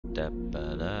da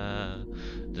ba da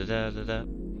da da da da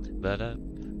ba da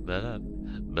ba da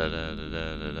ba da da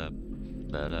da da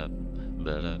ba da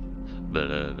ba da ba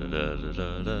da da da da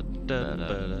da da ba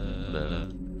da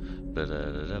ba da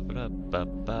da ba ba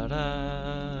ba da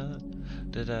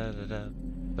da da da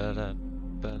ba da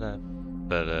ba da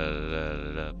ba da da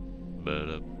da ba da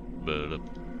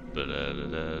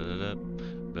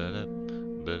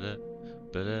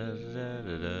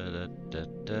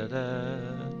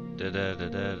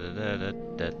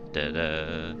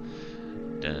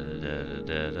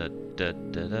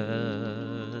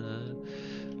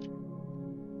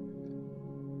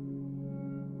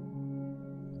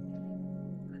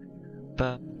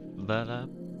ba da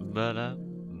ba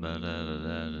da da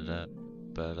da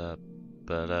ba da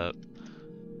ba da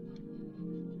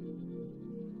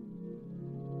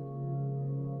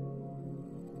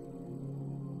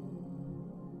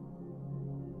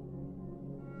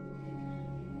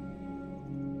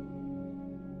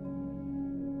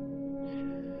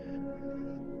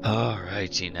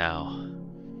Alrighty now.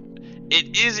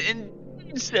 It is in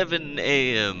 7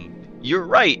 a.m. You're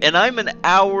right, and I'm an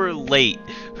hour late.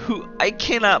 I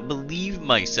cannot believe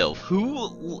myself.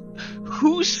 Who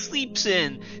sleeps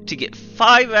in to get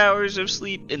 5 hours of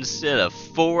sleep instead of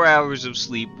 4 hours of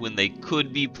sleep when they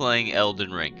could be playing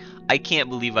Elden Ring? I can't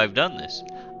believe I've done this.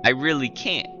 I really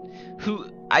can't.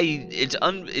 It's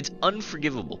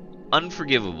unforgivable.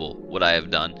 Unforgivable what I have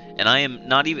done, and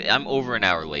I'm over an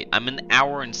hour late. I'm an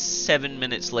hour and 7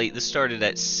 minutes late. This started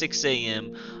at 6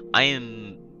 a.m.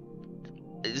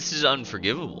 This is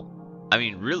unforgivable. I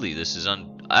mean, really, this is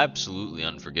absolutely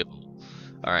unforgivable.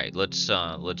 All right, let's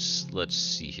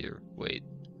see here. Wait,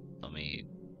 let me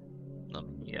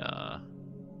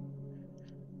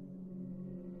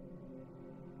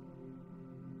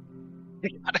I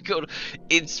gotta go to,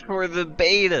 it's for the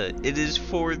beta. It is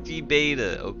for the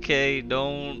beta, okay?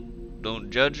 Don't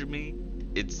judge me.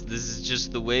 This is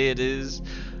just the way it is.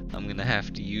 I'm gonna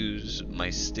have to use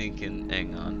my stinking,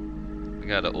 hang on. I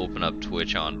gotta open up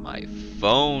Twitch on my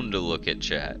phone to look at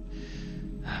chat.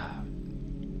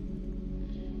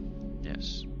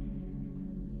 Yes.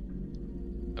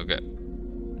 Okay.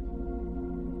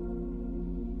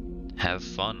 Have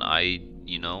fun. I'm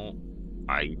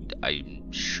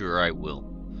sure I will.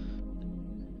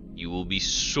 You will be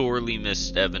sorely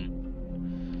missed, Evan.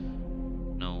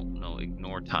 No,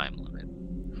 ignore time limit.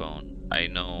 Phone. I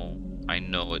know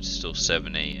it's still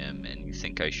 7 a.m. and you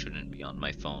think I shouldn't be on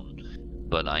my phone,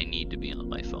 but I need to be on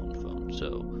my phone,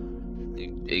 so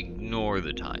ignore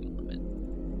the time limit.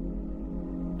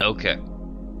 Okay.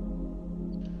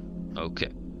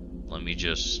 Okay. Let me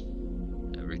just,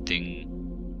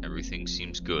 everything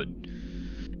seems good.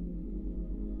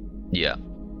 Yeah.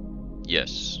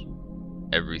 Yes.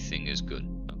 Everything is good.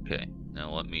 Okay.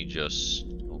 Now let me just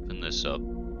open this up.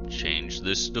 Change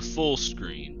this to full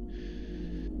screen.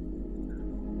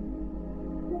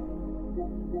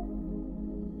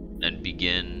 And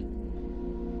begin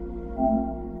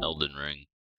Elden Ring.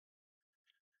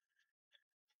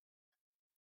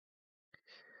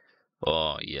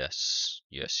 Oh, yes.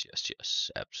 Yes.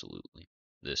 Absolutely.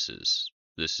 This is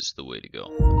the way to go.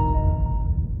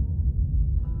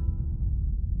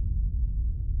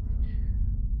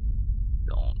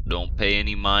 Don't pay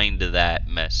any mind to that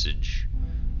message.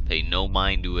 Pay no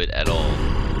mind to it at all.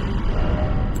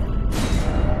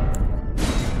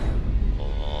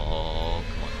 Oh,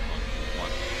 come on.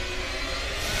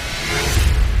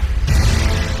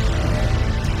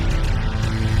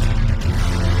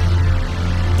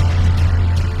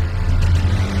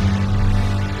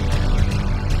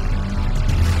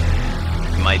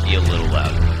 It might be a little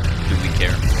loud. Do we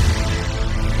care?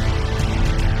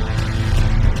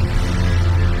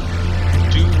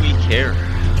 Care.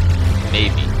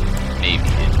 Maybe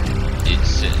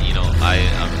it's you know,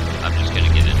 I'm just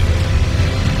gonna get into it.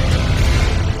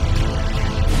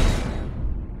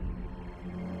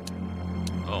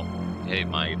 Oh, hey,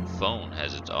 my phone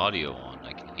has its audio on.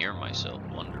 I can hear myself.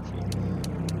 Wonderful.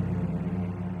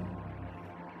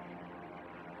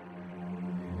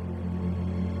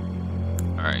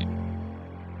 All right.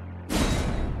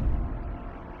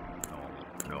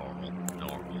 Normal.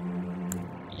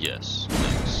 Yes.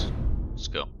 Thanks. Let's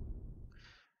go.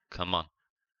 Come on.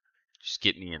 Just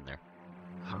get me in there.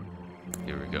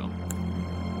 Here we go.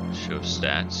 Show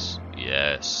stats.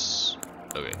 Yes.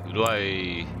 Okay, who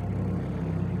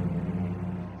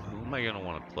am I gonna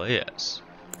want to play as?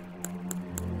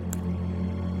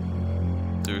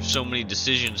 There's so many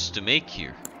decisions to make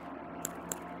here.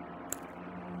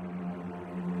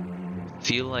 I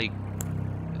feel like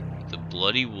the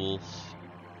Bloody Wolf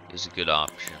is a good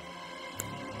option.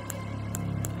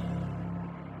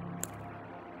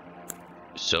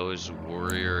 So is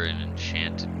Warrior and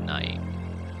Enchanted Knight.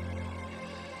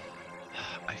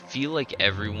 I feel like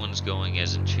everyone's going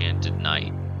as Enchanted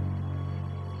Knight.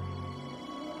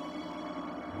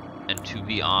 And to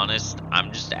be honest,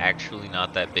 I'm just actually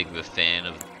not that big of a fan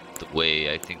of the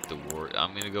way I think the Warrior...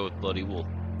 I'm gonna go with Bloody Wolf.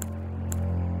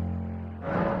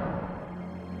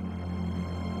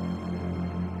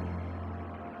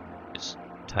 It's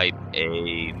Type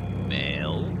A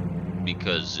male,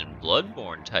 because in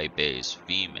Bloodborne Type A is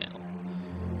female.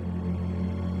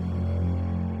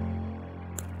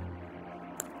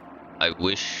 I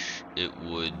wish it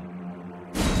would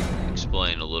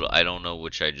explain a little. I don't know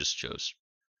which I just chose.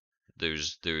 There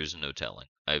is no telling.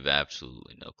 I have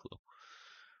absolutely no clue.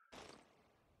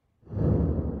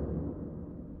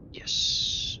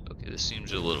 Yes. Okay, this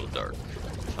seems a little dark.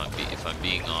 If I'm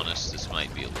being honest, this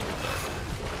might be a little dark.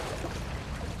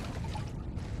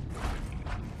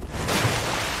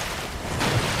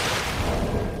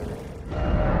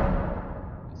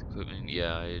 With equipment,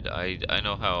 yeah, I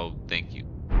know how. Thank you.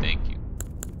 Thank you.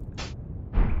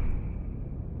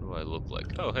 What do I look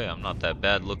like? Oh, hey, I'm not that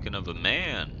bad looking of a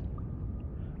man.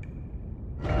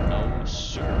 No,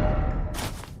 sir.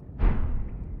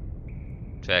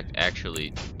 In fact,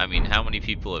 actually, I mean, how many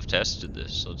people have tested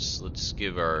this? Let's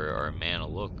give our man a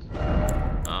look.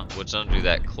 What's under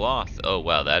that cloth? Oh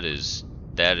wow, that is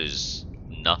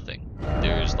nothing.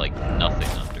 There is like nothing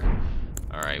under.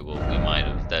 All right, well we might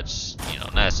have. That's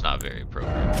that's not very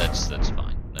appropriate. That's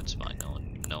fine. That's fine.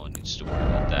 No one needs to worry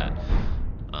about that.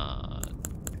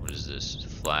 What is this?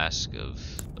 Flask of.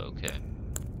 Okay.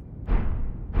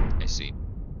 I see.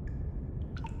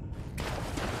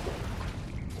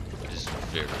 Is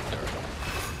very dark.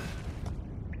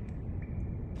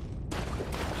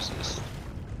 What is this?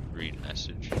 Read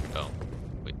message. Oh,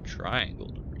 wait, triangle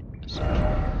to read message.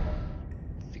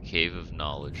 The cave of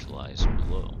knowledge lies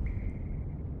below.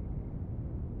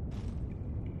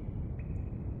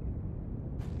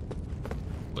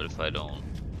 What if I don't?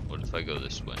 What if I go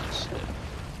this way instead?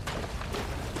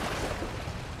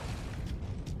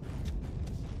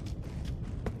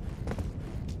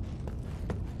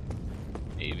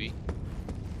 Maybe.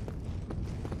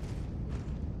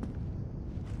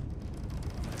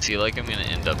 I feel like I'm gonna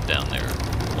end up down there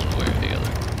one way or the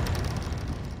other.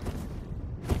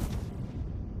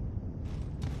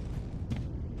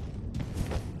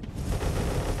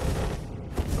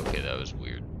 Okay, that was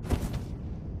weird.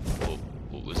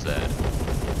 What was that?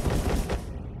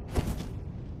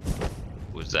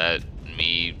 Was that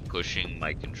me pushing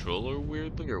my controller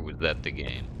weirdly, or was that the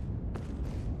game?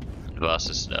 Was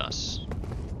ist das?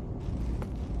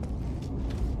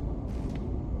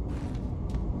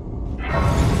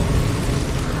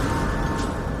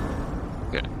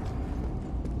 Okay.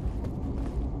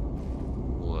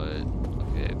 What?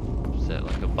 Okay. Is that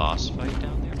like a boss fight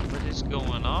down there? What is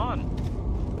going on?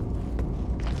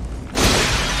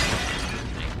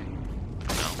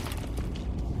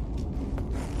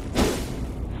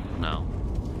 No.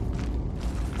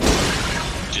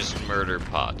 Just murder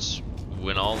pots.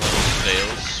 When all else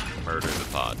fails, murder the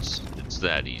pots. It's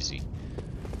that easy.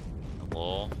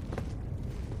 Hello?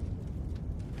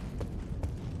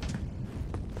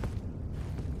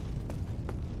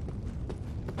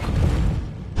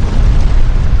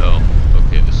 Oh,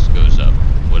 okay, this goes up.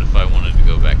 What if I wanted to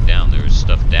go back down? There was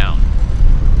stuff down.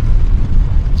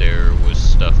 There was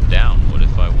stuff down. What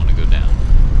if I want to go down?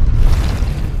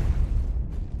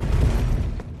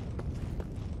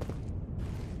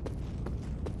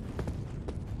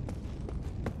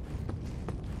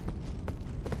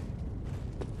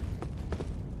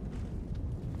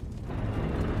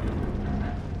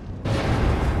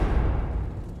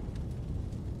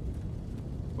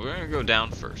 We're gonna go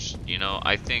down first. You know,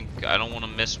 I think I don't want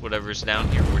to miss whatever's down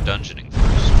here. We're dungeoning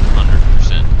first,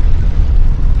 100%.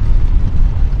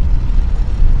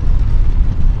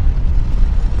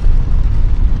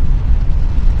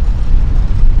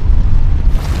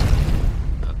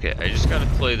 Okay, I just gotta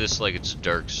play this like it's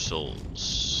Dark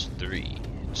Souls 3.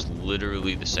 It's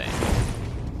literally the same.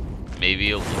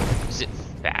 Maybe a little. Is it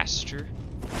faster?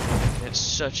 That's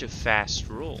such a fast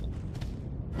roll.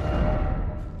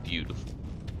 Beautiful.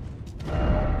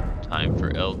 Time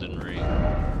for Elden Ring.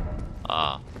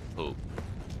 Ah, hope.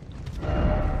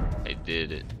 I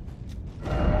did it.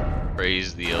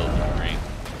 Praise the Elden Ring.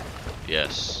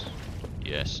 Yes.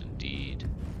 Yes, indeed.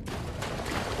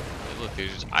 Hey, look,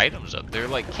 there's items up there,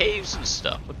 like caves and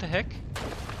stuff. What the heck?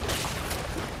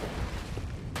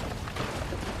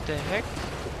 What the heck?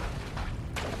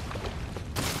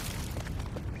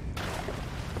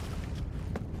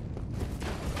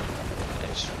 I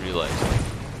just realized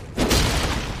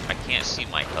I can't see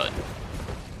my HUD.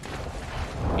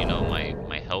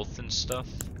 stuff.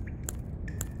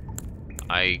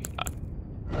 I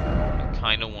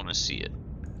kind of want to see it.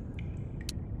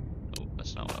 Oh,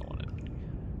 that's not what I wanted.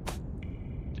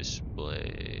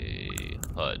 Display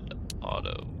HUD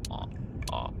auto on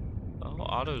off. Oh,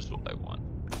 auto's what I want.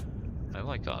 I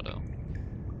like auto.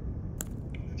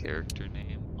 Character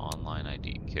name, online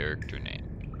ID, character name.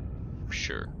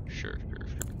 Sure.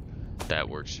 That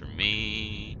works for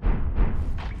me.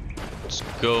 Let's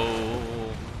go.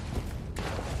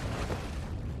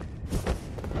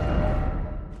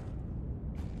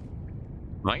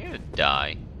 Am I gonna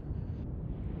die?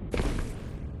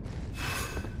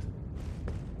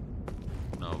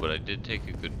 No, but I did take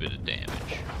a good bit of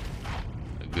damage.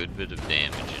 A good bit of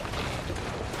damage indeed.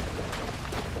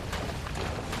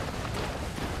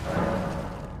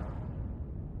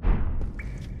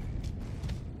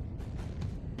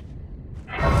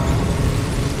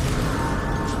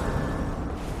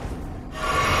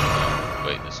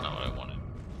 Wait, that's not what I wanted.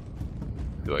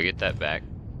 Do I get that back?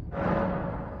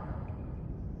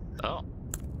 Oh.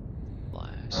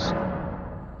 Blast.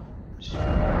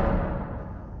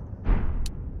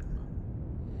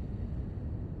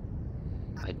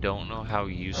 I don't know how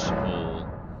useful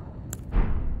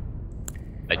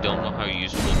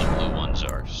the blue ones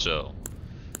are, so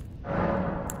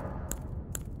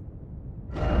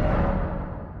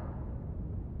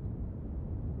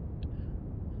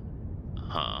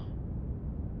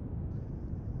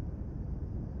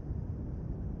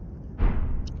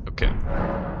okay.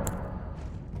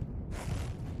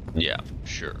 Yeah,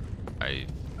 sure. I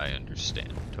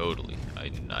understand totally.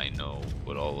 I know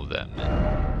what all of that meant.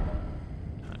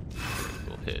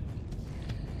 Critical hit.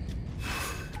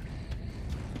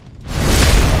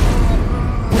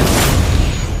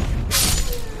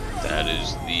 That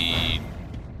is the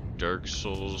Dark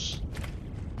Souls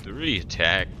 3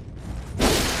 attack.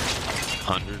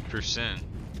 100%.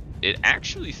 It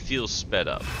actually feels sped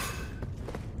up,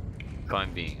 if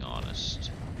I'm being honest.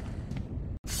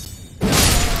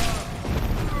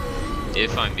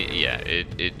 Yeah,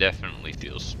 it definitely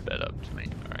feels sped up to me.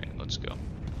 Alright, let's go.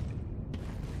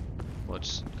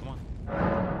 Come on.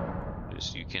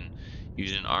 Just, you can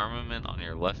use an armament on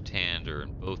your left hand or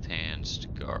in both hands to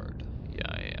guard.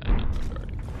 Yeah, I know how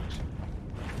guarding works.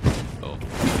 Oh.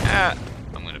 Ah!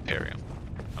 I'm gonna parry him.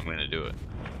 I'm gonna do it.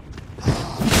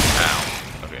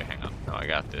 Ow. Okay, hang on. No, I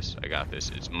got this.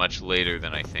 It's much later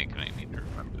than I think, and I need to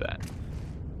remember that.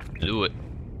 Do it.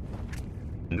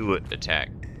 Attack.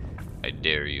 I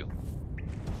dare you.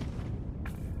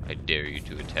 I dare you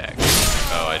to attack.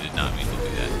 Oh, I did not mean to do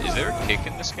that. Is there a kick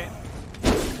in this game?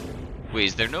 Wait,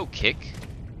 is there no kick?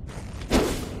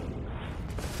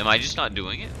 Am I just not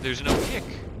doing it? There's no kick.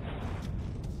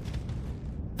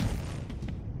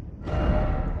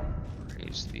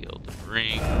 Praise the Elden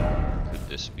Ring. Could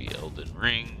this be Elden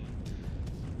Ring?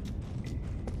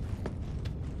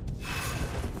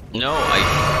 No,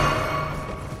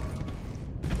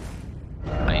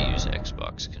 I use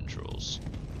Xbox controls.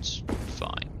 It's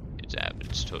fine.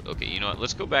 It's total. Okay, you know what?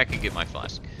 Let's go back and get my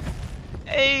flask.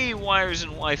 Hey, wires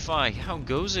and Wi-Fi. How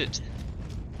goes it?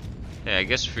 Yeah, I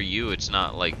guess for you it's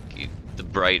not like the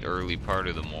bright early part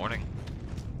of the morning.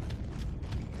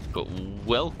 But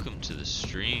welcome to the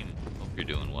stream. Hope you're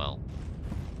doing well.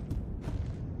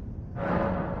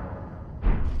 Alright.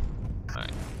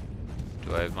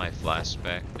 Do I have my flask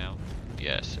back now?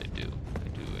 Yes, I do. I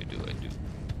do.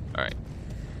 Alright.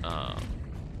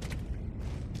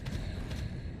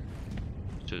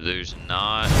 So there's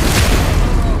not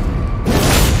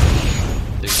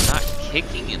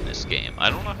kicking in this game. I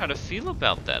don't know how to feel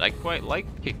about that. I quite like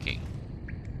kicking.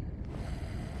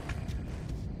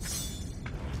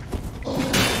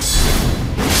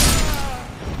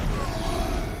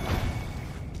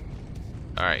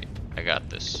 Alright, I got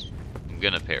this. I'm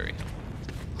gonna parry him.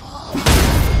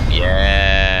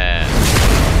 Yeah!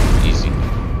 Easy.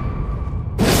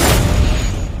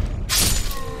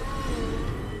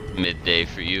 Midday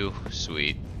for you.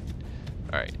 Sweet.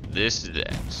 Alright, this is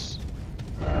X.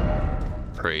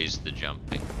 Praise the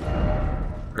jumping.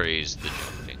 Praise the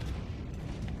jumping.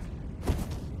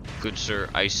 Good sir,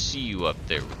 I see you up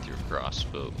there with your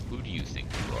crossbow. Who do you think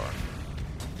you are?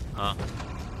 Huh?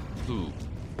 Who?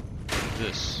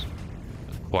 This.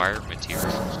 Acquire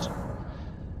materials.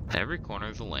 In every corner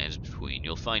of the lands between,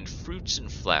 you'll find fruits and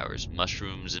flowers,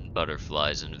 mushrooms and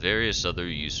butterflies, and various other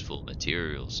useful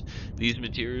materials. These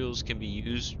materials can be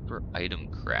used for item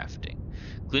crafting.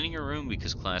 Cleaning your room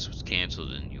because class was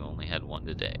cancelled and you only had one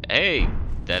today. Hey!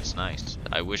 That's nice.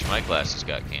 I wish my classes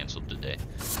got cancelled today.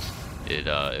 It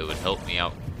would help me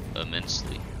out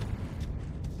immensely.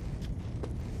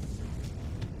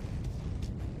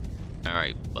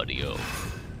 Alright, buddy-o.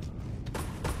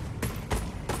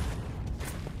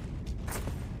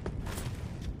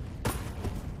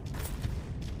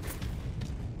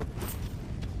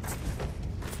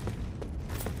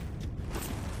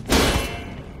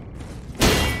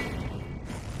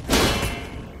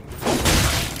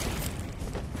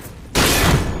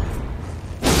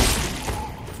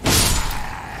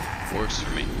 works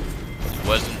for me.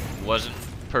 It wasn't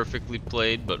perfectly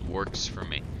played, but works for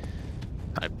me.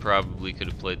 I probably could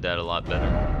have played that a lot better.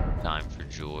 Time for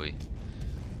joy.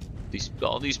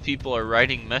 All these people are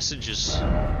writing messages.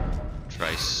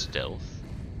 Try stealth.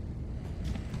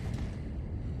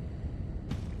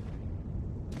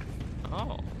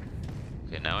 Oh.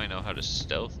 Okay, now I know how to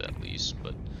stealth at least,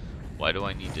 but why do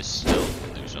I need to stealth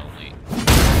when there's only 2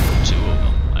 of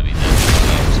them? I mean, that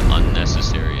just seems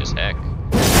unnecessary as heck.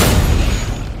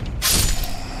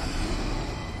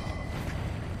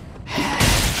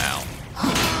 Ow.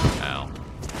 Ow.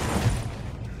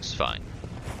 It's fine.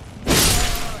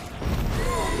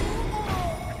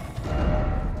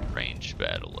 Ranged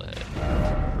battle ahead.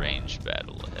 Ranged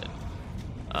battle ahead.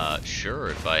 Sure,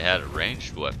 if I had a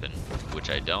ranged weapon, which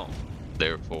I don't.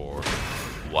 Therefore,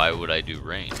 why would I do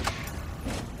range?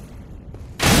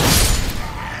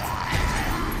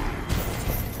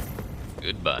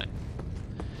 Goodbye.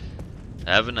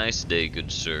 Have a nice day,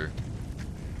 good sir.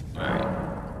 Alright.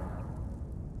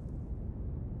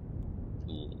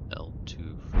 Cool.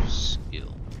 L2 for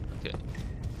skill. Okay.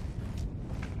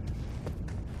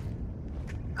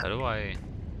 How do I...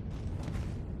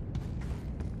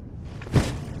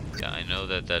 Yeah, I know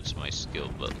that that's my skill,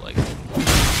 but like...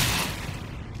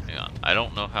 Hang on. I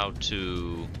don't know how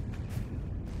to...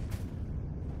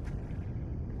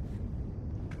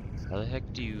 How the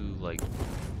heck do you, like...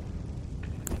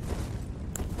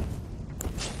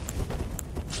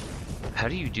 How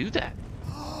do you do that?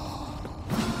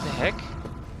 What the heck?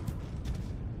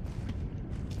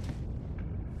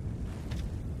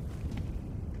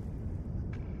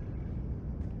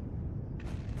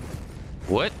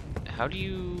 What? How do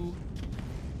you...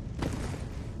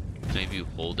 Maybe you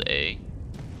hold A?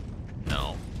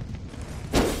 No.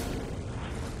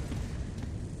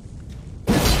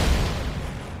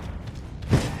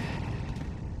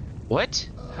 What?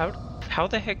 How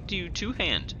the heck do you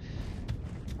two-hand?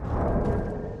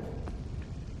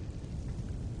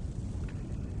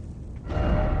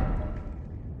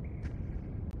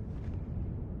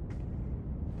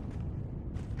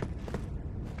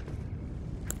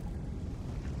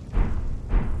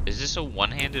 Is this a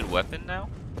one-handed weapon now?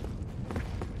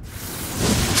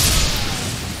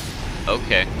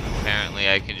 Okay, apparently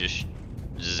I can just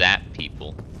zap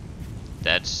people.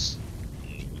 That's...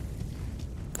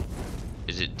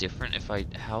 Is it different if I...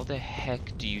 How the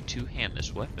heck do you two-hand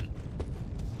this weapon?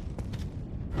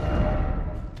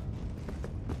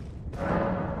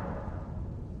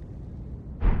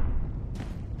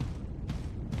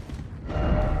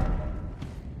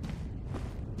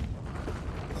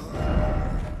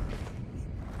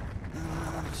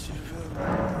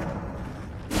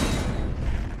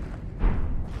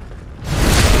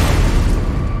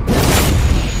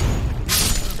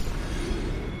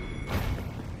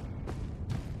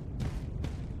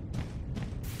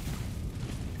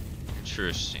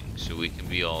 Interesting, so we can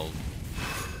be all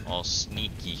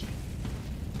sneaky.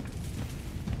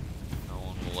 No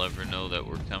one will ever know that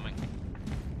we're coming.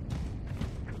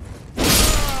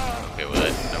 Okay, well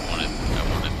I wanted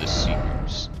the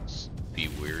secrets. Be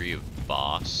wary of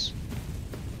boss.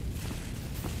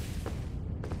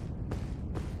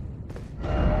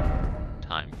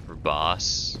 Time for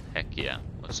boss. Heck yeah,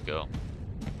 let's go.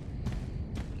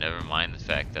 Never mind the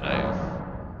fact that I've...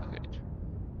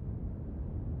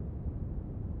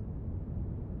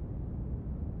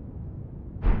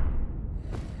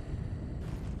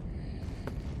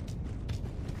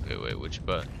 Wait, which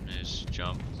button is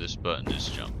jump? This button is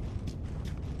jump.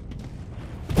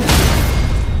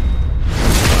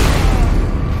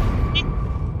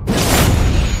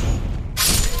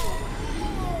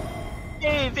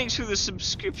 Hey, thanks for the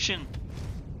subscription.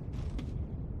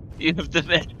 You have the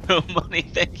Metro money.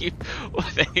 Thank you. Well,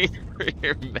 thank you for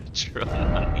your Metro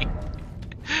money.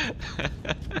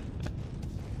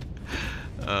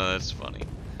 Oh, that's funny.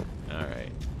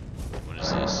 Alright. What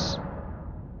is this?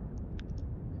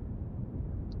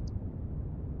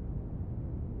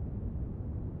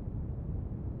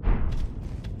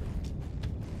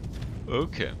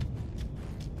 Okay.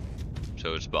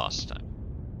 So it's boss time.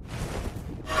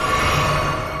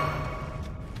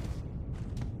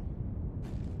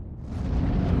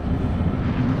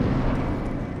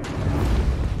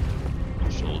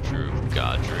 Soldier of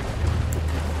Godric.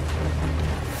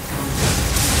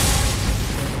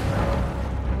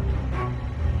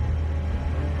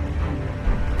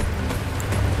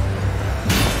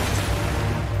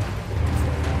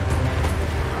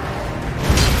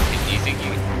 You think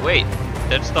you... Wait.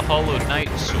 That's the Hollow Knight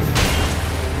sword.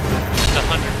 It's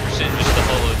 100% just the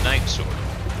Hollow Knight sword.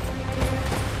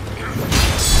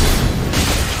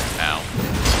 Ow.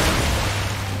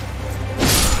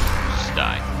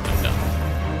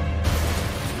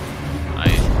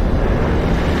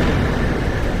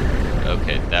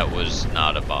 was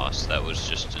not a boss, that was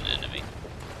just an enemy.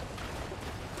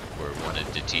 Or wanted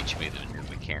to teach me the new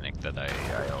mechanic that I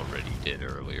already did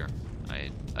earlier.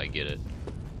 I get it.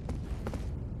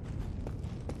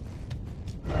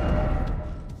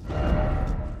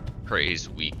 Praise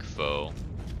weak foe.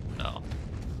 No.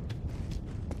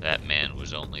 That man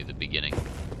was only the beginning.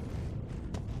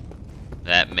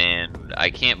 That man, I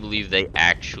can't believe they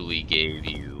actually gave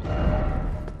you...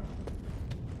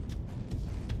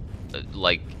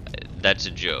 like, that's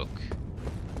a joke.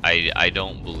 I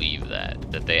don't believe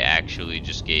that they actually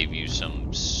just gave you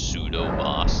some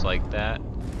pseudo-boss like that.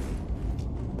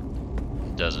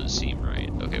 Doesn't seem right.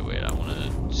 Okay, wait, I want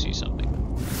to see something.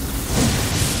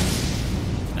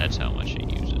 That's how much it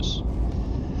uses.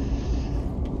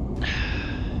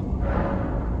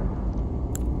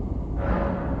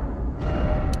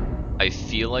 I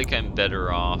feel like I'm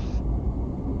better off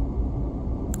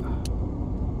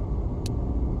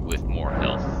with more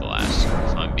health last.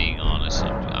 If I'm being honest,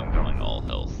 I'm going all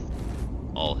health.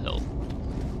 All health.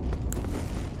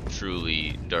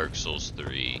 Truly Dark Souls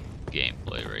 3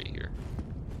 gameplay right here.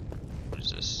 What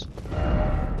is this?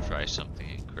 Try something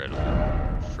incredible.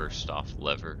 First off,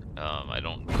 lever. I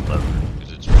don't need lever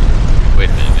because it's... Wait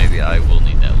a minute, maybe I will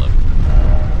need that lever.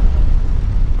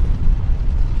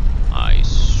 I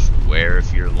swear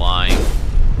if you're lying.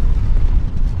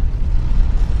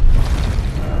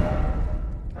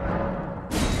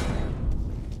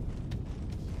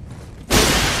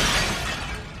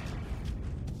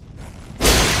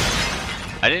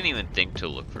 I didn't even think to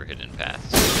look for hidden paths.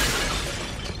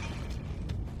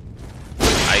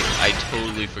 I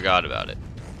totally forgot about it.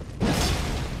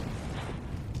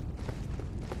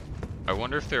 I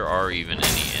wonder if there are even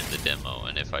any in the demo,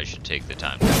 and if I should take the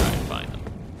time to try and find them.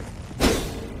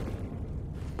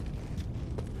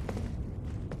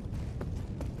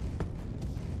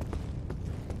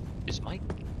 Is my...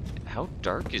 How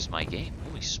dark is my game?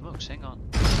 Holy smokes, hang on.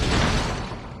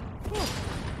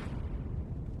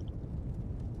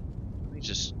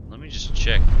 Let me just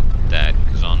check that,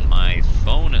 because on my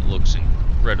phone it looks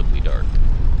incredibly dark.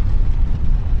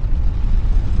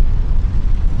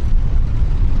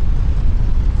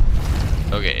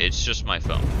 Okay, it's just my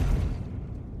phone.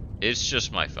 It's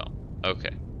just my phone.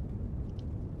 Okay.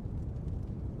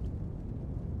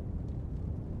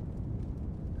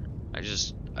 I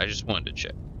just wanted to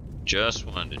check. Just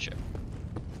wanted to check.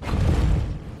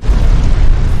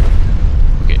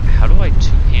 Okay, how do I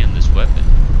two-hand this weapon?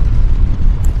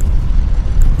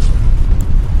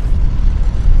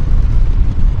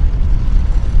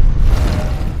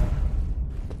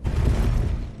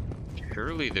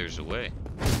 Surely there's a way.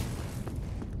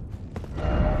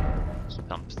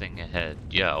 Something ahead.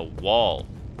 Yeah, a wall.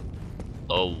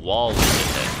 A wall is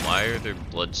ahead. Why are there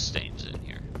bloodstains in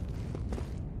here?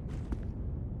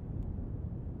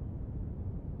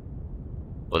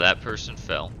 Well, that person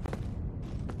fell.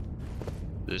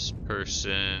 This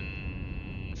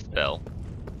person fell.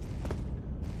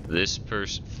 This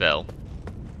person fell.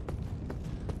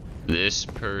 This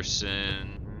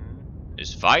person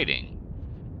is fighting.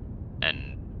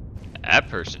 And that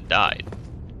person died.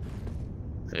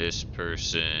 This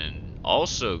person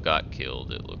also got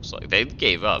killed, it looks like. They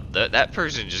gave up. That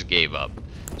person just gave up.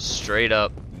 Straight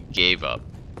up gave up.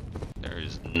 There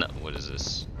is no... What is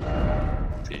this?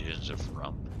 Visions of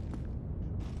Rump.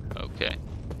 Okay.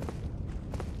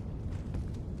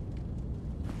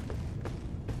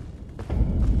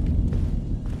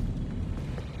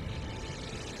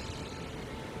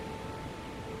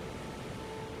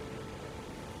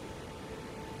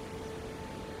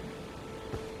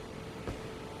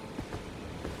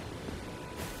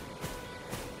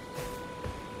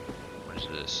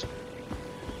 This.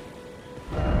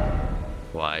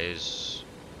 Why is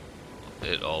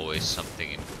it always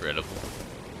something incredible?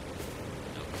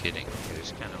 No kidding.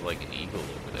 There's kind of like an eagle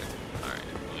over there. Alright,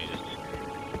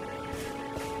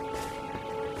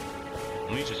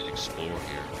 let me just explore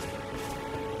here.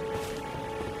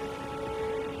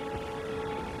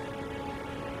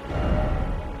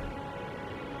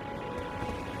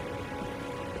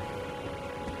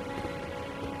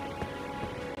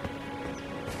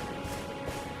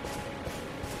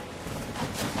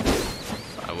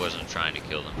 Trying to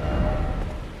kill them.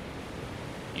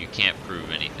 You can't prove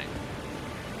anything.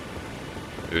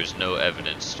 There's no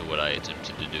evidence to what I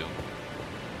attempted to do.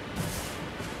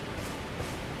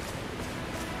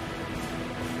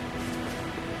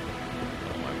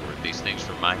 Oh my word, these things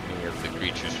remind me of the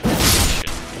creatures from the ocean.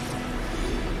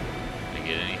 Did I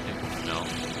get anything? No.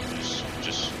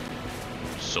 Just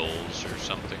souls or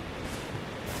something.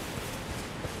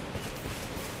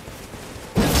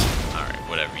 Alright,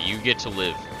 whatever. You get to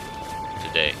live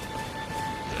today.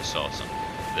 I saw something.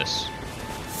 This.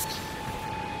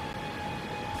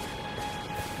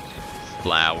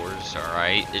 Flowers,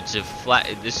 alright. It's a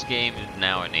this game is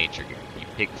now a nature game. You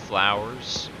pick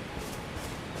flowers,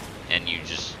 and you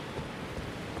just...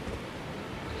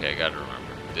 Okay, I gotta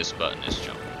remember. This button is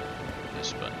jumping.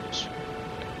 This button is jumping.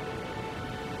 Okay.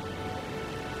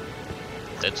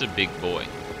 That's a big boy.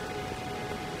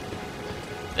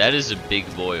 That is a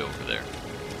big boy over there.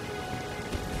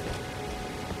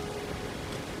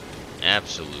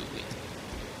 Absolutely.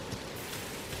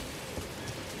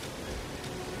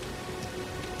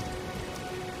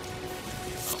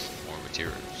 Oh, more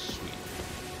materials. Sweet.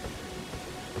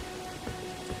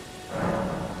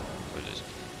 What is it?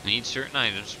 Need certain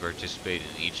items to participate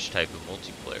in each type of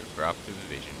multiplayer. For operative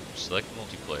invasion, select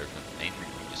multiplayer from the main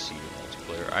menu to see your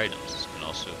multiplayer items.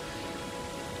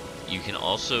 You can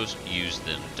also use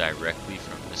them directly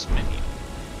from this menu.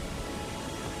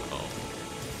 Oh.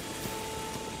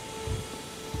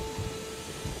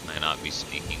 Can I not be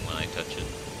sneaking when I touch it?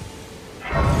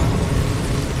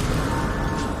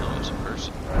 Oh, it's a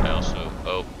person. I also...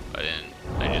 Oh,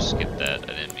 I just skipped that.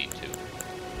 I didn't mean to.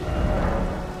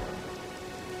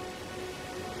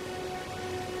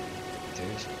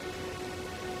 There's...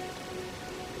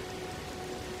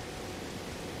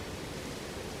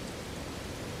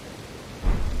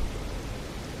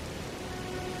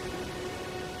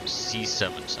 See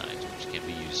summon signs, which can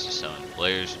be used to summon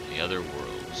players from the other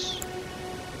worlds.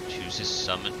 Choose a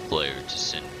summoned player to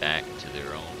send back to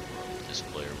their own world. This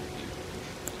player will be removed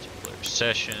from multiplayer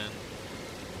session.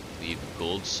 Leave a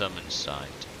gold summon sign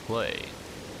to play.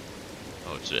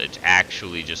 Oh, it's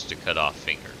actually just a cut off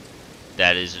finger.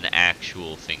 That is an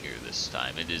actual finger this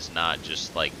time. It is not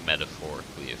just like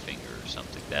metaphorically a finger or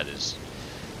something. That is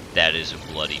a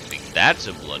bloody finger. That's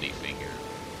a bloody finger.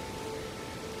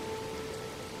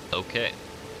 Okay.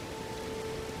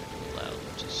 Allow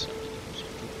them to summon users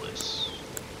to bliss.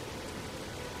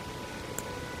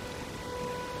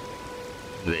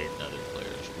 Another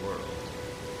player's world.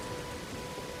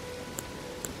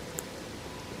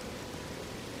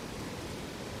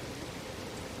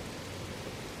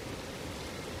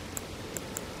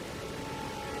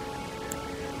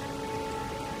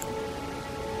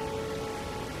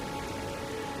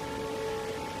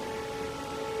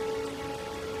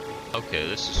 Okay,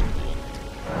 this is cool.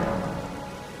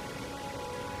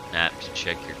 Map to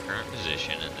check your current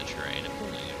position in the terrain and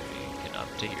building. You can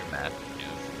update your map with new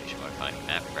information by finding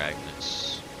map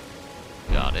fragments.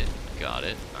 Got it, got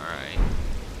it. Alright.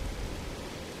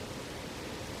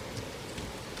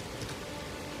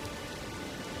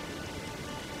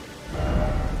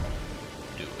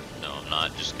 Do it. No, I'm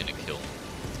not just gonna kill him.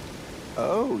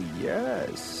 Oh,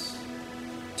 yes.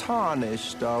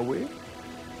 Tarnished, are we?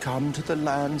 Come to the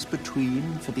lands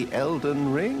between for the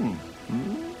Elden Ring,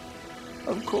 hmm?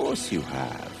 Of course you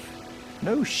have.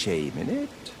 No shame in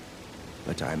it.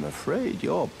 But I'm afraid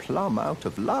you're plumb out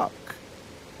of luck.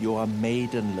 You're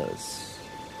maidenless,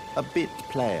 a bit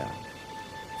player,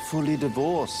 fully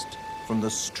divorced from the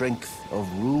strength of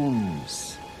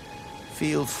runes.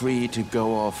 Feel free to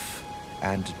go off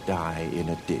and die in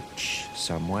a ditch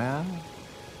somewhere.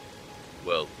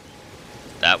 Well,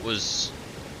 that was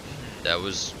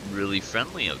really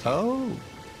friendly of you. Oh,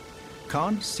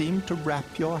 can't seem to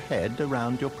wrap your head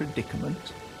around your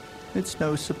predicament? It's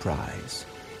no surprise.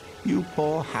 You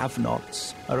poor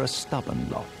have-nots are a stubborn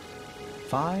lot.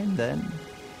 Fine, then.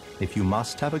 If you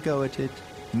must have a go at it,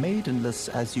 maidenless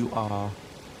as you are,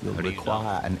 you'll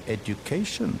require an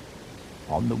education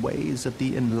on the ways of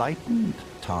the enlightened,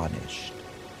 Tarnished.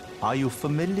 Are you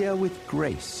familiar with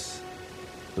grace?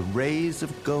 The rays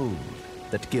of gold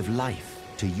that give life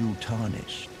to you,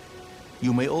 Tarnished.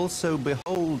 You may also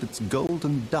behold its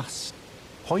golden dust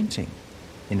pointing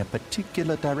in a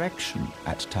particular direction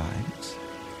at times.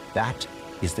 That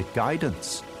is the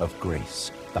guidance of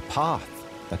grace, the path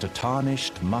that a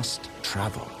Tarnished must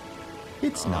travel.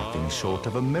 It's nothing short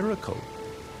of a miracle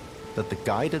that the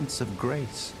guidance of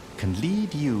grace can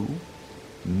lead you,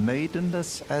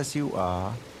 maidenless as you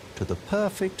are, to the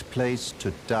perfect place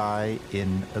to die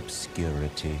in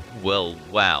obscurity. Well,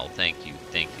 wow, thank you.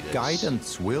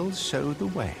 Guidance will show the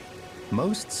way,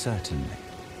 most certainly,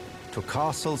 to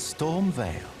Castle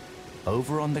Stormvale,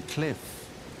 over on the cliff,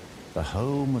 the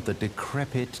home of the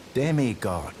decrepit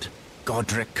demigod,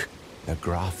 Godric the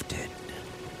Grafted.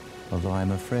 Although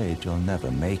I'm afraid you'll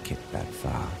never make it that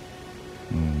far.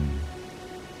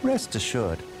 Rest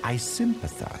assured, I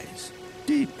sympathize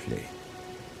deeply.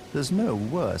 There's no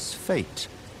worse fate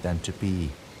than to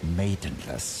be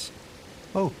maidenless.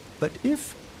 Oh, but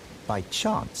if, by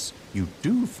chance, you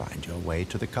do find your way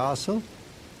to the castle,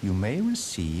 you may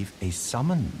receive a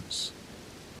summons.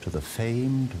 to the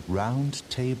famed Round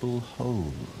Table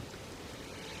Hold.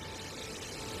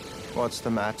 What's the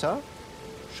matter?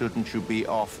 Shouldn't you be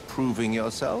off proving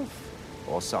yourself?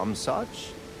 Or some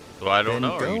such? Well, I don't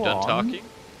Then know. Are you go done on, talking?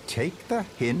 take the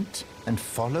hint and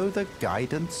follow the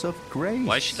guidance of grace.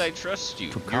 Why should I trust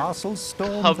you? To You're Castle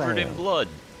Stormvale, covered in blood.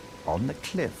 on the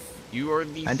cliff. You are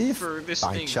the And if, furthest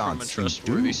by thing from a chance, you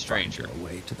trustworthy do stranger. find your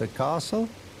way to the castle,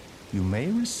 you may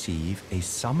receive a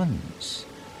summons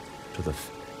to the...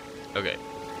 Okay,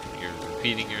 you're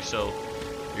repeating yourself.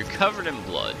 You're covered in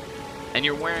blood, and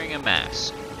you're wearing a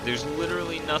mask. There's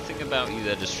literally nothing about you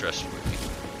that is trustworthy.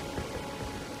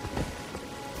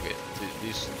 Okay,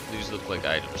 these look like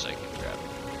items I can grab.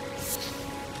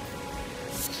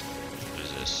 What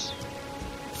is this?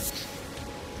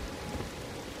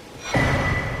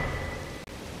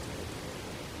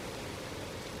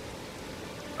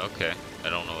 Okay, I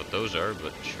don't know what those are,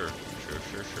 but sure.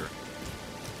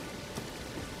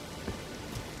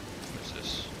 What's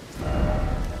this?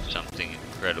 Something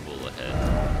incredible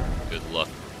ahead. Good luck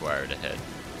required ahead.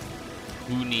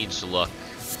 Who needs luck?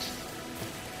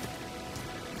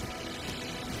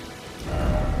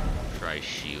 Try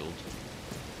shield.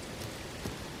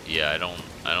 Yeah, I don't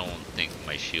think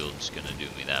my shield's gonna do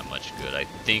me that much good. I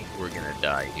think we're gonna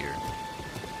die here.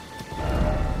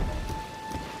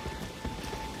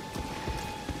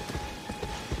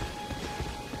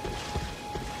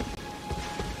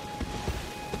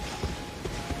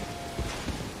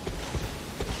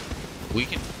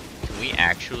 Can we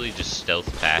actually just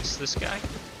stealth past this guy?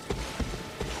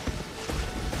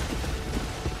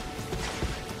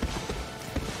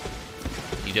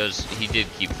 He did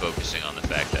keep focusing on the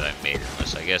fact that I'm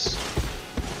maidenless. I guess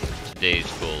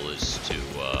today's goal is to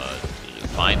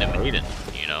find a maiden,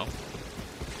 you know?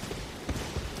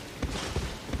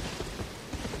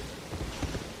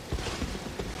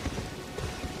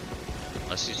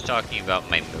 Unless he's talking about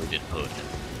my maidenhood,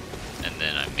 and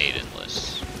then I'm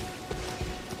maidenless.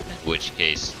 In which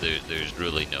case, there's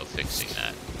really no fixing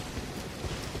that.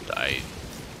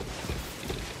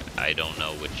 I don't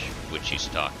know which he's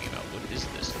talking about. What is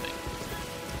this thing?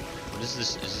 What is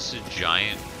this? Is this a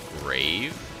giant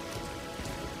grave?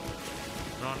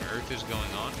 What on earth is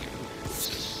going on here? Is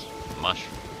this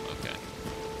mushroom? Okay.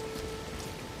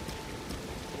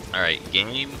 Alright,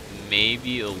 game may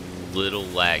be a little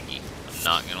laggy. I'm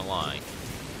not gonna lie.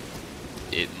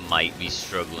 It might be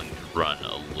struggling to run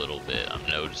a little bit. I'm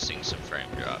noticing some frame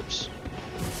drops.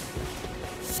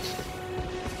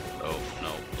 Oh,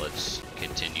 no. Let's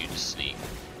continue to sneak.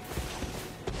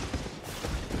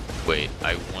 Wait,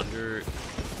 I wonder...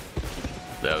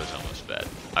 That was almost bad.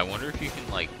 I wonder if you can,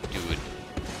 like, do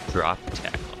a drop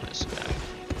attack on this guy.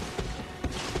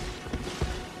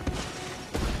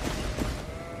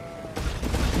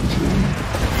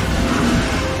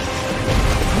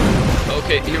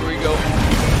 Okay, here we go.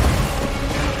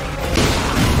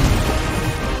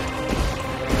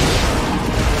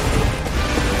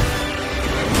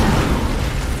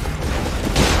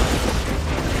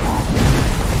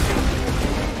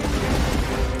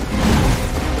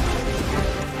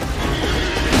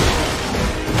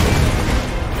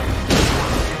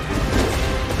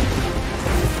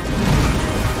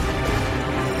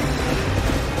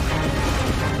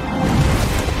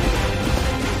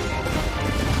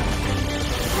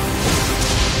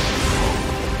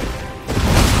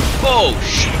 Oh,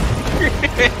 shit.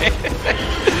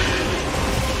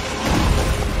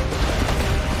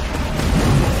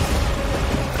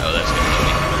 Oh, that's gonna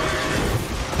kill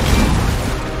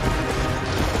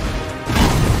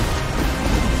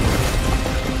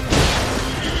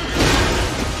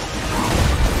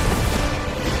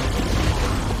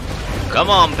me. Come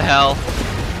on, pal.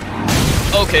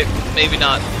 Okay, maybe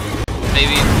not.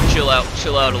 Maybe chill out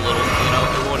a little, you know,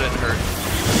 it wouldn't hurt.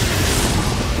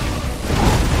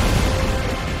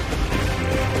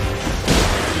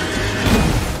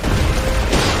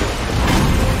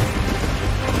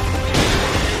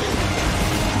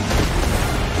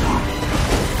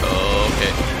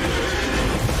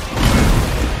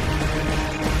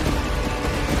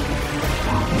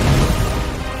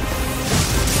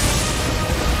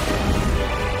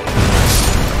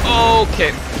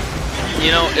 Okay,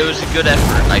 you know, it was a good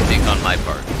effort, I think, on my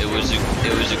part. It was a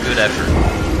good effort.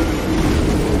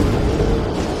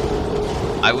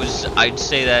 I'd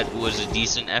say that was a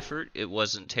decent effort. It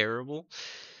wasn't terrible.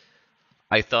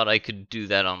 I thought I could do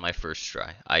that on my first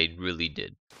try. I really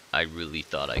did. I really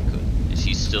thought I could. Is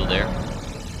he still there?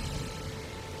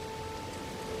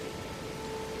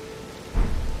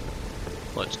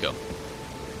 Let's go.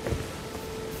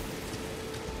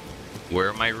 Where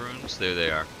are my runes? There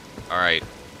they are. Alright.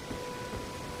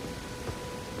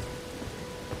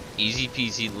 Easy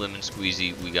peasy lemon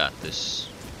squeezy, we got this.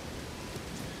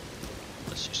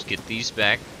 Let's just get these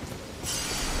back.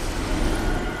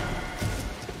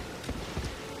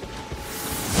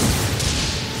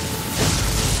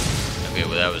 Okay,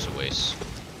 well that was a waste.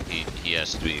 He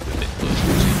has to be a bit closer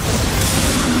to.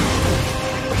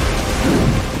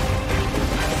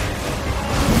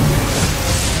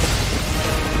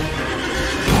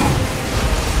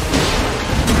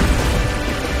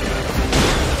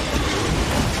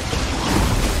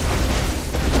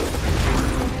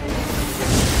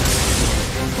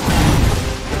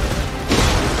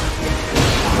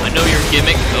 I know your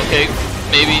gimmick, okay,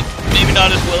 maybe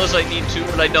not as well as I need to,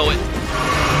 but I know it.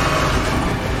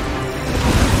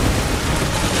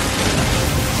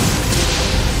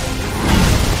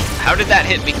 How did that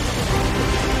hit me?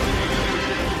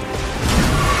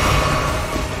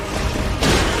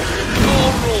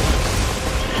 Oh, roll.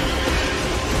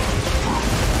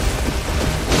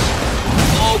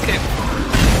 Okay.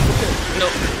 No.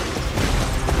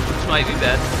 This might be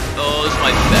bad. Oh, this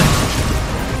might be bad.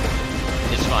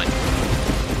 It's fine.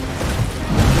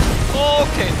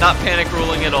 Okay, not panic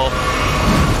rolling at all.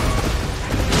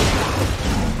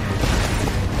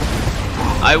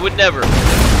 I would never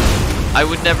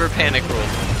panic roll.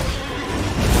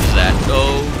 What is that?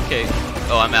 Okay.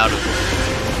 Oh, I'm out of it.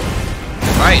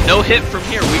 Alright, no hit from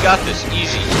here. We got this.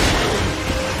 Easy.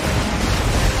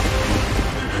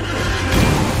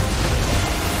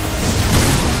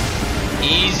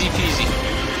 Easy peasy.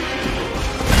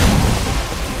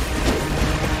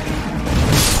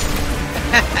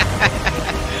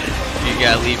 You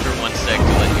gotta leave for 1 sec to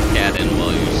let your cat in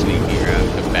while you're sneaking around,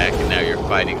 come back, and now you're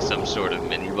fighting some sort of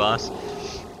mini-boss.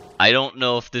 I don't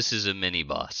know if this is a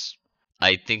mini-boss.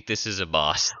 I think this is a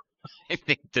boss. I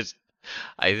think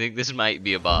this might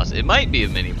be a boss. It might be a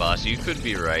mini-boss. You could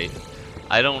be right.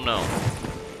 I don't know.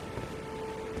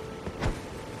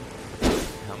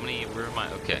 How many? Where am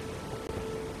I? Okay.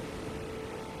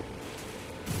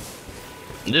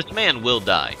 This man will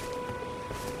die.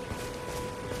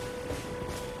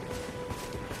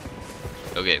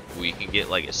 Okay, we can get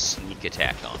like a sneak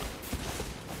attack on him.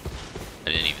 I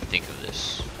didn't even think of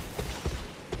this.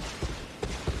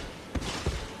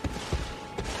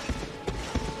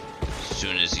 As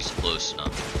soon as he's close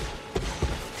enough.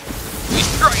 We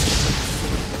strike!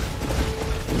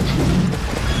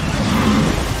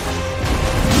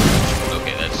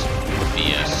 Okay, that's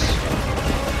BS.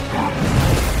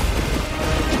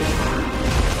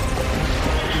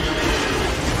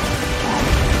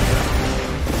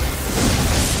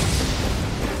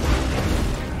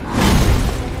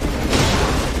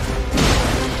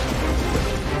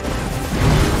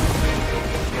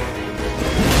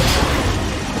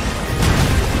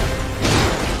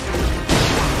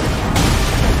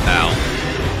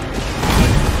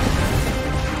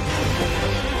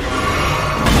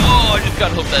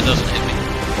 God, hope that doesn't hit me.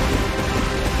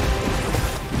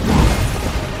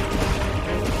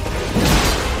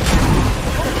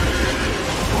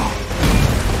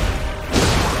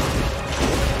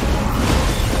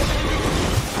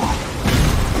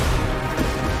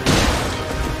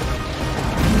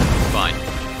 Fine.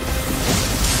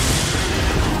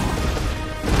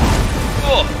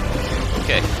 Oh!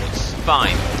 Okay, it's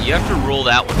fine. You have to roll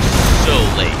that one so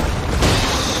late.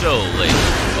 So late.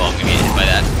 Oh, I'm gonna get hit by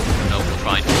that. No, we're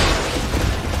fine.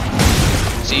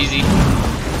 It's easy.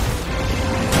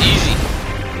 Easy.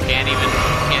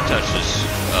 Can't touch this.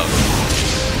 Oh.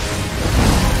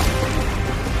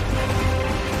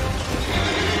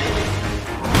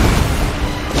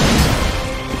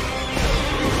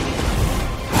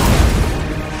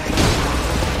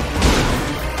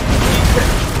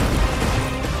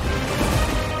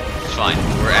 It's fine.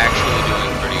 We're actually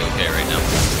doing pretty okay right now.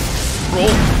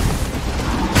 Roll.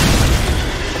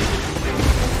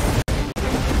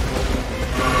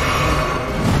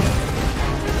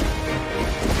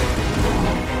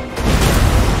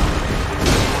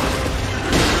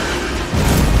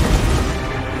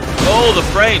 Oh, the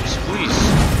frames, please.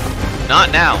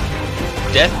 Not now.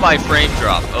 Death by frame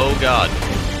drop. Oh, God.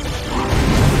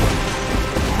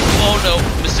 Oh, no.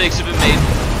 Mistakes have been made.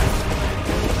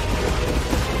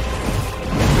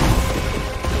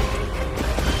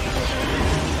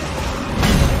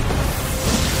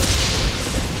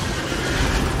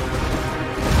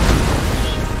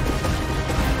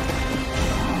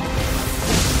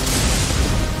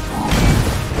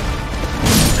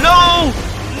 No!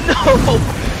 No!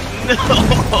 No!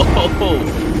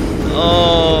 Oh,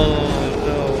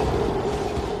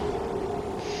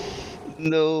 no.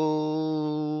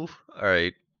 No.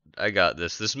 Alright, I got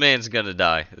this. This man's gonna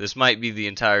die. This might be the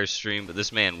entire stream, but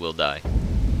this man will die.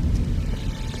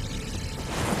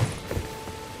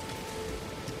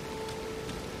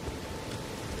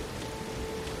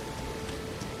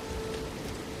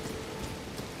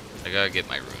 I gotta get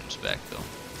my runes back though.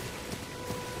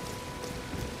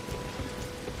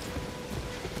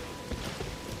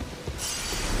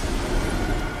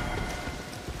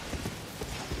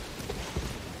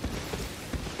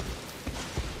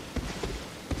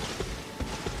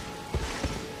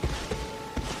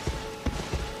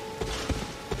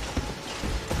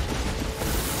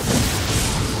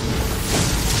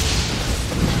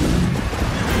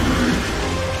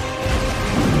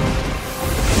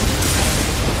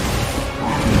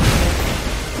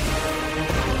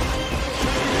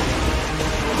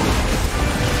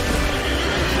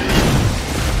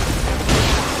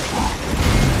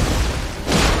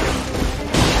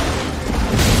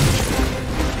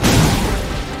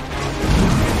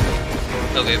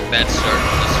 Okay, bad start.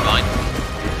 This is fine.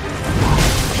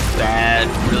 Bad,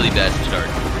 really bad start.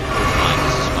 Fine,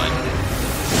 this is fine.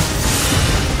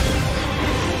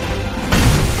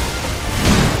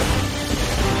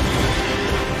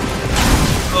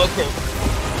 Okay.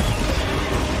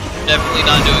 Definitely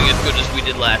not doing as good as we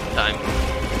did last time.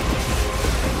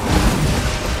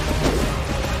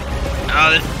 Ah,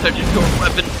 this is such a short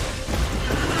weapon.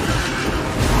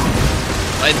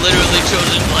 I'd literally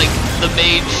chosen, like, the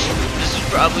mage. This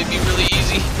would probably be really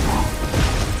easy.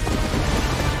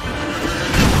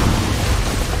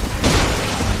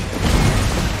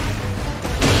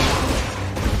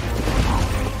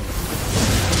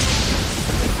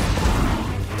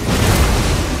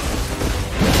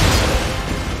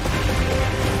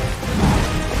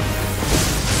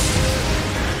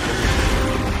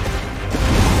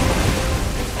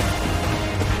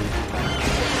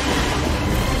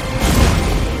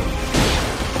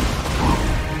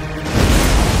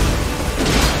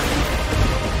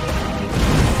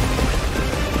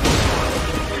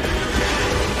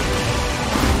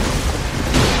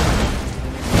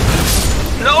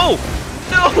 No!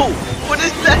 No! What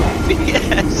is that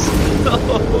BS? No!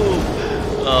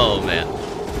 Oh, man.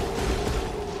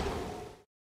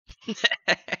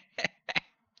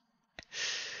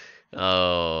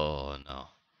 Oh, no.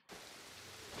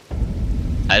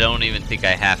 I don't even think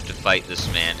I have to fight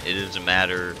this man. It is a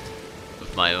matter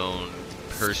of my own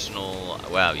personal...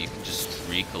 Wow, you can just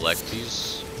recollect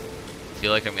these? I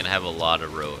feel like I'm going to have a lot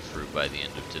of row of fruit by the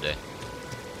end of today.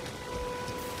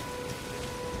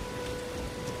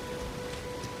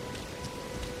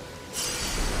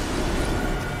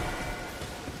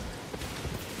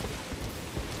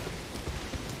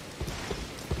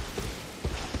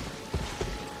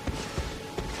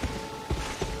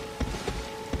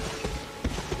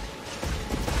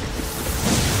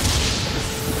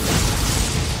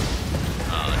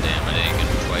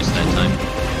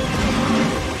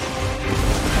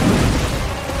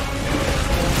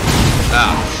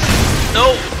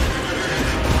 No!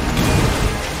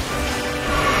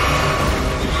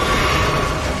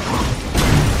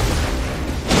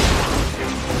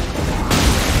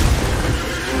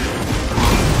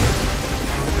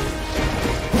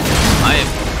 I am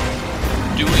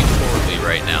doing poorly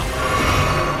right now.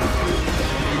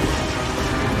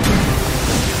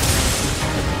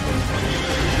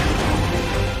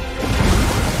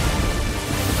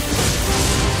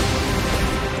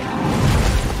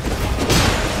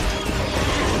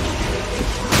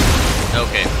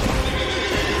 Okay.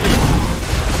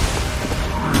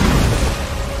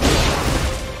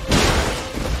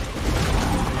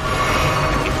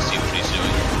 I can see what he's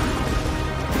doing.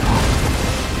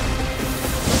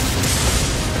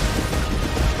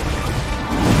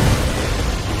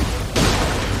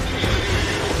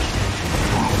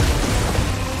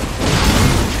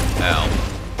 Ow.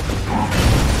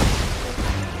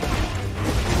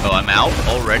 Oh, I'm out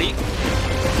already?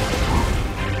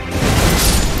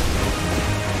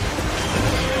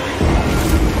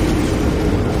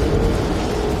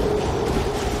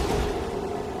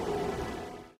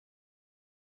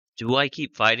 Do I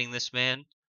keep fighting this man?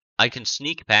 I can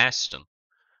sneak past him.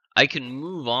 I can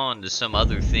move on to some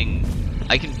other thing.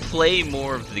 I can play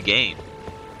more of the game.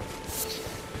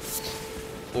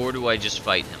 Or do I just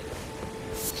fight him?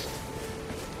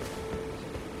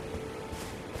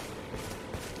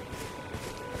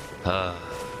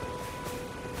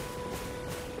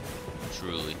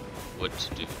 Truly, what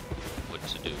to do? What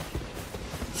to do?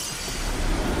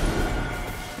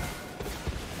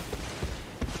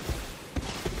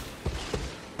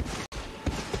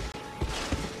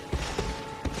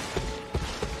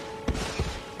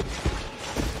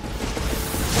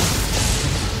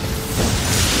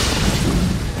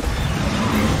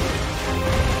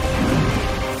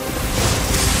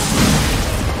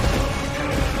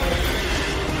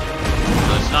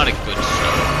 Not a good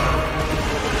start.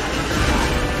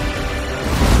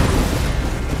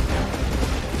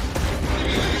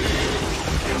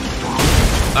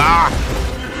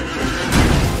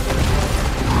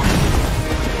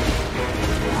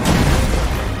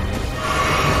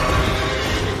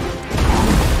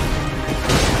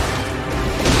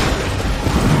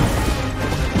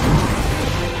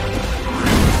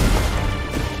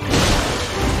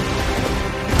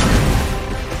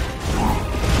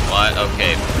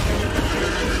 Okay.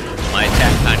 My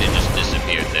attack kind of just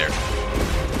disappeared there.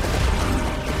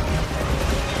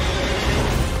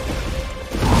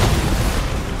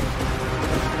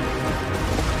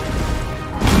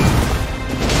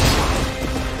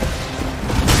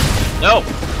 No!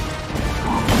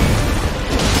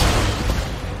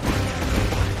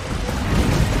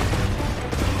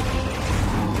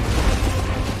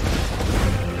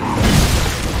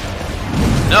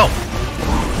 No!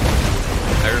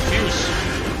 I refuse.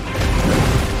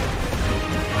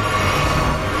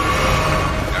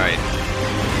 Alright.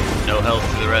 No health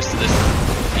for the rest of this.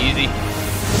 Easy.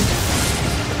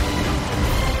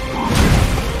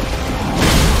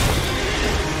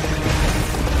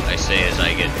 I say as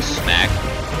I get smacked.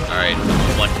 Alright,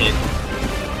 one hit.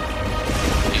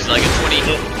 He's like a 20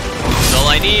 hit. That's all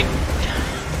I need.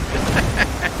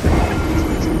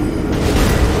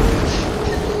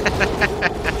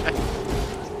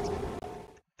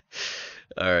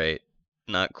 Alright.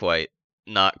 Not quite.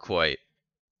 Not quite.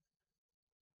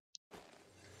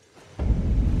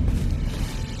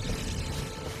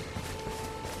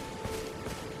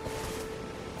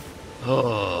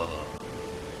 Oh.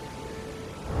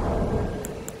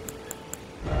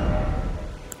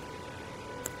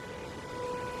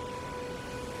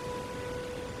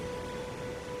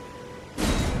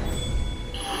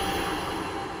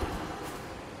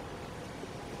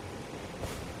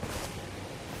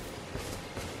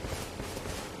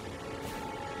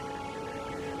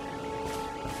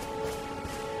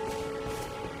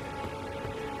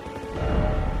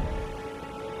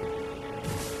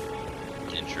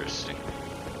 Interesting.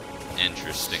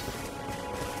 Interesting.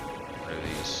 What are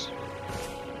these?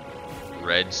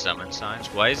 Red summon signs?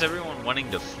 Why is everyone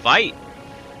wanting to fight?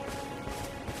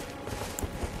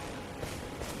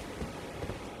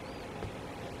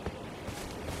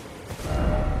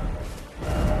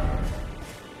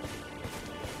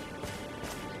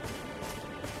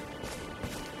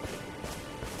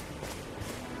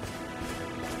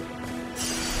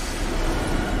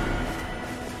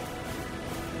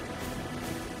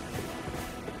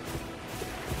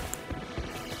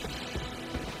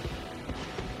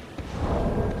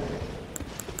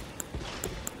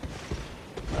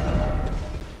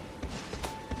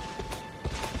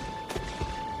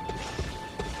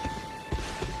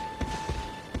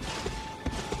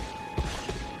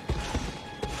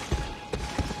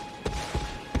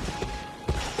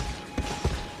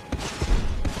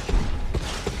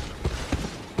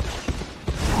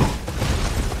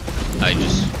 I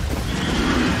just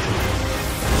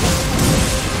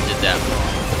did that wrong.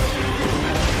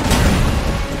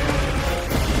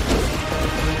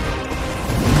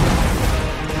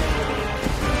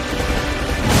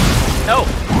 No!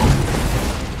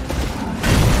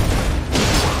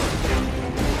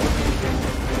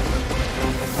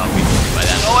 I'll be moved by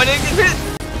that. Oh, I didn't get hit!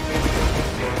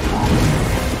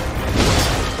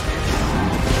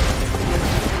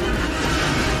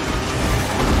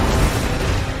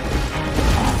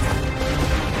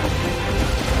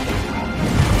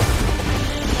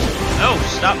 No,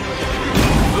 stop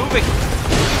moving.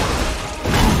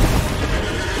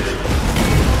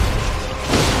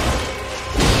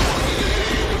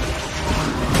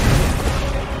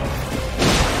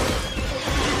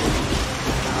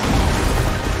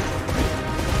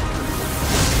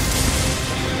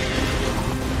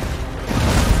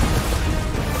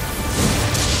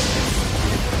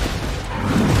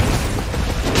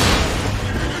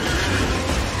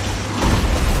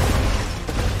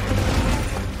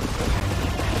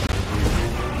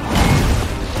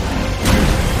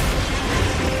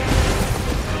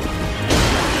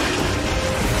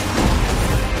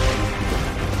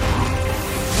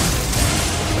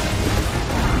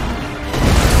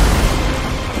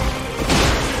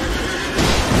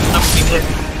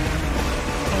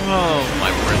 Oh my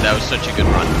word, that was such a good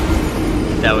run.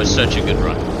 That was such a good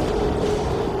run.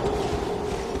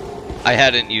 I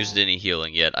hadn't used any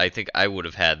healing yet. I think I would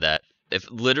have had that. If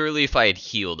I had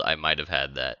healed, I might have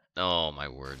had that. Oh my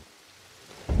word.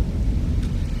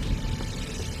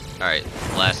 Alright,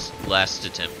 last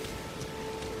attempt.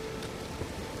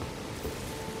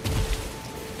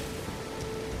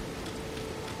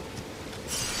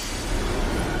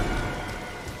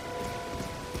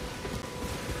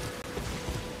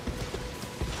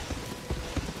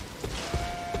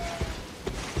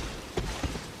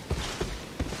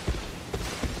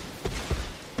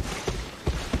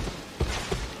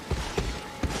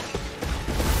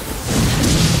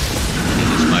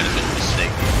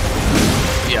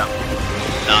 Yeah,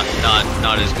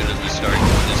 not as good of a starting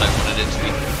point as I wanted it to be.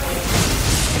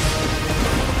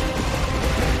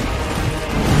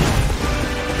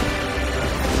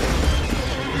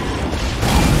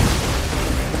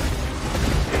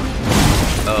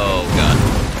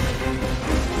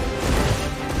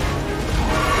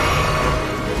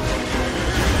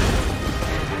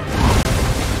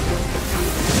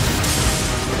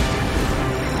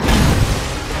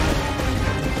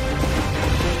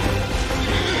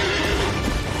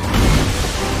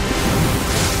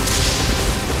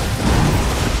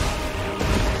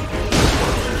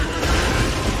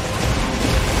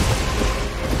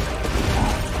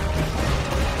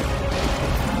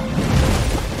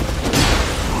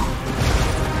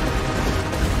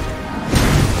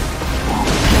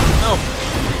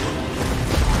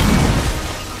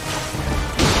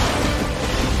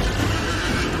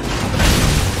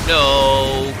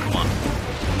 No, come on.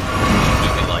 Don't do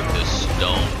me like this.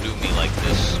 Don't do me like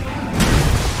this.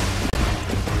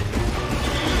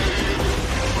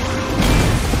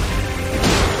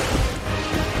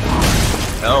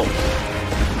 Oh.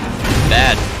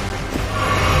 Bad.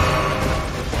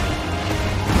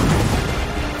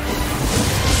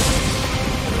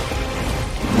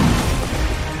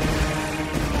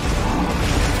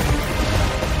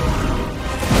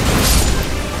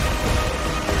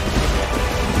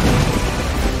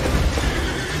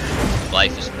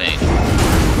 Life is pain.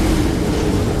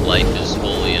 Life is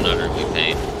wholly and utterly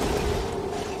pain.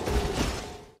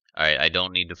 Alright, I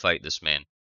don't need to fight this man.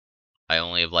 I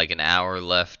only have like an hour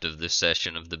left of this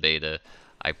session of the beta.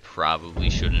 I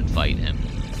probably shouldn't fight him.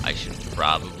 I should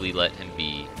probably let him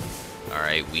be.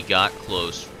 Alright, we got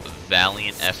close. A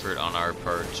valiant effort on our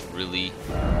parts. Really,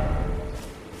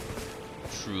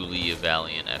 truly a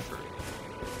valiant effort.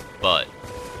 But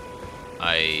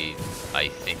I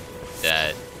think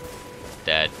that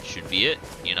should be it,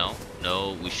 you know?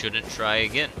 No, we shouldn't try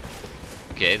again.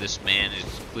 Okay, this man has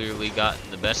clearly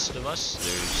gotten the best of us.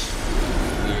 There's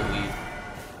clearly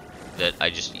that I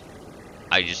just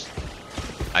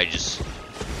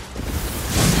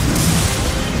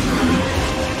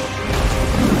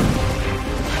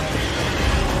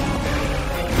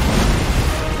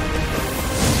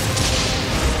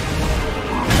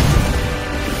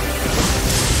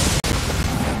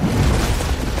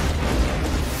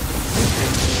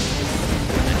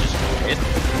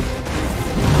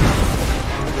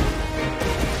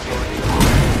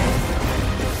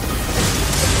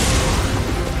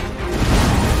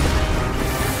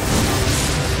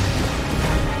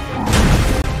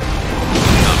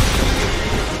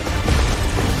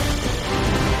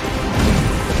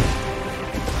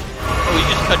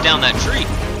cut down that tree.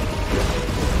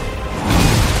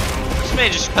 This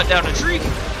man just cut down a tree.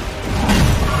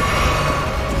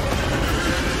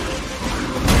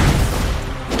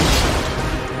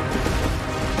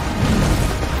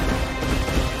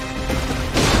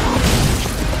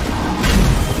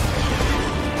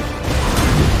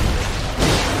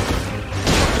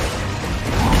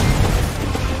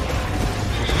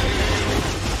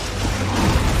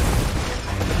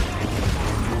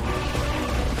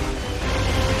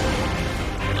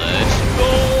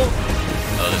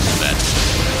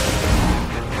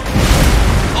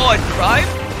 I survived?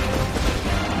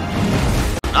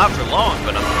 Not for long,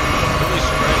 but I'm really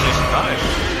surprised I survived.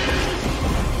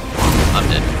 I'm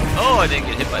dead. Oh, I didn't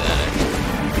get hit by that actually.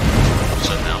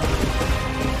 Somehow.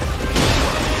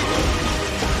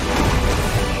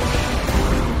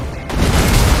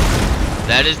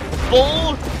 That is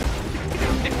bull.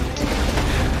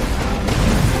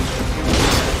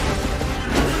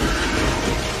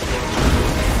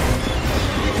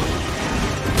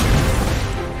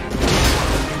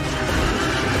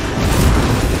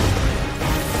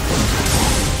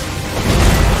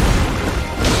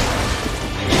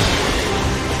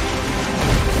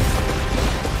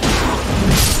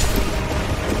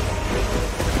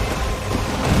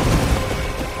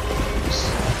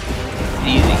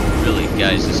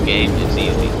 Guys, this game is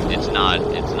easy. It's not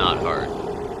hard.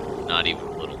 Not even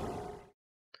a little.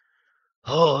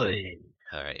 Holy.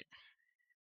 Alright.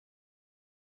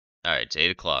 Alright, it's 8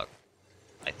 o'clock.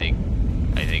 I think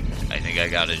I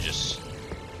gotta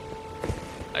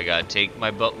I gotta take my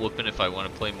butt whooping if I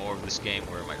want to play more of this game.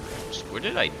 Where are my rooms? Where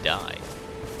did I die?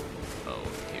 Oh,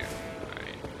 here.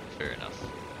 Alright, fair enough.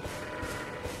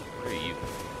 Where are you?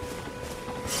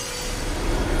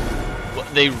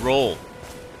 What? They roll.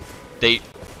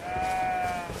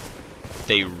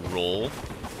 They roll?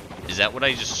 Is that what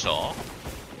I just saw?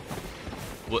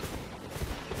 What?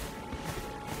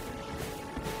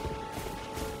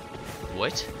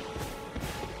 What?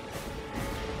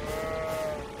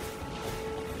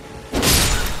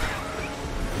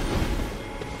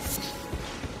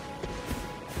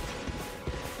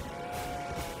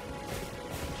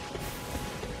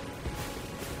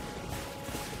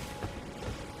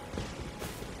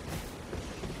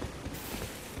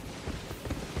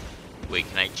 Wait,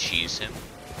 can I cheese him?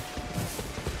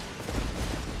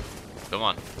 Come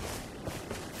on.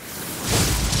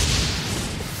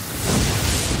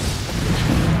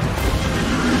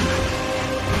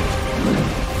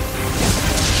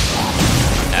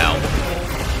 Ow.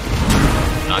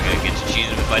 I'm not gonna get to cheese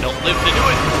him if I don't live to do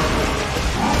it.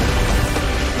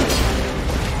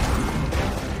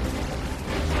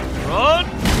 Run!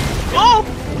 Oh!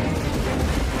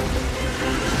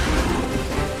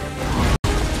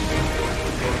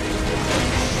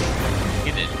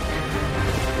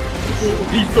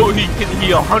 He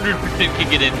 100% can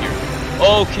get in here.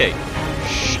 Okay.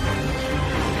 Shh.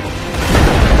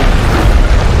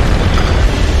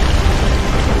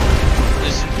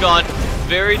 gone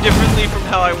very differently from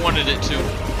how I wanted it to. You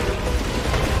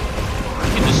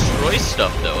can destroy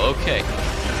stuff though, okay.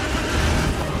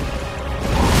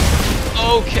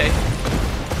 Okay.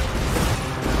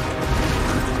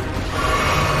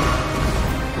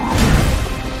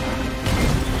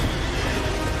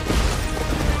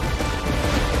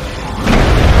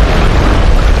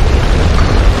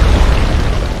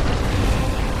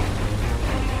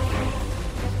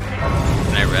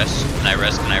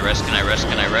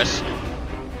 Can I rest?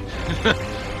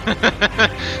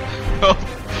 Oh,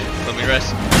 let me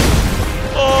rest.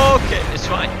 Okay, it's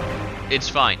fine. It's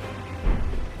fine.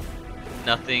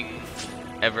 Nothing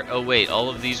ever. Oh wait, all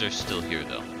of these are still here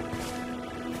though.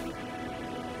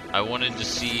 I wanted to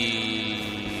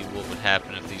see what would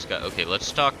happen if these got. Okay,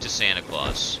 let's talk to Santa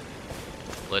Claus.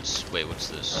 Wait, what's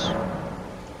this?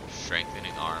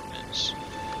 Strengthening armaments.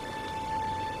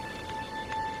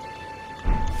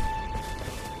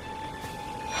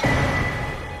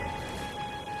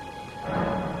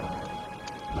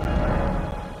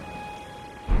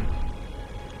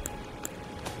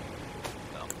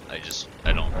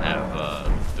 I don't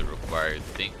have the required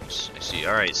things. I see.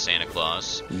 Alright, Santa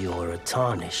Claus. You're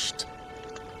tarnished.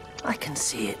 I can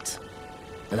see it.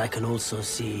 And I can also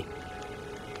see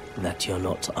that you're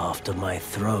not after my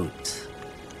throat.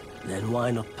 Then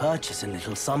why not purchase a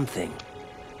little something?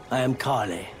 I am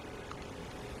Kale,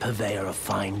 purveyor of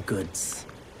fine goods.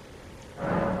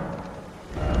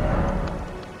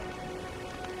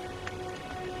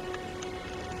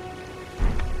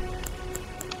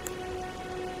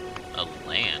 A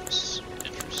lance.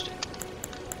 Interesting.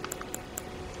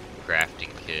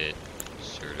 Crafting kit.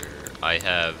 Inserter. I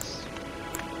have...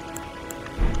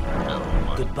 no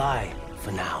one. Goodbye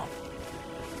for now.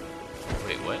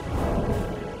 Wait, what?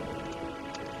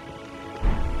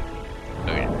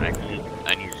 Okay,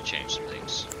 I need to change some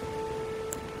things.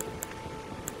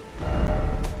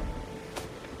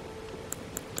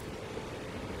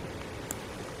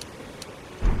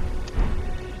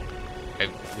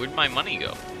 Where'd my money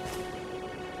go?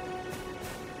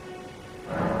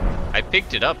 I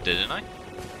picked it up, didn't I?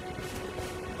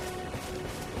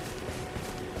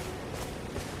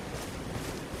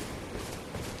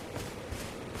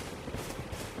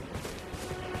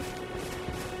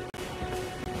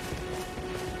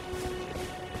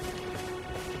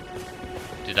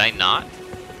 Did I not?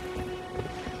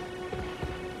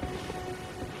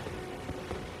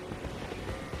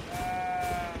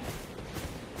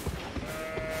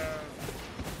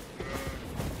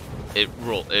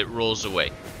 It rolls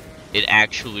away. It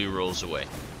actually rolls away.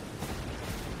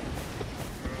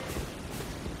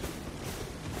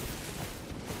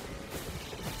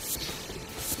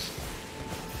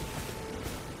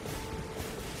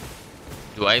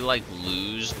 Do I like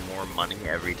lose more money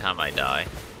every time I die?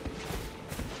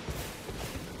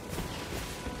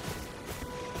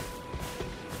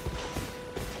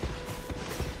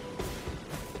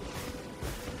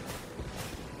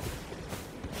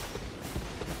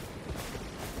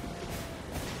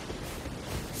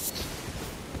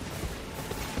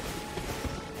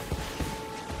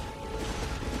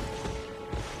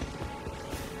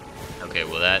 Okay,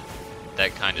 well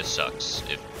that kind of sucks.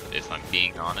 If I'm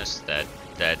being honest, it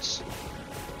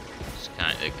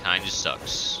kind of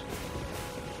sucks.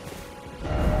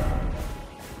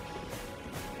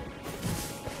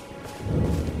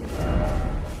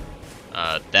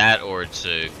 That or it's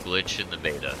a glitch in the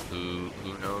beta. Who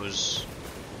knows?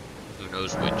 Who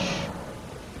knows which?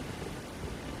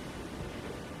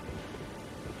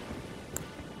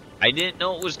 I didn't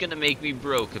know it was gonna make me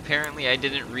broke. Apparently, I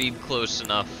didn't read close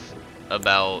enough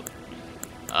about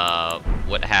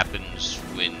what happens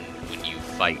when you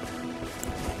fight.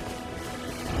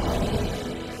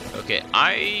 Okay,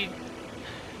 I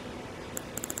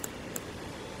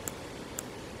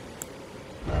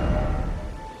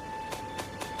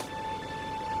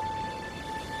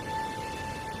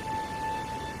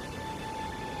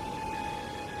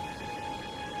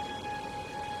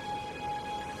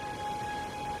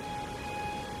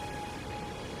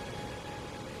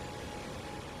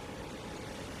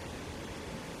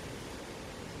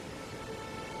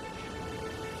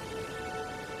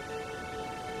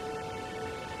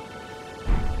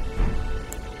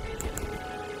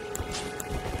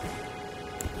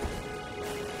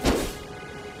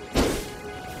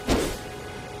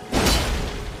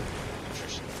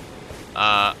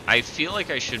feel like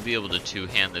I should be able to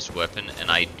two-hand this weapon, and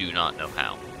I do not know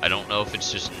how. I don't know if it's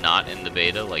just not in the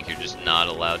beta, like you're just not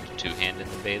allowed to two-hand in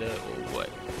the beta, or what.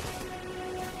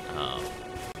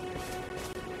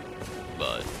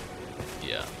 But,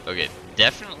 yeah. Okay,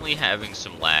 definitely having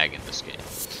some lag in this game.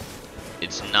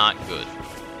 It's not good.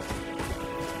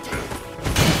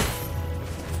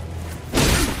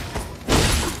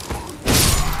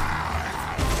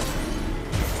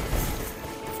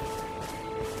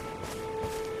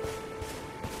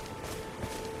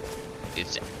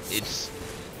 it's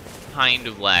kind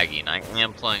of laggy, and I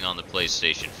am playing on the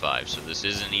PlayStation 5, so this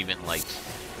isn't even like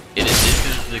this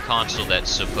is the console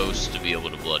that's supposed to be able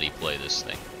to bloody play this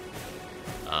thing.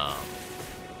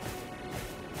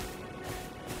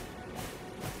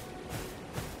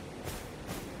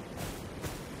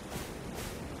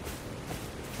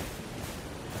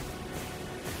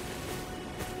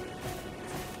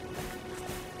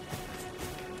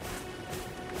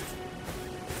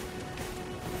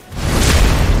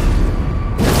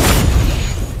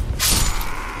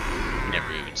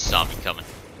 Never even saw me coming.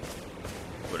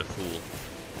 What a fool.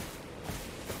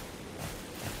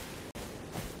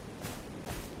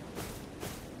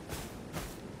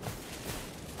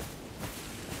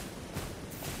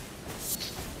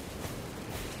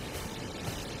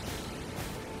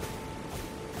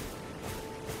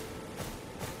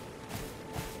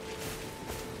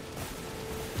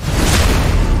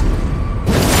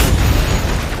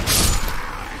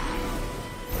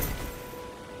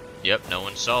 Yep, no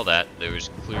one saw that. There was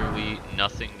clearly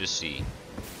nothing to see.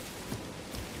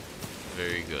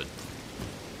 Very good.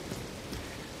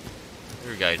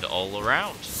 There are guys all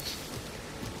around.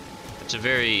 It's a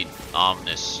very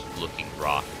ominous looking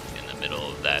rock in the middle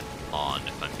of that pond,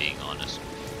 if I'm being honest.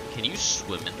 Can you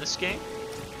swim in this game?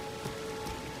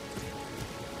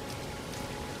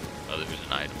 Oh, there was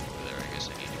an item over there. I guess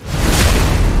I need to go.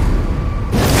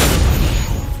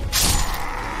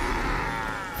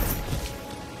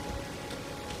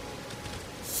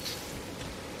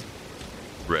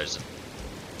 Resin.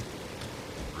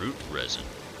 Root resin.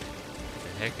 What the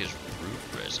heck is root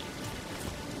resin?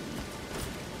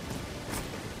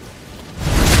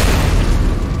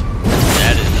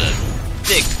 That is a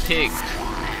thick pig.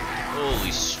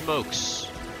 Holy smokes.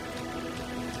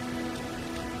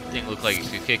 Thing looked like it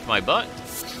could kick my butt.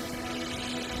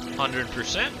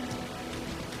 100%.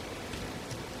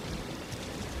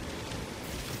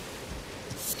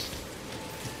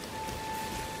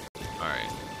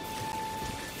 Alright.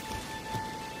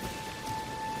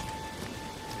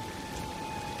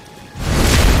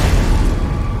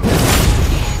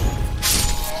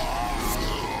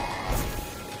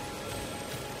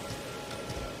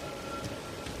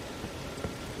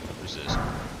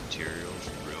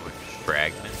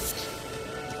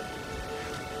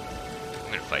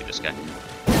 Fight this guy. No.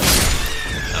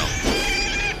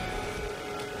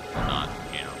 Not,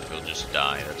 you know, he'll just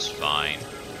die, that's fine.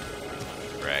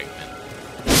 Fragment.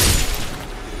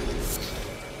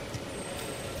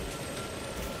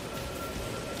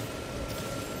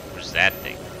 What is that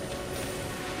thing?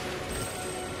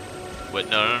 What?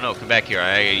 No, come back here.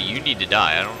 You need to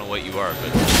die. I don't know what you are,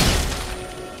 but...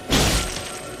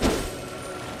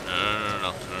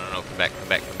 No, come back.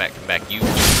 You need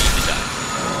to die.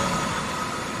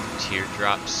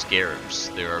 Teardrop Scarabs.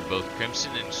 There are both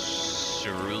Crimson and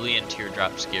Cerulean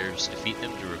Teardrop Scarabs. Defeat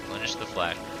them to replenish the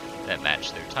flash that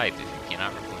match their type. If you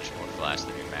cannot replenish more flash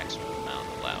than your maximum amount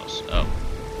allows. Oh.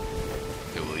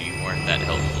 Okay, well you weren't that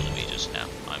helpful to me just now.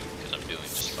 Because I'm doing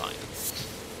just fine.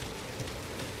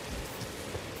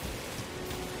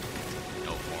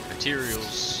 No more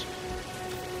materials.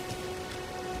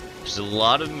 There's a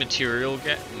lot of material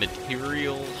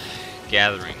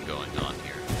gathering going on here.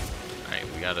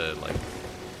 We gotta, like,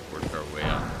 work our way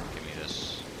up. Give me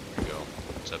this. Here we go.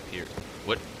 What's up here?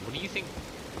 What do you think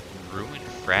ruined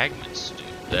fragments do?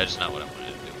 That's not what I wanted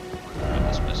to do. I wanted to get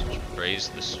this message. Praise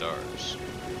the stars.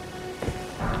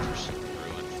 Interesting.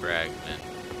 Ruined fragment.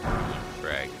 Ruined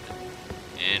fragment.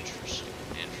 Interesting.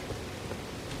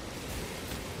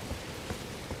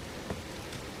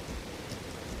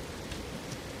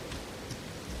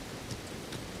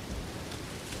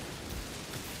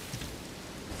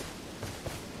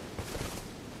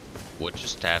 What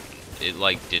just happened?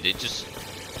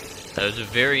 That was a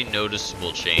very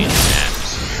noticeable change in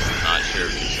maps. I'm not sure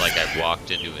if it's like I walked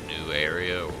into a new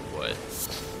area or what.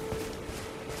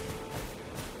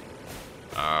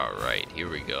 Alright, here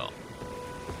we go.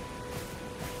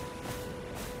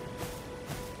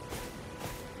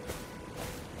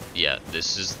 Yeah,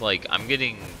 this is like, I'm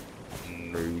getting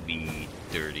maybe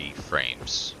 30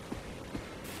 frames.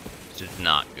 This is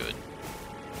not good.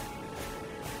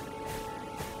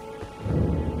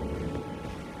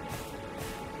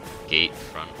 Gate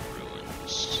front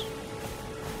ruins.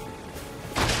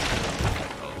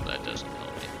 Oh, that doesn't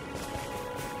help me.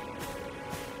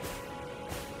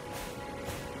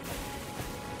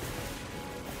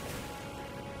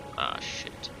 Ah,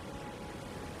 shit.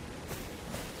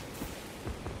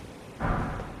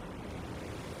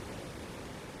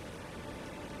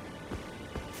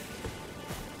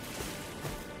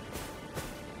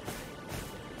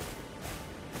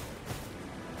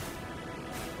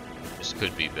 this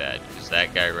could be bad, because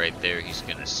that guy right there, he's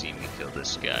gonna see me kill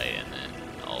this guy, and then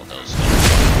all hell's gonna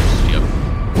break loose. Yep.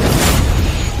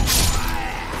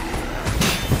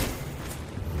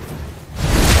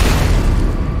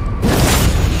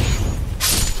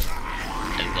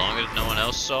 As long as no one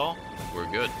else saw,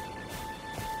 we're good.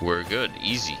 We're good.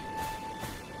 Easy.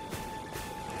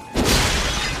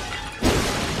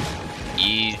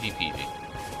 Easy peasy.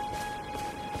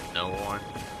 No one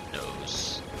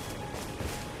knows.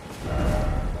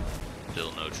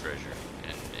 Still no treasure.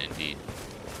 Indeed.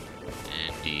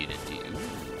 Indeed. Ooh.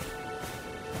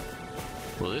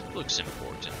 Well, this looks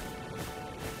important.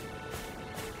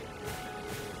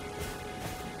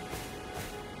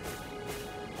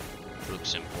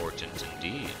 Looks important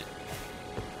indeed.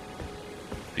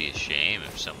 It'd be a shame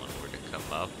if someone were to come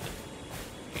up and,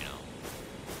 you know,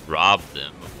 rob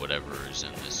them of whatever is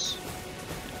in this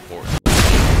important.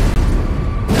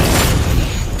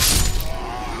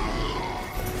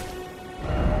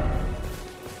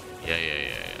 Yeah.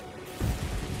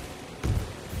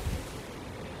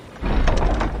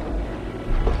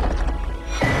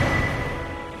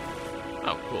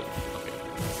 Oh, cool. Okay.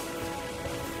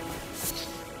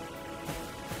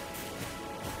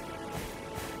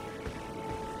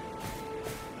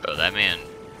 Oh, that man.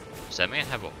 Does that man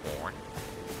have a horn?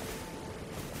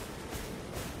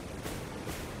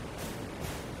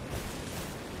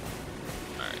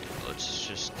 Alright, let's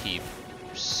just keep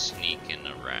sneaking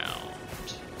around.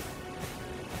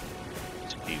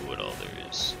 See what all there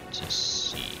is to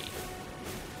see.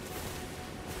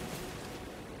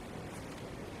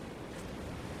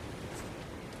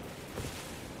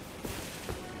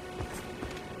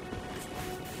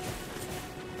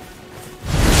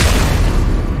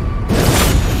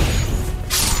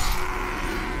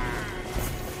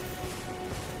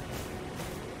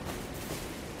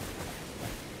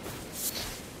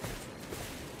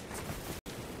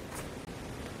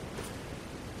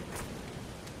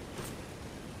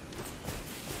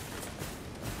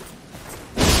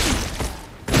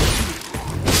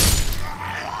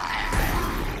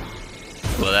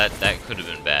 Well, that could have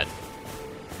been bad.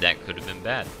 That could have been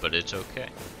bad, but it's okay.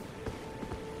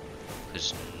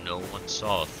 Because no one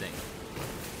saw a thing.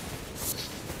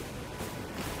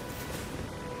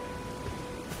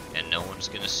 And no one's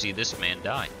gonna see this man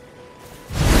die.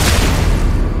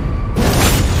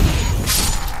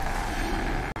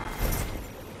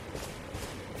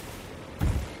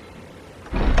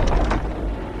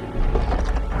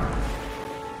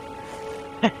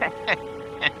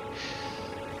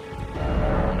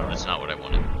 That's not what I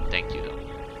wanted. Thank you, though.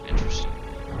 Interesting.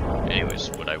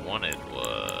 Anyways, what I wanted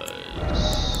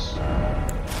was...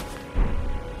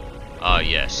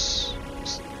 yes.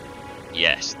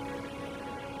 Yes.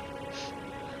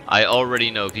 I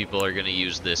already know people are going to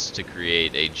use this to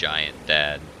create a giant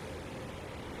dad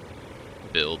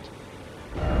build.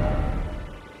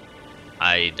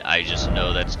 I just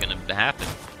know that's going to happen.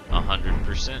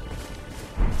 100%.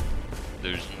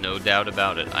 There's no doubt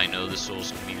about it. I know the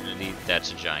Souls community,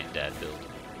 that's a giant dad build.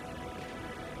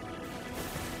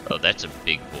 Oh, that's a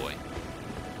big boy.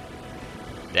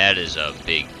 That is a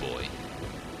big boy.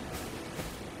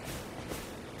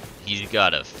 He's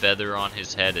got a feather on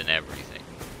his head and everything.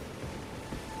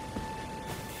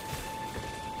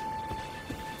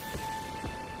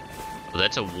 Oh,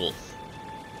 that's a wolf.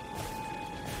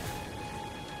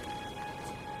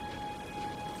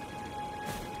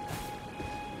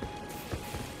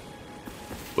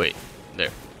 Wait, there.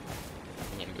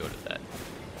 I'm gonna go to that.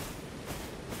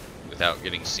 Without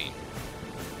getting seen.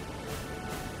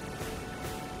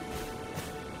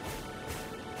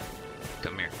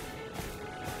 Come here.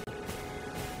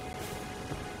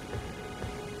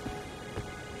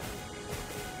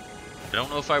 I don't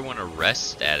know if I want to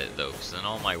rest at it though, because then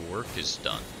all my work is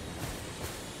done.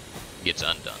 Gets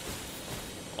undone.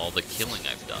 All the killing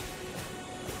I've done.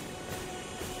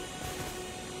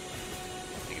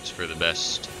 I think it's for the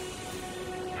best.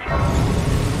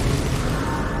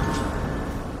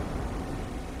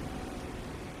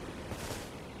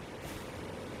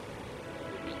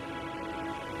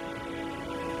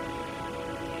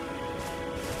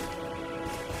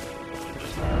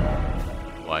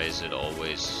 Why is it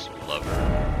always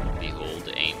lover? Behold,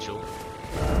 angel.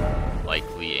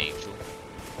 Likely angel.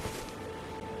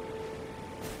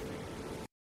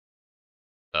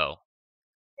 Oh.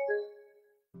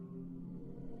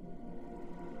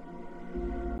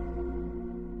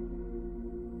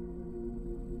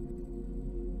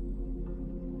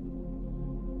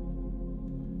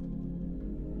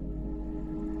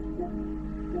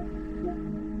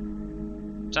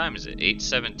 What time is it?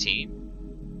 8:17?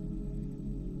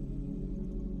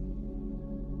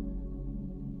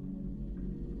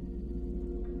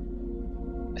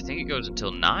 think it goes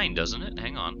until 9, doesn't it?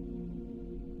 Hang on.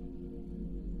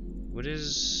 What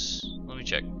is... Let me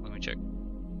check.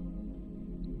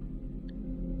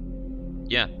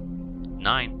 Yeah.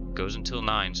 9. Goes until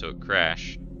 9, so it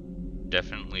crashed.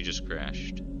 Definitely just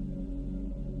crashed.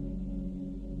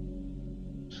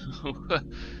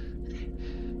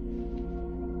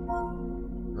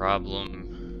 Problem.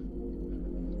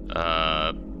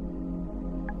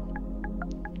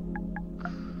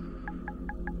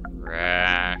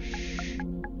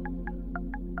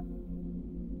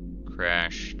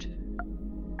 Crashed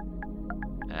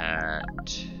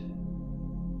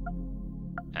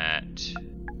at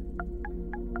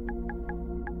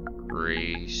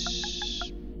Grace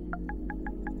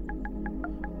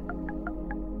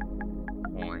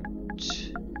Point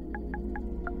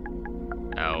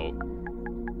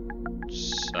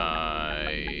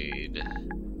outside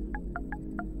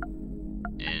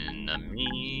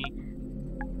enemy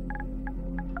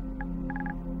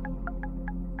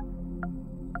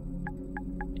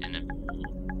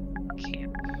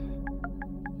camp.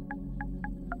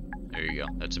 There you go.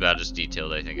 That's about as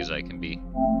detailed, I think, as I can be.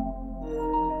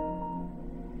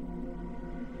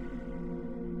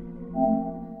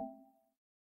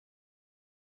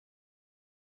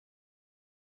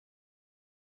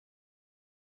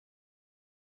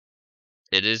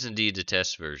 It is indeed a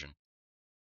test version.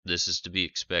 This is to be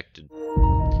expected.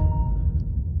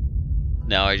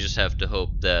 Now I just have to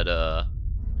hope that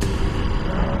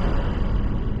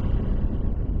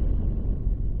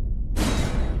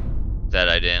that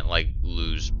I didn't like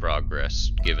lose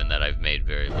progress, given that I've made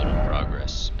very little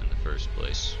progress in the first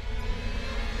place.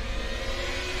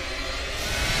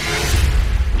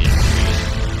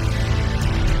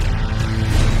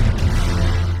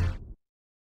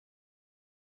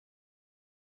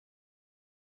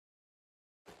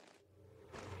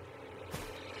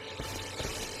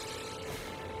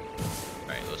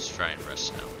 Alright, let's try and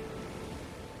rest now.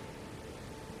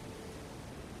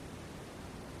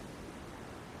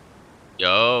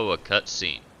 Yo, a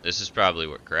cutscene. This is probably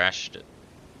what crashed it.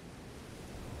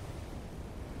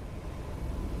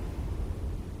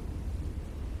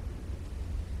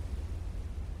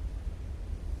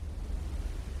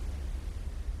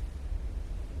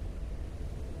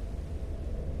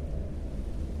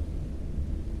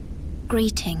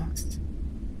 Greetings,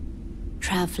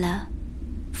 traveler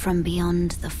from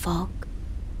beyond the fog.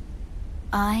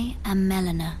 I am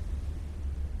Melina.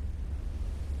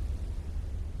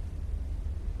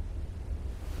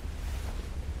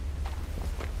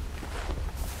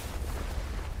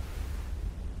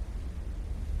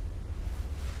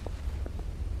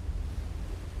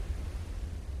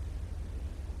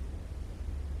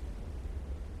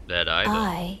 That eye,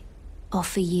 I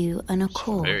offer you an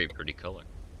accord. Very pretty color.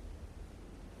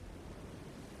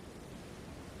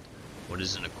 What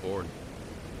is an accord?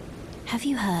 Have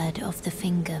you heard of the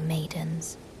Finger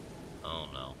Maidens? Oh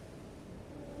no.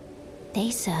 They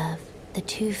serve the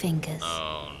Two Fingers,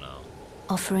 Oh no.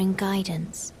 offering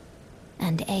guidance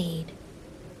and aid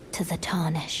to the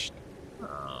tarnished.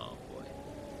 Oh boy.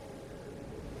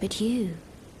 But you,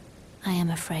 I am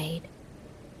afraid,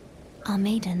 are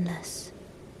maidenless.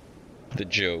 The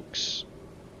jokes.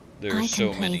 There I are can so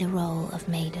play many. the role of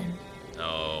maiden,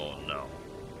 Oh no.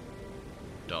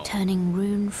 Don't. turning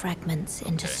rune fragments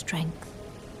into Okay. strength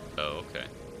Oh, okay.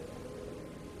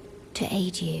 to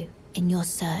aid you in your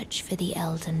search for the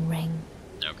Elden Ring.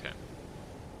 Okay.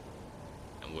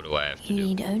 And what do I have to You do?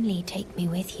 need only take me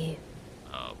with you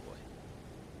Oh boy.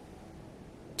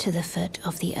 to the foot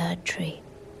of the Erd Tree.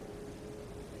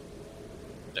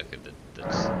 Okay,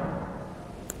 that's...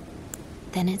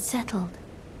 Then it's settled.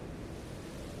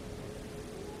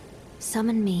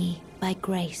 Summon me by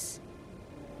grace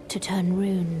to turn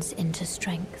runes into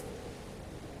strength.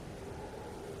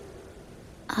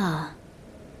 Ah,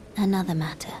 another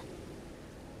matter.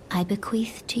 I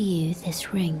bequeath to you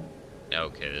this ring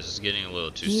Okay, this is getting a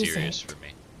little too Use serious it. for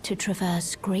me. to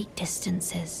traverse great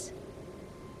distances.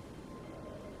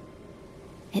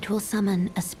 It will summon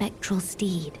a spectral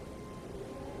steed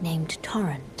named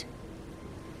Torrent.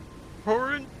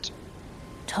 Torrent?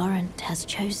 Torrent has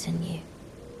chosen you.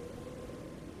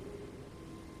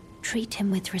 Treat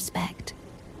him with respect.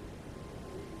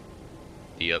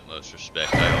 The utmost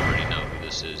respect. I already know who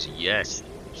this is. Yes.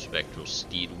 Spectral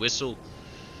Steed Whistle.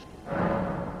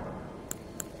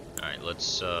 Alright,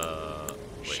 let's, wait.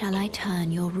 Shall I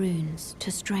turn your runes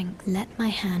to strength? Let my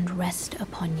hand rest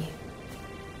upon you.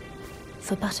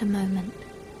 For but a moment,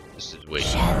 This is way too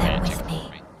Share them romantic with for me.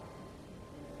 me.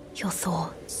 your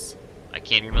thoughts, I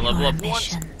can't even level Your up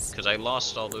once ambitions. because I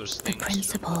lost all those the things. from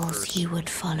principles first- you would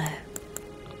follow.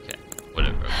 Okay,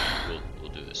 whatever.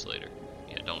 We'll do this later.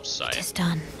 Yeah, Don't sigh. It is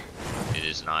done. It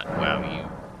is not. Wow,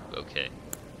 you. Okay.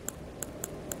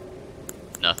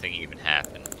 Nothing even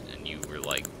happened, and you were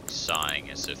like sighing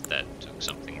as if that took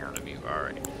something out of you.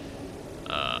 Alright.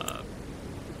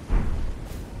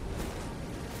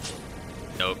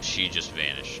 Nope, she just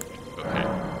vanished. Okay.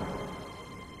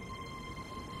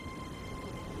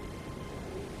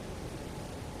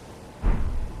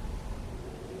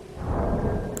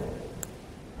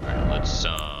 Alright, let's,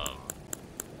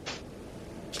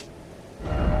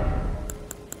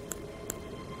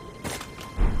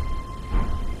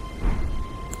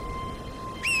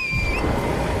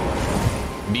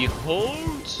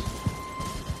 behold!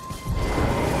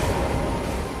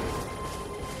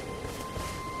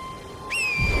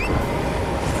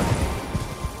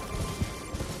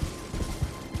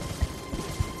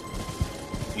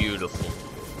 Beautiful.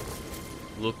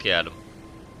 Look at him.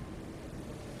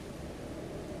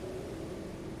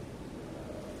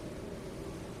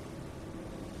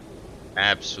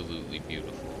 Absolutely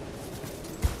beautiful.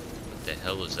 What the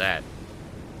hell is that?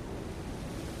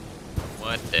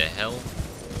 What the hell?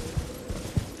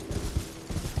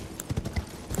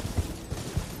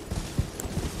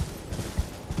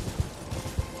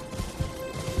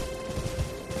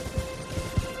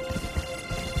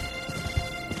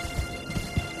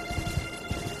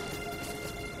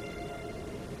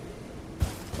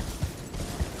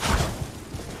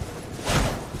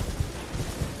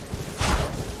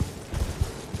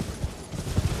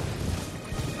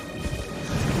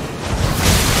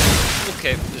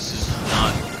 Okay, this is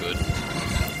not good.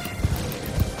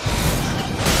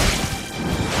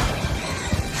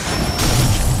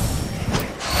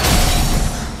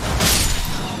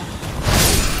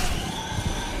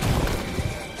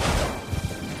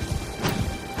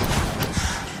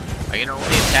 I can only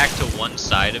attack to one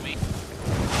side of me.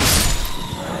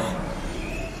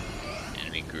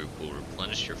 Enemy group will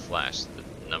replenish your flask. The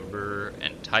number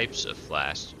and types of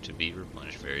flasks to be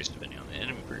replenished varies depending on the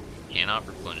enemy group. You cannot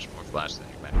replenish more flasks than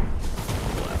your back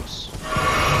allows.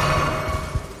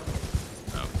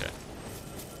 Okay.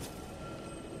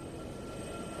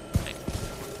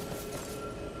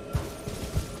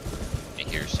 I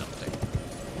hear something.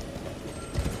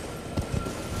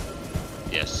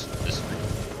 Yes, this group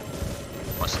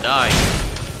must die.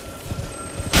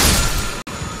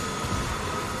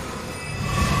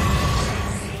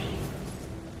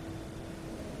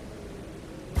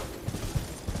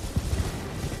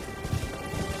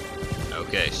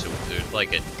 Okay, so there's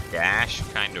like a dash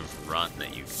kind of run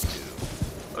that you can do.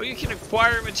 Oh, you can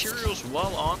acquire materials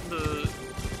while on the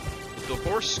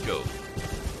horse scope.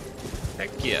 Heck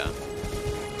yeah.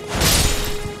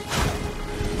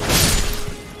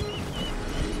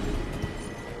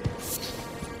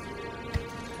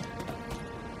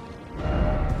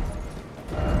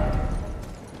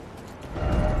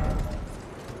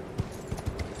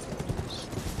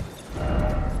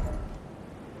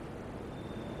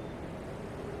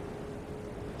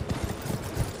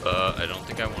 I don't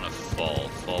think I want to fall.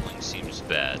 Falling seems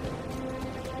bad.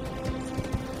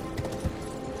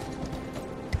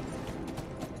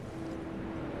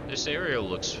 This area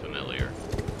looks familiar.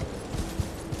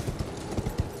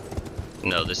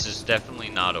 No, this is definitely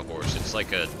not a horse. It's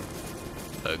like a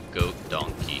goat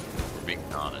donkey, if we're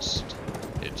being honest.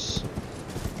 It's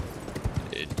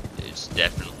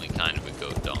definitely kind of a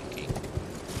goat donkey.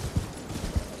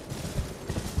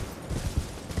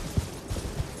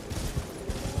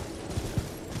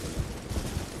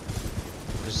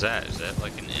 What is that? Is that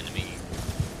like an enemy?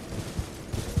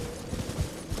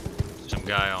 Some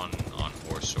guy on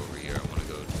horse over here. I want to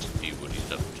go see what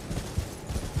he's up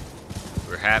to.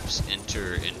 Perhaps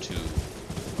enter into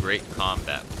great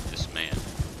combat with this man.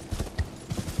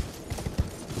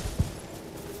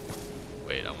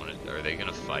 Wait, I want to. Are they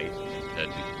gonna fight? They're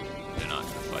not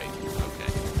gonna fight.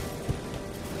 Okay.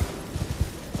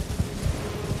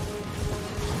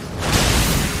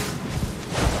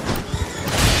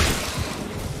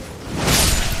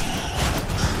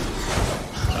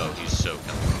 Oh, he's so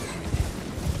coming.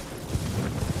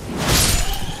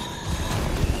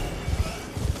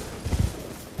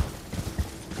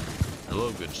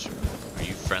 Hello, good sir. Are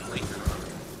you friendly?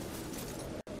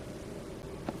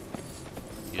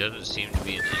 He doesn't seem to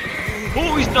be an enemy.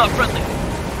 Oh, he's not friendly!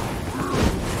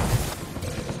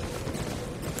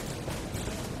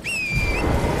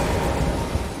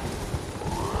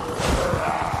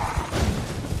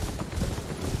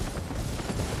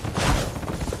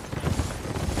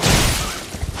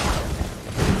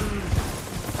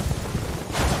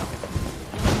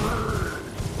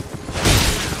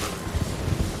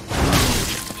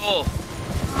 Oh!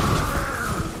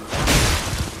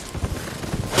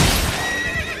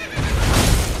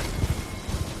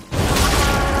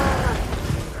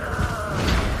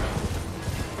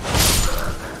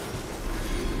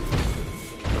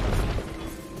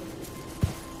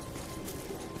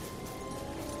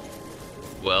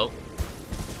 well,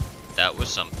 that was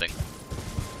something.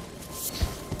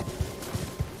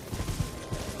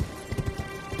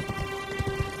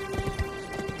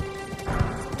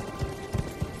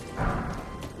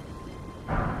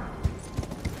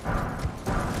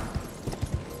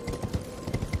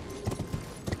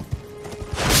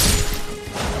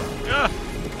 Ah!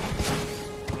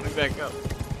 Let me back up.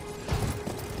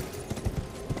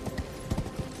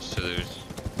 So there's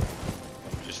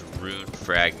just rune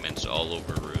fragments all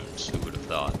over runes. Who would have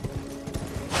thought?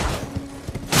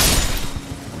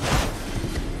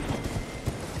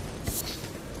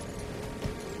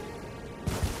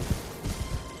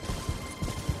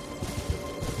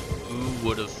 Who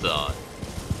would have thought?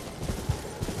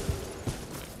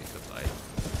 Pick up item.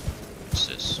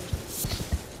 Assist.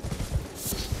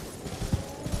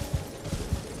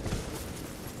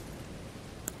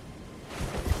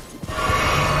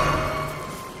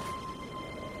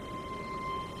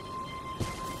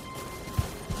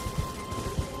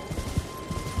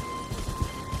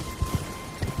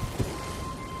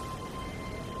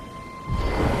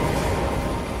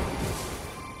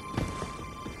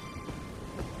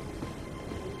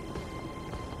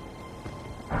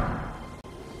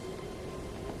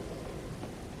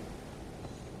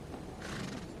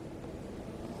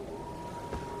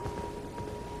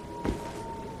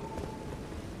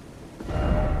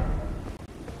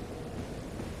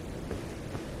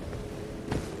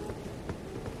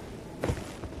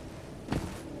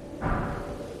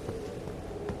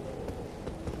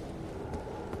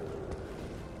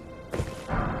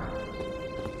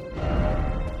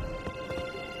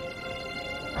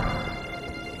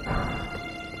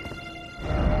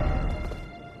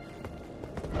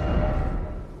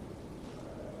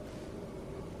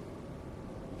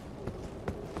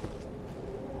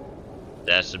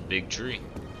 That's a big tree.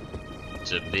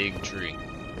 It's a big tree.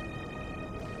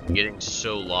 I'm getting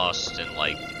so lost in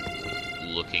like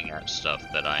looking at stuff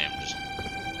that I am just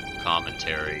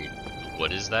commentary.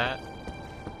 What is that?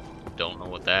 Don't know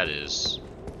what that is.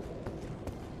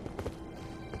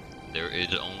 There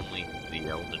is only the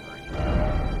Elden Ring.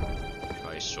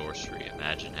 Try sorcery.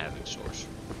 Imagine having sorcery.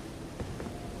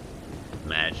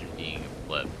 Imagine being a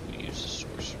pleb who uses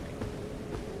sorcery.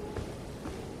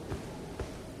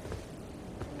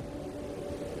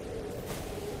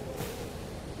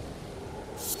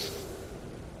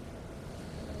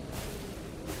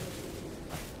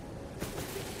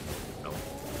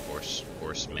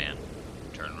 Man,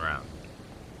 turn around.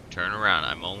 Turn around.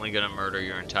 I'm only gonna murder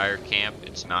your entire camp.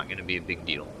 It's not gonna be a big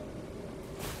deal.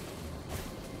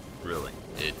 Really.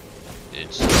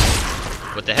 It's...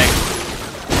 What the heck?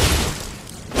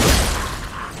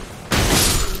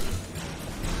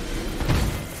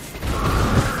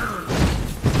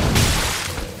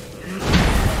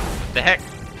 The heck?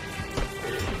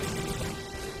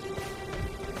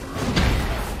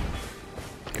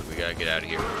 Okay, we gotta get out of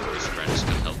here before his friends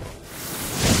can help.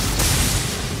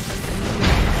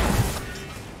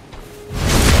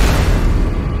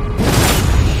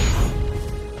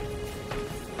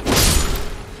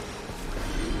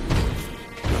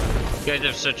 You guys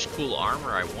have such cool armor,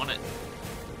 I want it.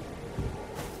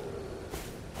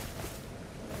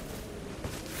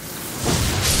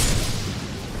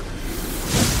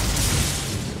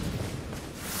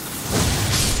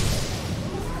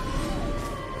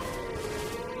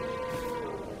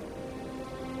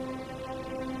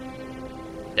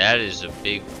 That is a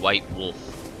big white wolf.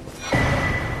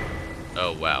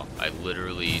 Oh wow, I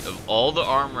literally, of all the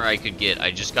armor I could get,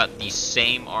 I just got the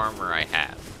same armor I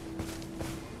have.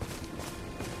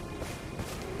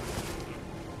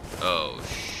 Oh,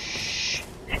 shit.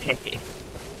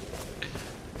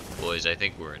 Boys, I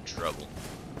think we're in trouble.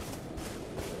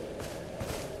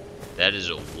 That is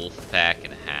a wolf pack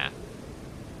and a half.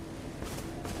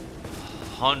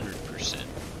 100%.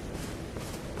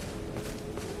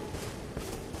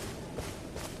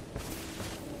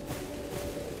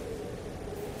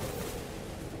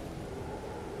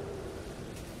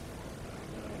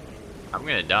 I'm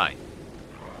gonna die.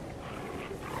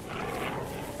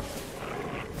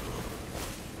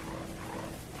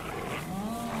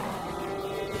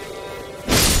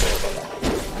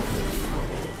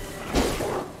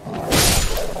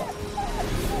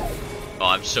 Oh,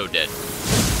 I'm so dead.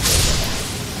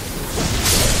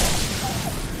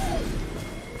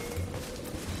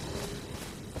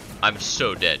 I'm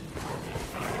so dead.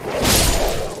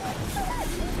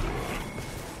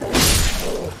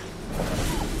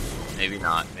 Maybe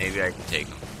not. Maybe I can take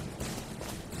him.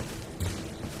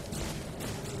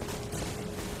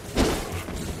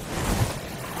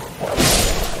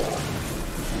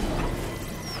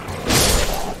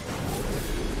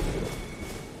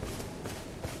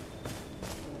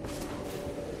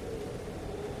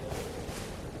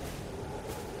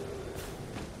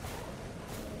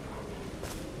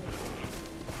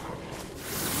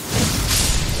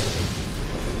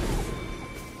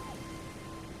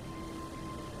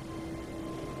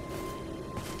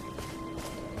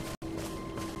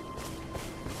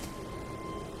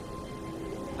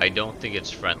 don't think it's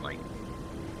friendly.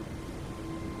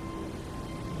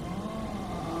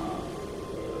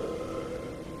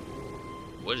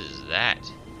 What is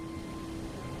that?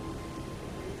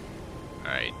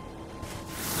 Alright.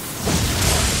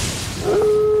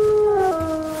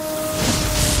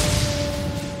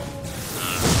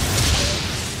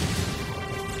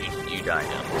 You die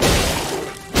now.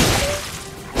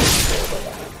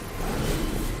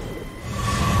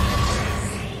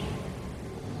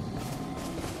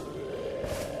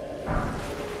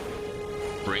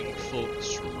 Bring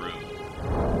folks room.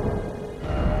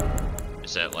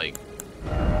 Is that like...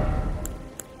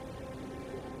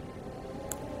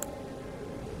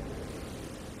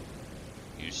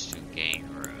 used to gain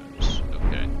runes.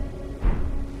 Okay.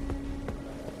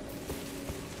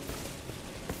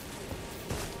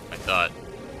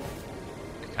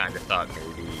 I kind of thought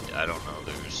maybe, I don't know,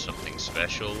 there was something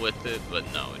special with it, but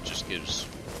no, it just gives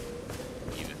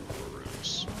even more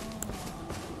runes.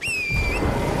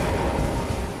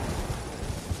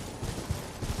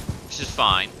 Which is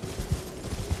fine.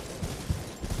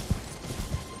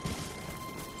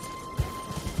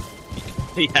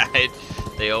 Yeah,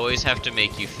 they always have to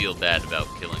make you feel bad about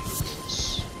killing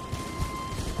ghouls.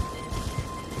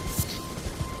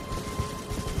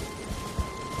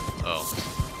 Oh.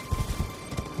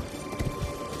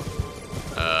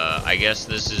 I guess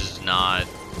this is not...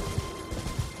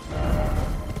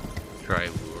 Try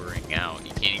luring out.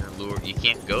 You can't even lure... You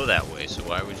can't go that way, so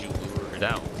why would you lure it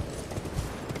out?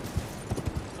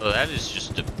 Oh, that is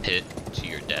just a pit to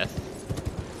your death.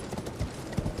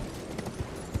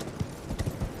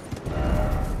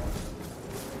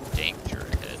 Danger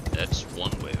ahead. That's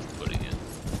one way of putting it.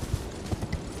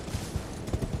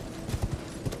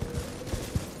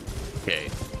 Okay.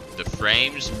 The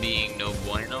frames being no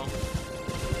bueno.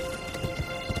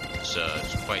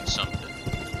 It's quite something.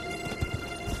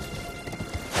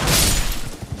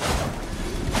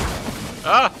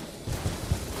 Ah!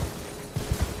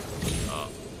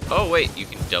 Oh wait, you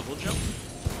can double jump?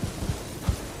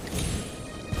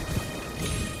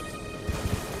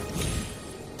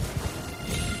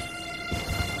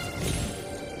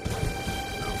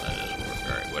 No, that doesn't work.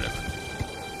 Alright, whatever.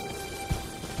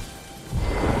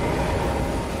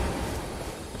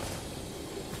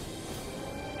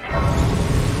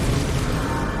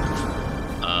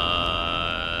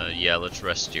 Yeah, let's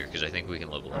rest here, because I think we can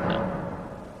level up now.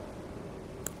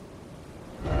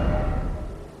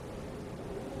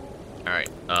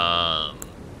 Alright,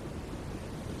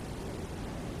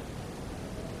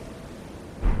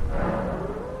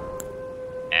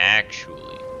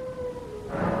 actually...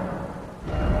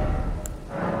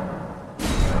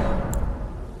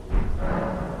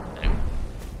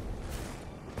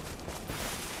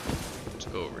 Let's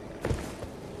go over here.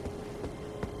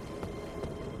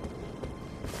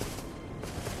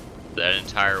 That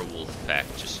entire wolf pack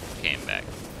just came back.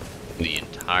 The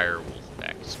entire wolf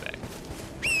pack is back.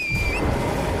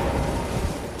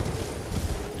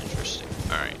 Interesting.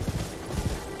 Alright.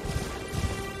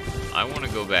 I want to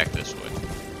go back this way.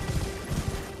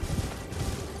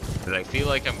 But I feel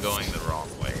like I'm going the wrong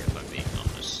way, if I'm being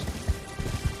honest.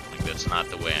 Like, that's not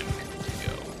the way I'm meant to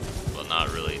go. Well,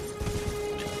 not really.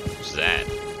 What's that?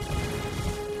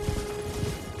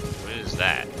 What is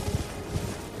that?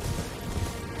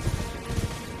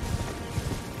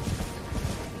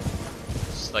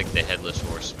 It's like the Headless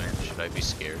Horseman. Should I be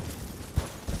scared?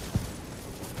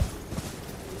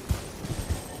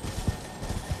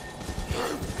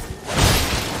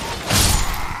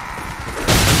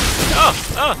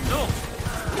 Oh, no!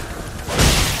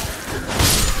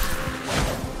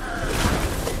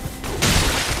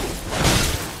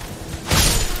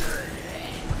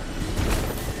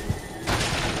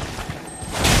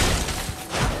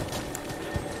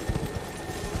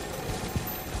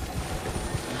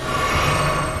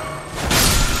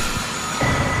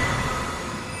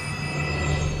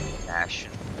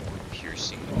 Ashen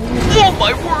piercing. Oh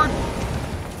my word!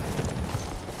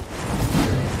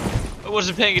 I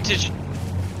wasn't paying attention.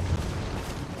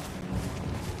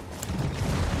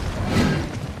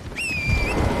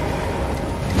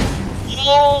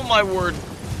 Oh my word!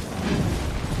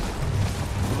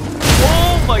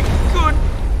 Oh my good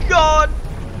god!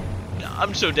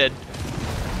 I'm so dead.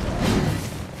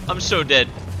 I'm so dead.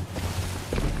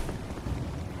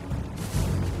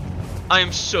 I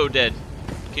am so dead.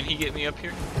 Can he get me up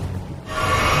here?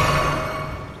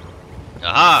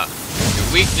 Aha!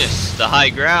 Your weakness, the high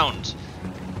ground.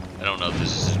 I don't know if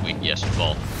this is his weak. Yes,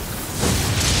 fall.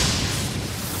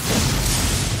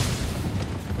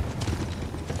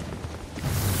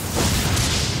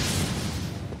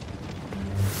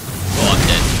 Oh, I'm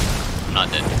dead. I'm not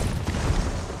dead.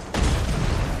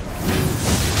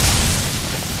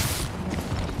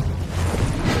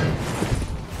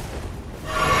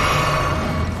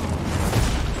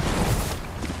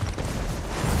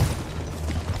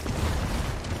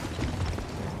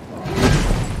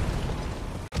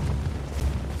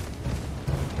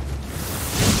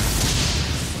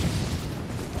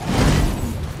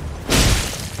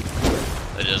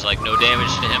 does like no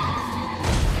damage to him.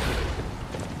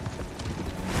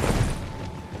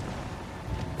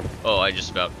 Oh, I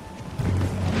just about...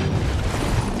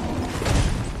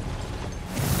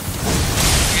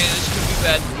 Okay, this could be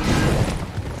bad.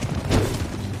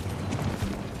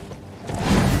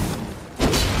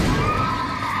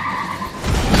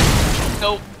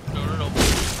 Nope. No, no, no.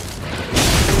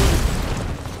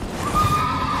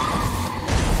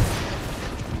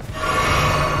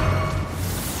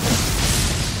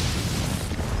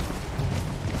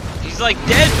 He's like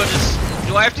dead, but it's...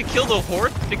 Do I have to kill the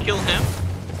horse to kill him?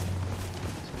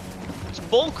 It's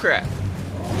bullcrap.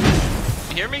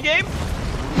 You hear me, game?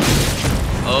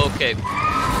 Okay.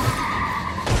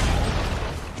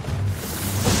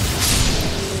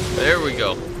 There we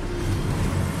go.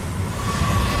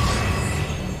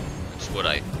 That's what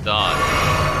I thought.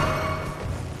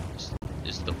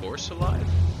 Is the horse alive?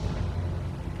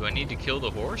 Do I need to kill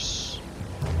the horse?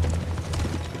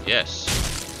 Yes.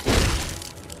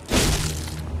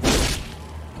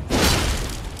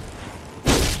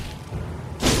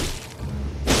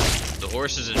 The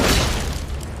horse is invincible.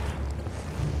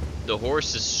 The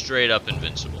horse is straight up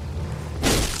invincible.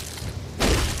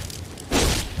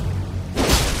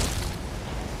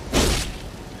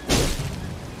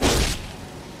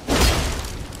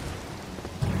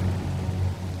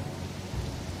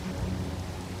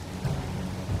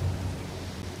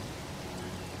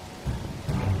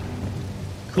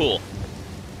 Cool.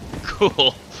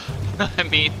 Cool. I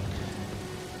mean,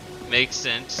 makes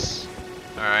sense.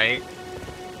 Alright.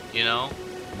 You know?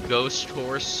 Ghost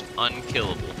horse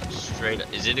unkillable. Straight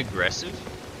up. Is it aggressive?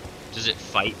 Does it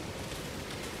fight?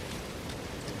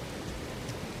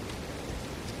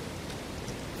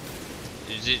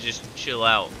 Does it just chill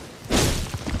out?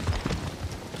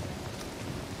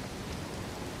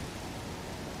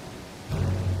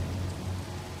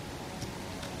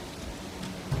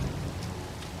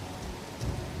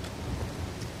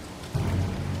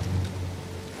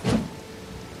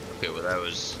 Okay, well that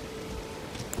was...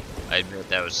 I admit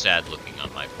that was sad looking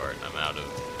on my part. I'm out of...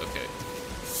 Okay.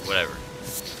 Whatever.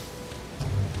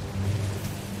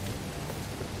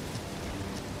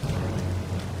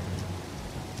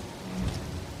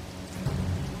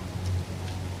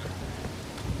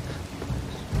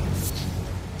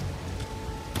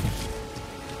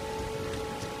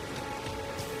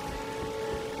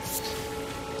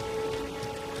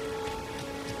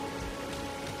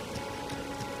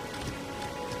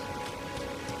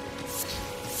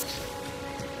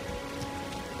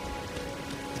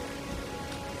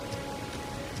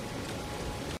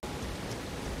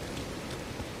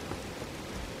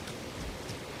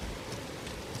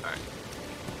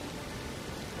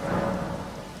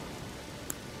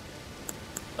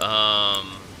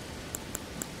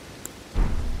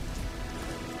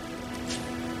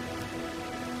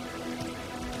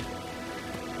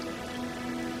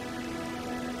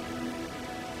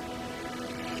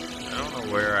 I don't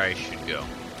know where I should go.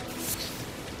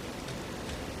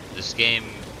 This game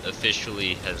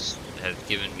officially has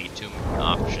given me two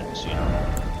options, you know.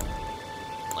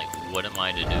 Like, what am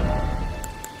I to do?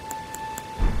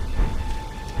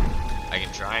 I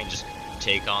can try and just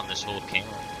take on this whole camp.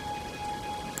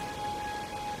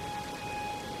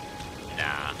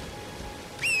 Nah.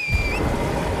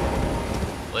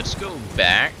 Let's go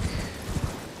back.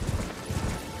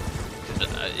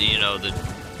 You know, the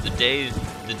day's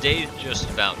just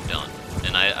about done,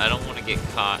 and I don't want to get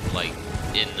caught like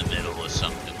in the middle of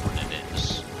something when it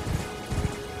is.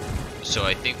 So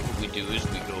I think what we do is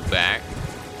we go back.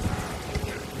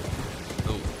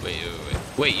 Oh,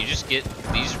 wait, you just get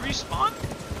these respawn?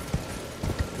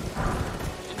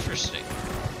 Interesting.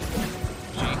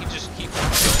 So you can just keep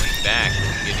going back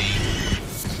and getting...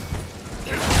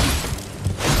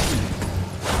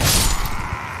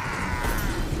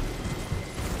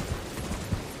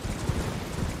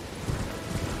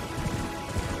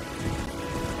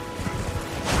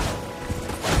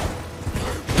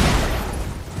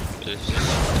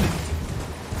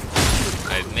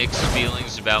 I have mixed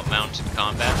feelings about mounted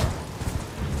combat.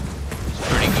 It's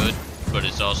pretty good, but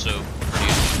it's also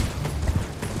pretty...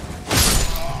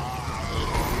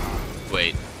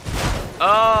 Wait.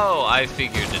 Oh, I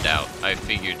figured it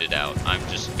out. I'm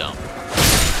just dumb.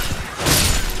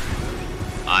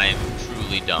 I'm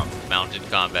truly dumb. Mounted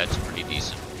combat's pretty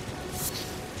decent.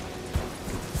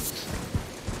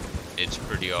 It's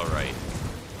pretty alright.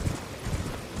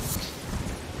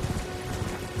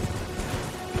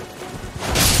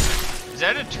 Is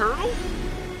that a turtle?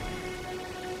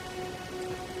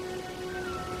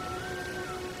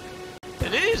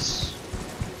 It is!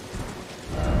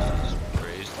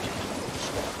 Praise the Lord.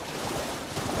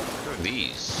 What are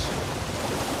these?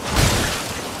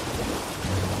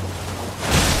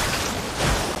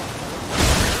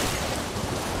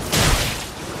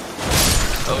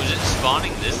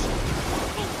 spawning this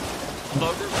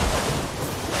bugger?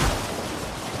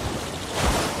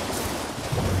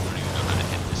 I don't even know how to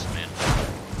hit this man.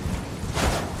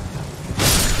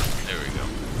 There we go.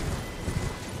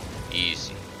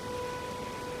 Easy.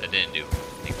 That didn't do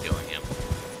anything killing him.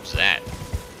 What's that?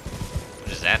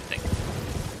 What is that thing?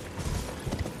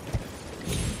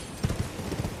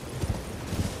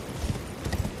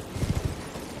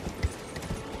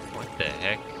 What the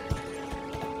heck?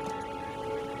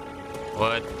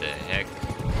 What the heck?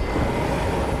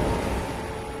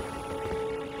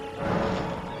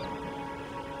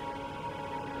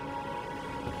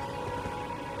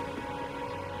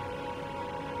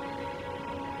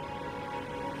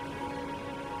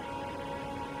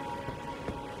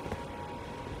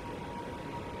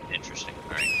 Interesting.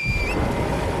 All right.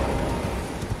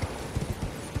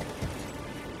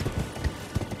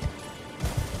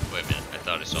 Wait a minute. I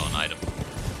thought I saw an item.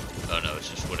 Oh no, it's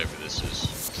just whatever this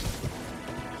is.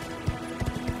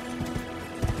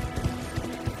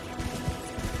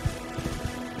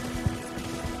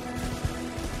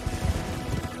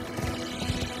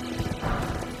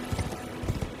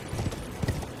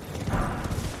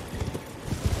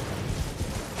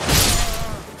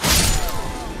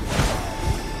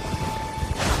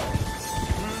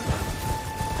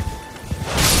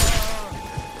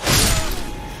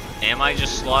 Am I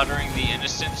just slaughtering the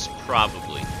innocents?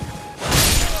 Probably.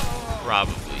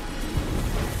 Probably.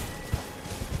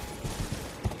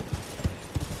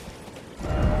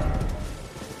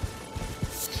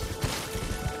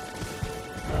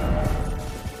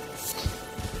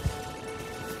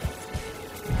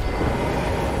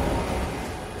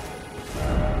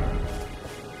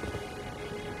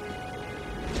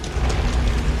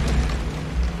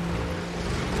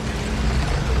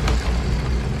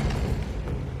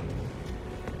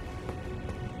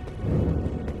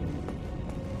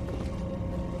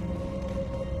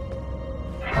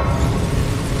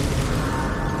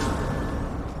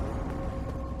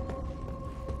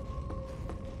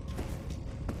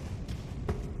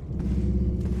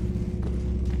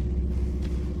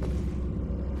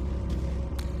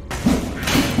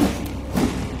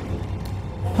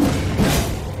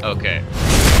 Okay.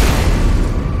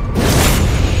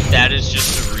 That is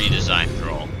just a redesign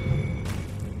thrall.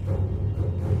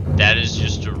 That is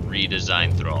just a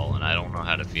redesign thrall, and I don't know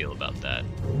how to feel about that.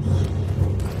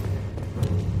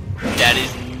 That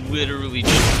is literally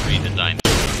just a redesign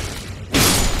thrall.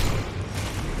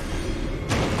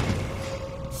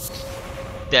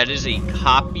 That is a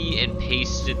copy and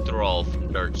pasted thrall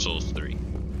from Dark Souls 3.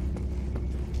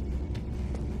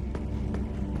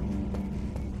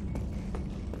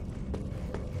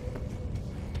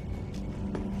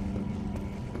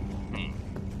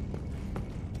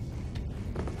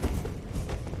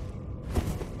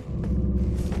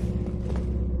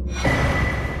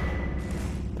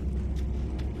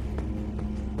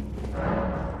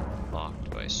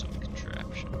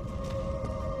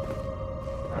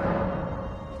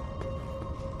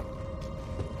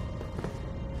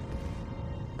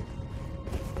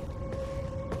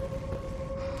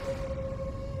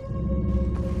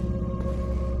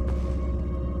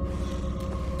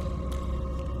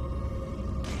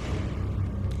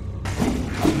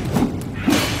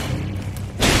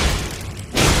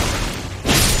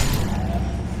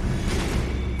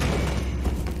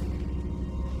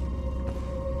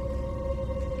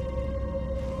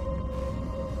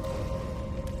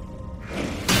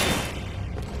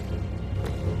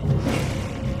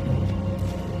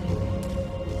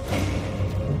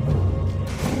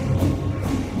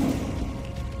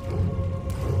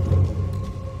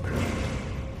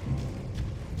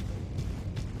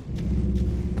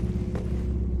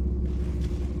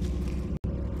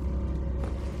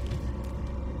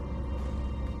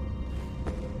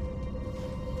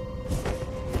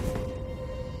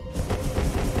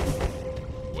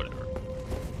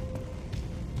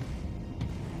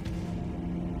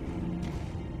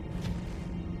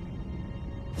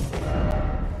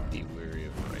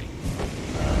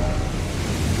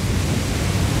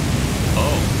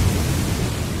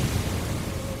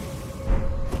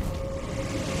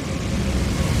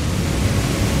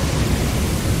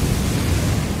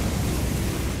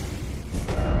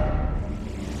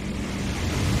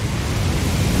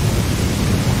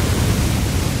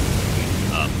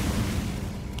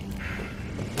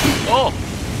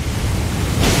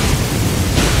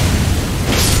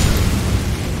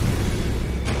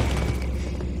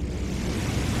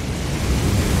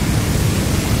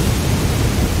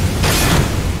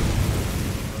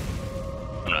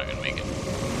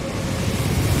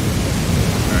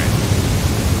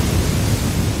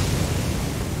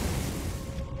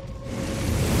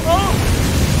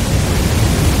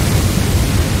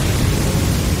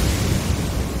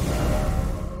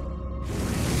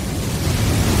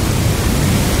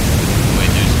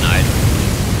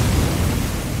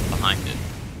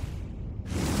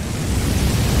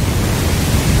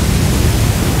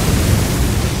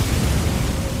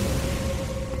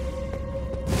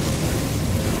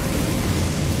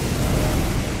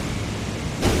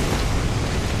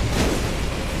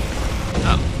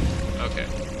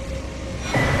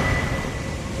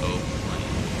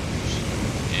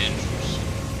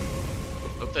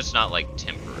 hope that's not like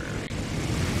temporary.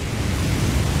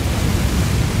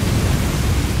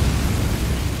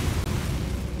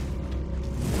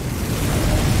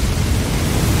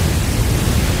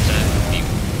 Is that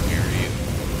people hear you?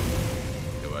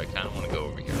 Do I kind of want to go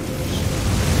over here first?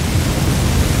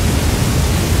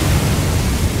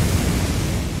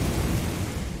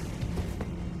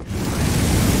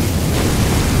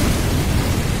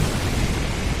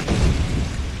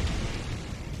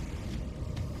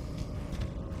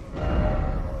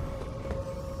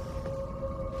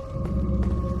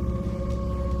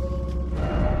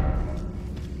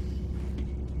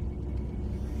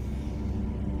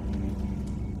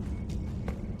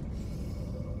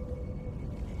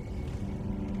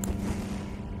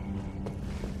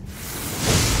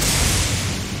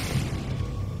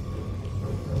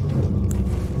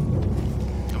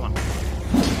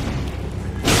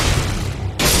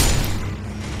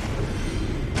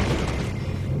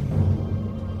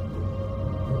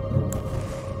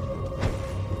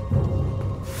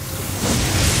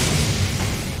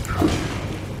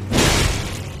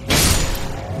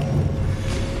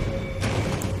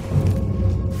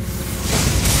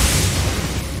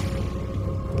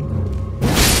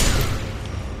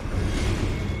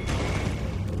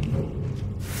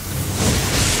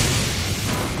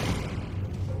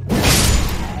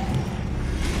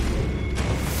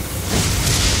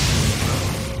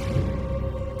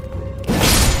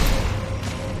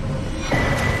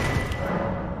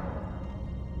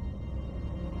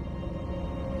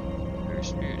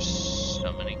 Spirit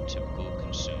summoning typical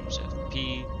consumes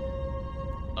FP.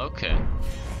 Okay.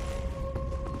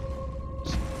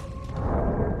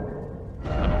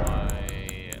 How do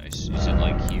I is it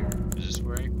like here? Is this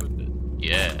where I equip it?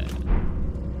 Yeah.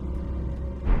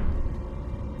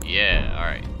 Yeah,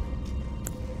 alright.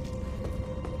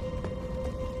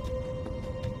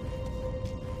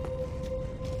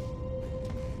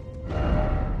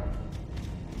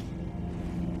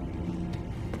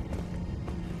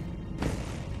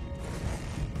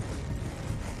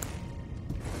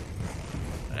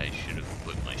 I should have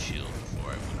equipped my shield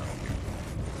before I went up here.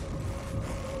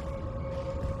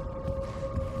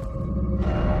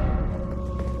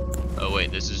 Oh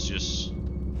wait, this is just...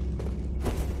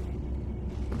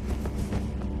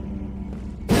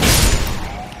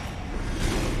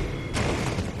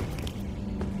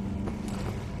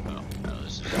 Oh, no,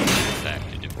 this is back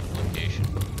to a different location.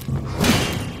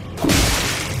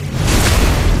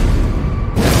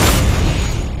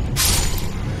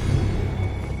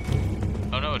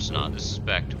 Oh no, it's not. This is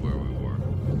back to where we were.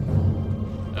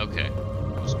 Okay,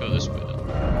 let's go this way then.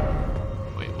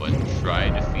 Wait, what? Try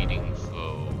defeating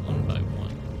foe one by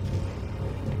one.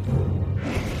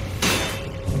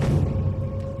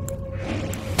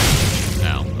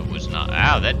 Ow, that was not.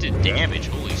 Ow, that did damage.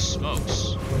 Holy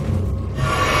smokes.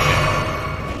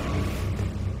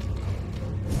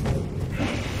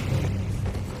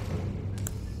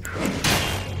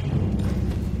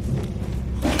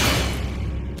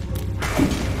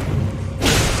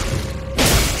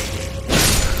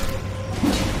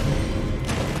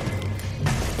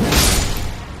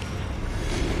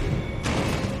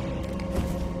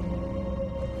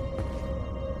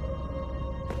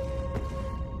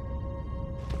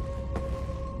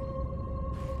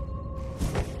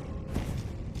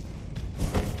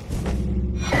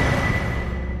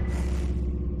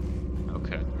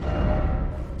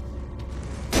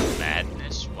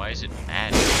 Why is it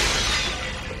mad?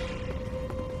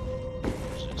 What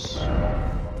is this?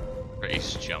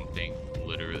 Praise jumping.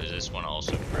 Literally, is this one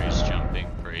also praise jumping?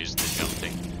 Praise the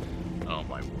jumping. Oh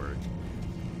my word.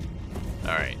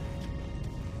 Alright.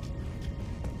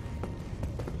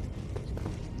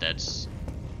 That's...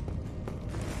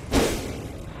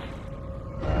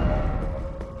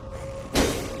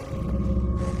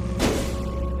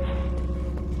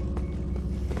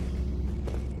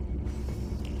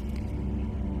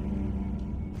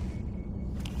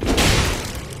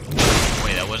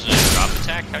 wasn't a drop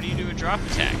attack? How do you do a drop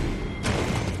attack?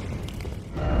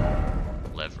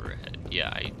 Lever ahead. Yeah,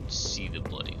 I see the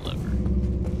bloody lever.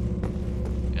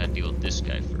 Gotta deal with this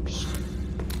guy first.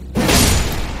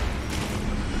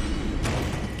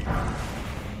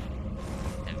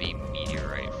 Heavy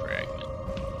meteorite fragment.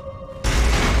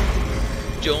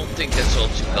 Don't think that's all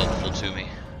too helpful to me.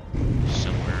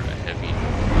 Somewhere a heavy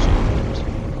door is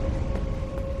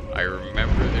opened. I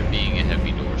remember there being a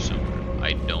heavy door somewhere.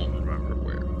 I don't remember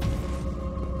where.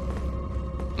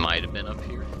 Might have been up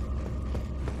here.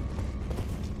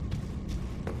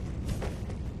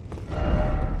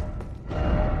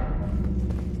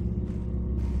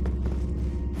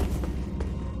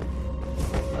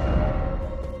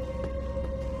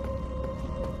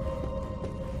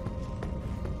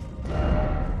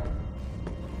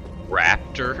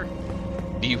 raptor?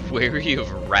 Be wary of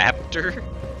raptor?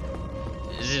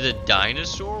 Is it a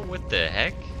dinosaur? What the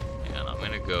heck? Hang on, I'm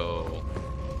gonna go...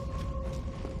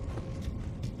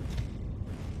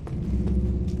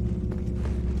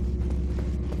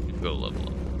 Go level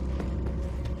up.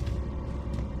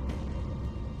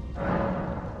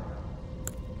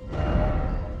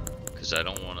 Because I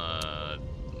don't want to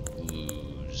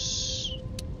lose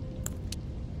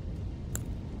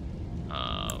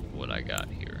what I got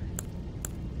here.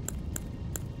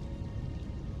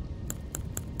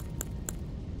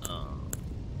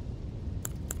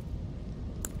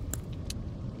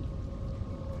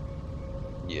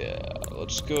 Yeah,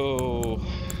 let's go.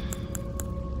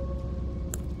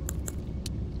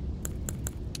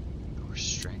 Or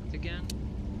strength again?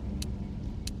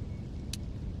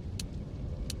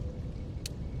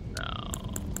 No.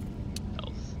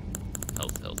 Health.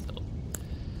 Health, health, health.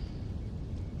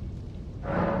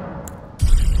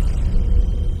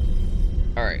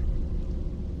 Alright.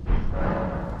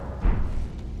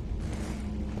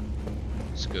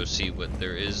 Let's go see what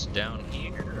there is down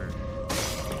here.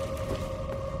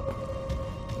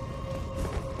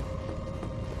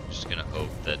 Just gonna hope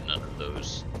that none of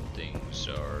those things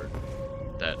are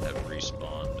that have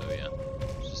respawned. Oh yeah.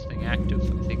 Is this thing active?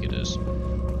 I think it is.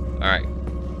 Alright.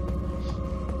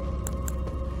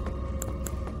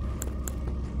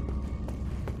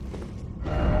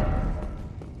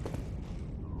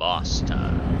 Boss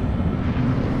time.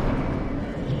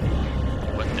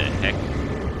 What the heck?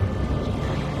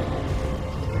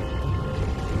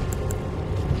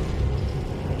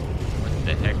 What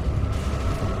the heck?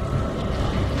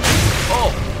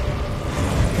 Oh!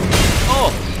 Oh!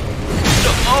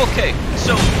 So, okay,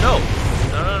 so, no.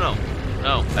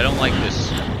 No, I don't like this.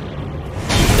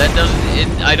 That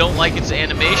doesn't, I don't like its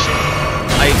animation.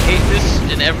 I hate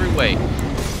this in every way.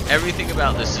 Everything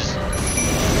about this is...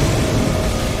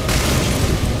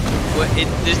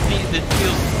 This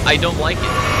feels... I don't like it.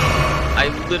 I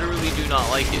literally do not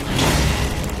like it.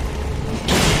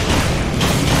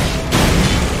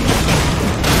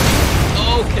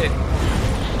 Okay.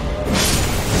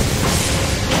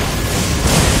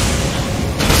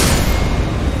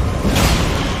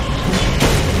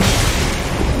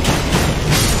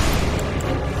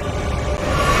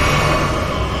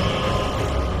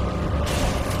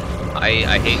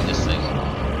 I hate this thing.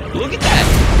 Look at that!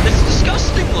 That's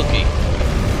disgusting looking!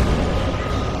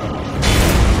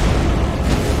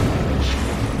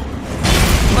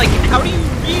 Like, how do you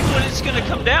read when it's gonna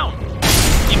come down?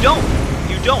 You don't.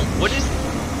 You don't. What is...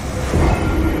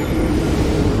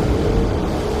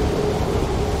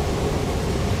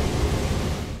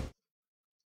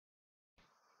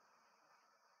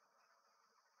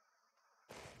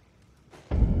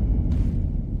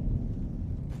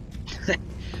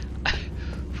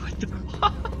 What the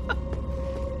fuck?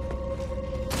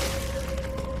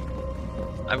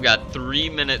 I've got 3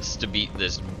 minutes to beat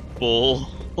this bull.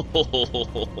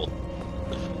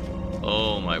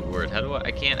 Oh my word, how do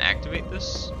I can't activate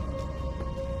this?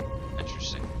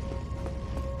 Interesting.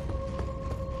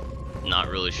 Not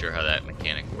really sure how that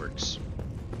mechanic works.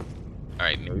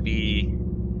 Alright, maybe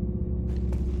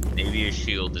a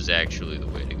shield is actually the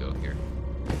way to go here.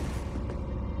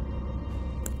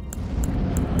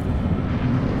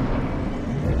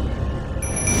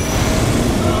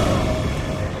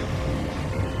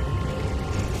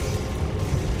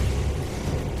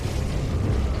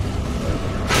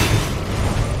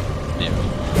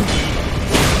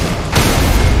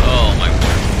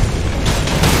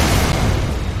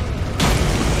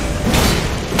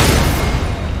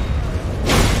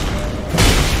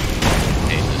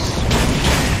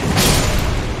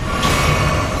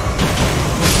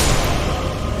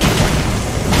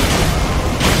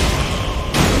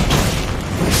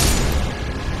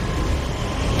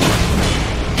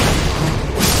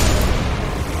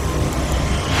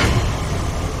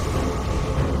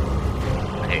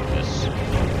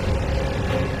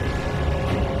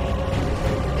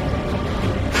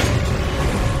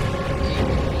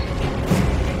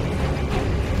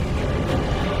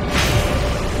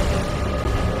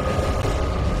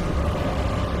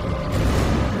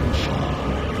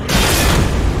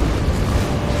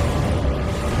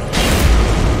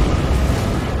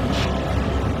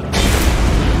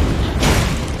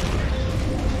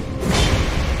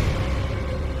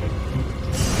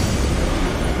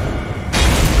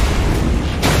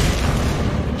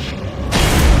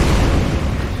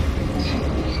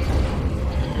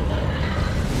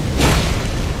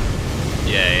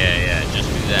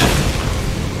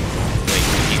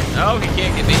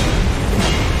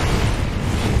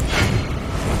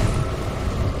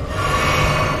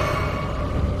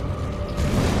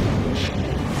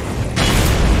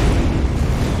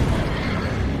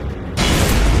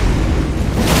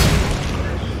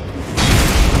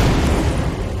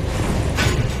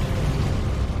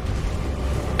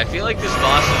 feel like this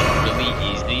boss is really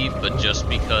easy, but just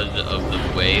because of the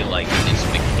way like its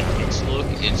mechanics look,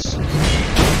 it's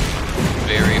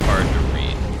very hard to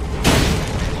read.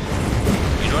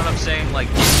 You know what I'm saying? Like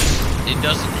it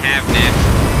doesn't have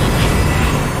natural looking,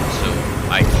 so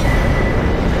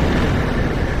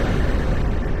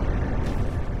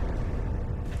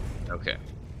okay.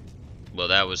 Well,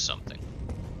 that was something.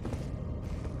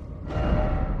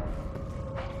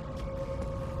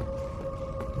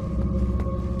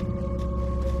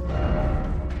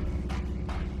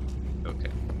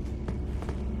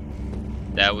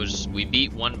 That was, we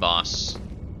beat one boss.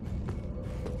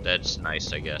 That's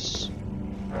nice, I guess.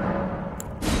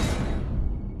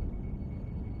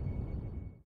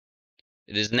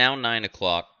 It is now 9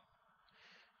 o'clock,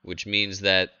 which means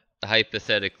that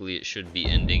hypothetically it should be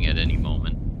ending at any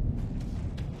moment.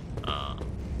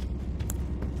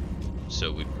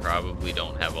 So we probably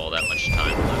don't have all that much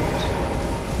time left.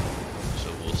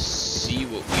 So we'll see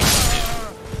what we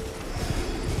can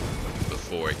do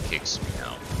before it kicks me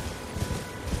out.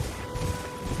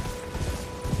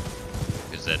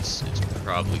 It's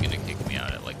probably gonna kick me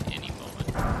out at like any moment.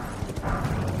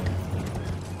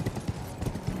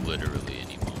 Literally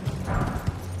any moment.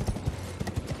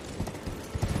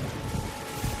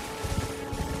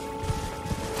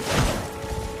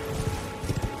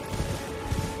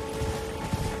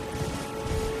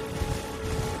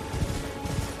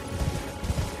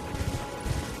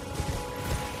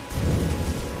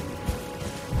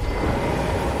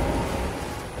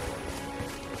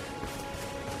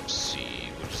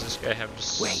 I have to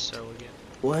sell again.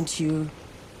 Weren't you?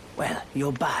 Well,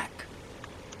 you're back.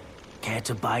 Care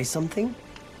to buy something?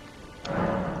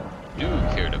 Do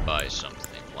care to buy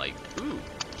something like, ooh,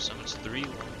 summons 3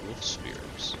 wolf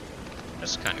spears.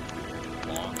 That's kind of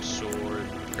cool. Long sword,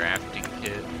 crafting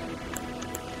kit.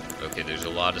 Okay, there's a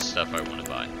lot of stuff I want to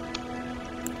buy.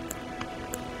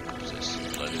 What's this?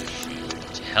 Leather shield.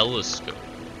 Telescope.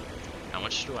 How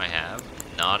much do I have?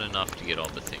 Not enough to get all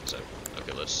the things I want.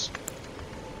 Okay, let's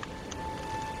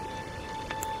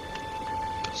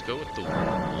go with the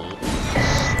wolves.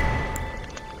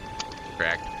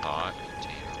 Cracked pot,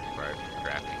 container required for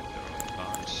crafting throwing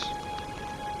pots.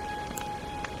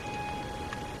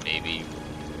 Maybe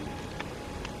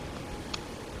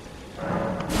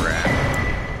craft.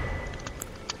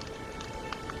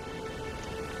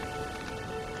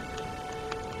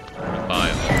 Buy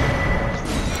all.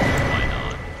 Why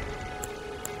not?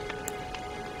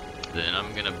 Then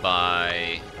I'm gonna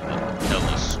buy the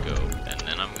telescope, and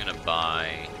then I'm gonna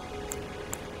buy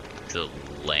the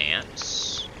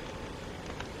lance,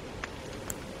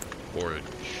 or a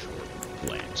short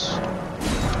lance.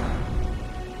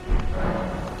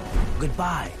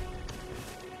 Goodbye.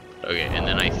 Okay, and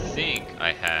then I think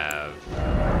I have...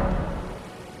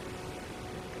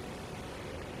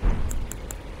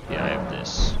 Yeah, I have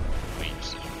this. Let me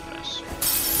use this fast.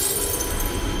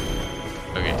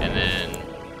 Okay, and then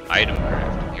item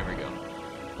crafting. Here we go.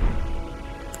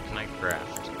 Can I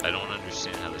craft? I don't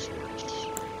understand how this works.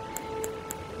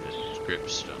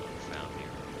 Gripstone found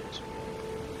here.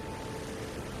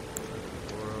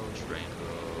 World's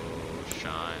rainbow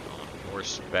shine on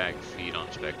horseback, feed on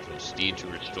spectral steed to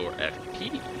restore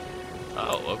FP.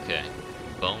 Oh, okay.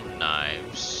 Bone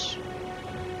knives.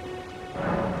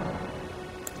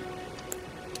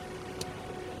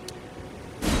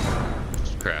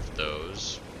 Just craft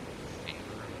those.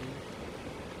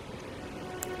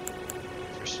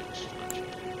 For 600.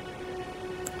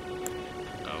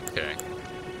 Okay.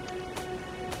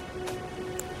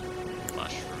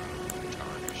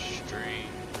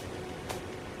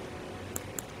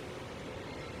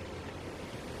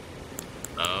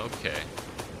 Okay.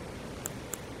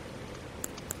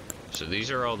 So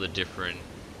these are all the different...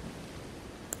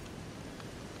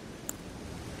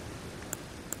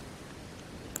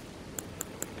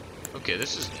 Okay,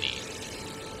 this is neat.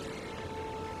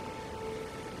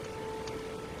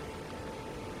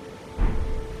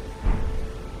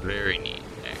 Very neat,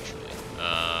 actually.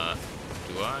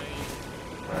 Do I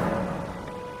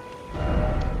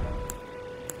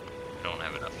don't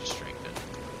have enough to strengthen.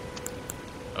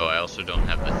 Oh, I also don't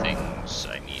have the things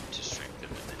I need to strengthen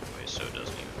them anyway, so it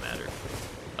doesn't even matter.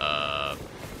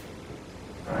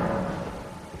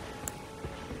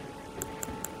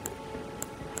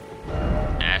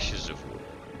 Ashes of War.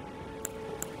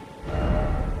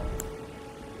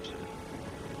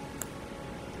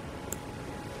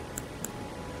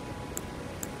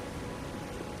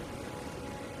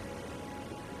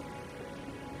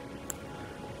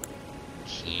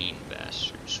 Keen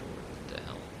bastard sword, what the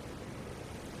hell?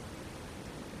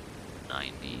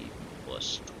 90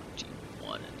 plus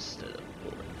 21 instead of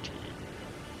 14.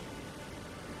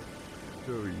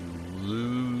 So you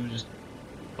lose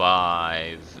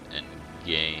 5 and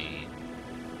gain.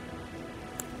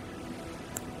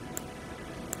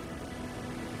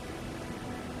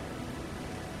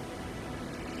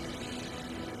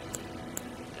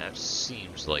 That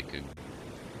seems like a...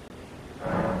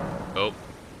 Oh.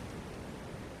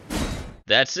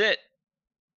 That's it.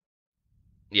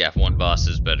 Yeah, 1 boss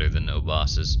is better than no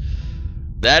bosses.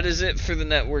 That is it for the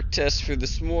network test for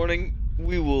this morning.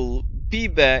 We will be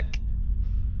back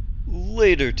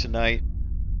later tonight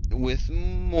with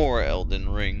more Elden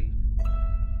Ring.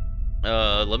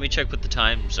 Let me check what the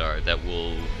times are that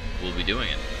we'll be doing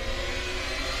it.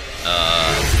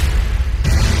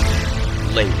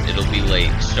 Late. It'll be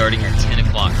late. Starting at 10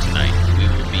 o'clock tonight. We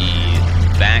will be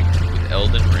back with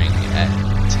Elden Ring at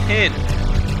 10.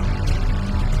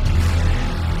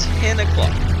 10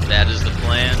 o'clock. That is the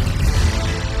plan.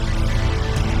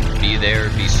 Be there,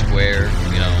 be square,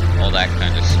 you know, all that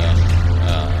kind of stuff.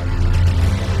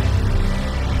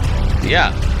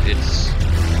 Yeah,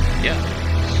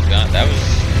 that was,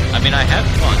 I mean, I had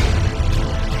fun.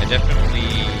 I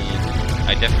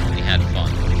definitely had fun.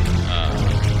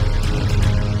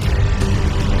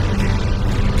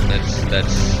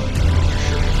 That's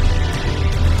sure.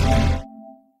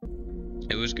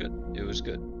 It was good. It was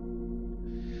good.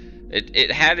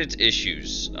 It had its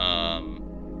issues.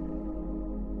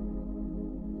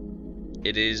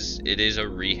 It is a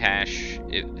rehash.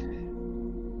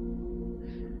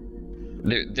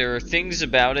 There are things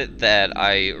about it that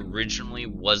I originally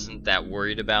wasn't that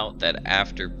worried about that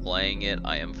after playing it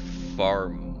I am far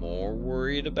more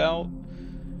worried about.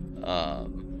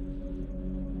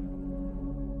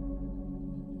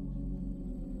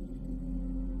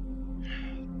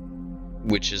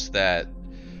 Which is that,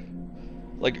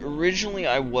 like, originally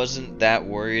I wasn't that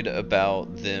worried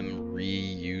about them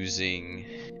reusing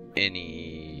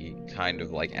any kind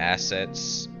of like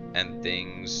assets and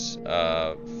things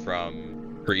from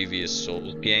previous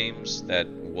Souls games. That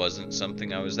wasn't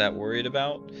something I was that worried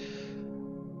about.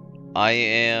 I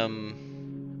am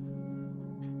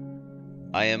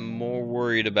more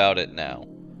worried about it now.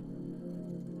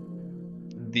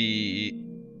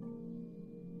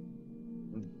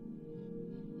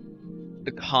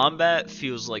 The combat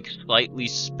feels like slightly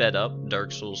sped up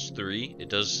Dark Souls 3. It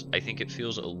does, I think it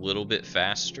feels a little bit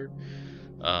faster.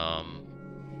 Not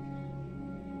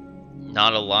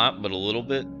a lot, but a little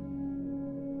bit.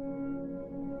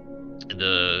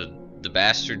 The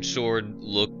bastard sword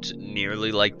looked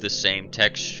nearly like the same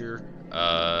texture.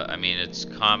 I mean, its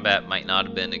combat might not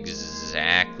have been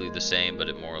exactly the same, but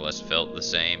it more or less felt the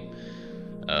same.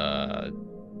 The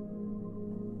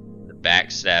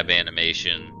backstab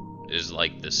animation is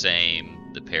like the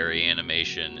same, the parry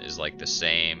animation is like the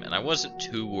same, and I wasn't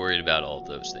too worried about all of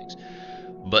those things.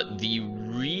 But the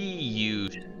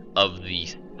reuse of the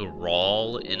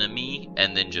thrall enemy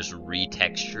and then just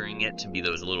retexturing it to be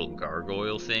those little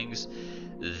gargoyle things,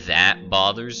 that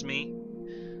bothers me.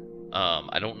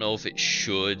 I don't know if it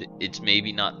should. It's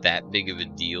maybe not that big of a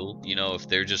deal, you know, if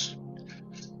they're just...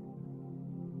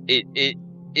 It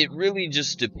really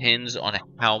just depends on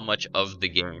how much of the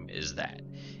game is that.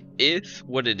 If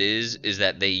what it is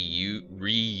that they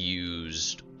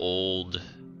reused old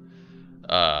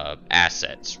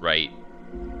assets, right?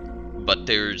 But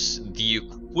there's the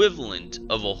equivalent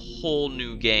of a whole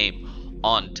new game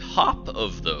on top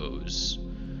of those,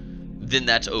 then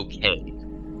that's okay.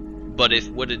 But if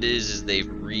what it is they've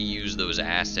reused those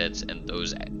assets, and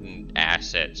those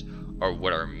assets are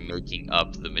what are making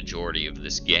up the majority of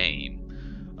this game,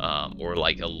 or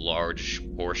like a large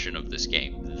portion of this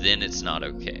game, then it's not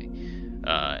okay.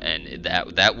 And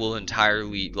that will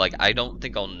entirely, like, I don't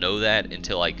think I'll know that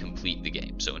until I complete the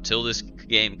game. So until this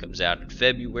game comes out in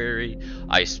February,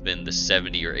 I spend the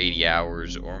 70 or 80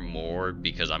 hours or more,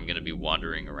 because I'm going to be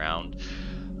wandering around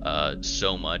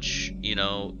so much, you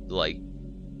know, like,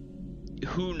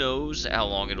 who knows how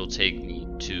long it'll take me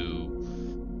to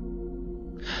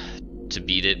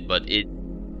beat it, but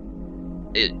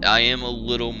I am a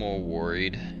little more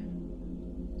worried.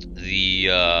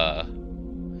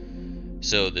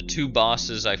 So the 2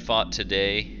 bosses I fought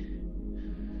today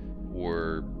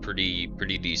were pretty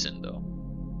decent though.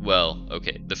 Well,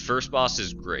 okay, the first boss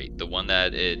is great. The one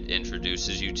that it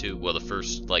introduces you to, well, the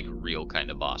first like real kind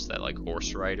of boss, that like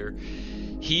horse rider,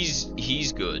 he's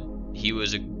good. He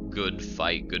was a good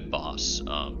fight, good boss.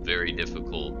 Very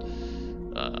difficult.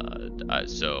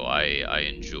 So I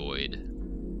enjoyed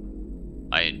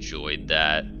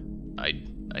that. I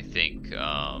think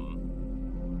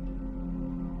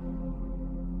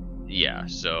yeah,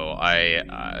 so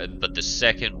but the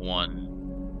second one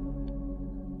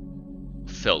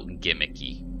felt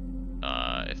gimmicky.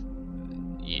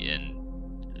 and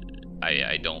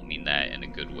I don't mean that in a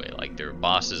good way. Like, there are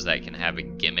bosses that can have a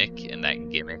gimmick, and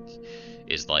that gimmick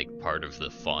is like part of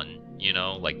the fun, you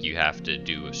know? Like, you have to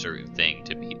do a certain thing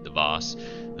to beat the boss.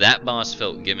 That boss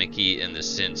felt gimmicky in the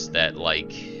sense that,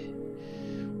 like,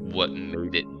 what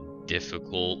made it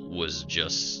difficult was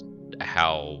just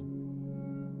how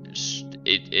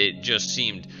it just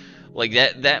seemed like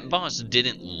that boss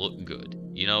didn't look good,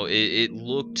 you know? It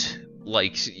looked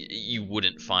like you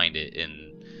wouldn't find it in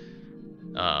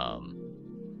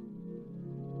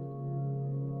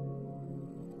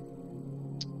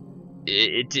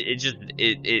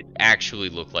it actually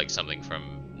looked like something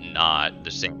from not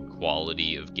the same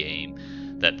quality of game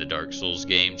that the Dark Souls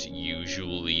games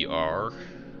usually are.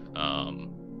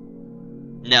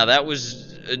 Now that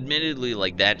was admittedly,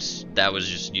 like, that was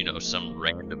just, you know, some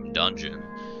random dungeon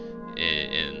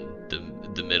in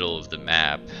the middle of the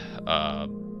map,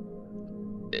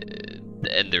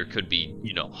 and there could be,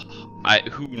 you know,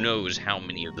 who knows how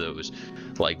many of those,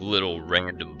 like, little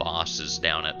random bosses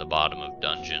down at the bottom of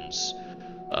dungeons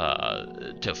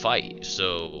to fight.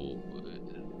 So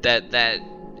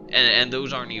and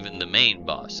those aren't even the main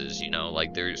bosses, you know,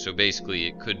 like, so basically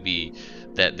it could be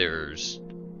that there's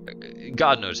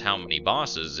God knows how many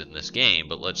bosses in this game,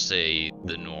 but let's say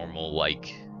the normal,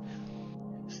 like,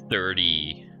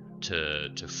 30 to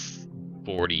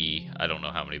 40, I don't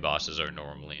know how many bosses are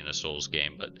normally in a Souls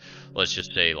game, but let's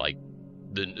just say, like,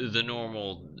 the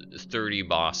normal 30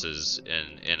 bosses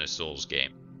in a Souls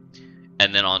game.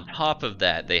 And then on top of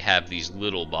that, they have these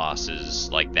little bosses,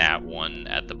 like that one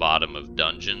at the bottom of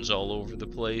dungeons all over the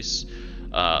place.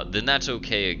 Then that's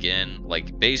okay again.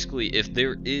 Like, basically, if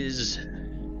there is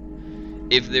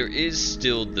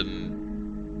still the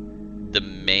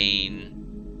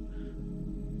main,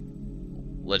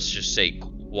 let's just say,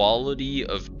 quality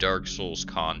of Dark Souls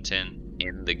content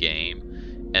in the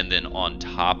game, and then on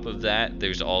top of that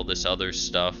there's all this other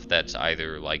stuff that's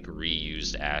either like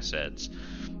reused assets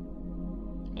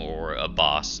or a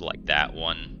boss like that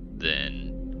one,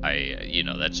 then you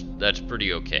know, that's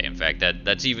pretty okay. In fact,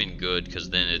 that's even good, because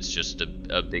then it's just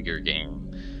a bigger game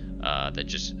that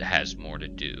just has more to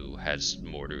do, has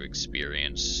more to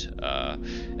experience,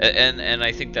 and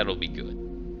I think that'll be good.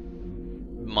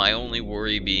 My only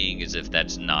worry being is if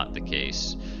that's not the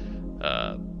case.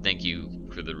 Thank you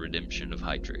for the redemption of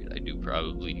hydrate. I do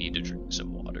probably need to drink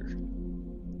some water.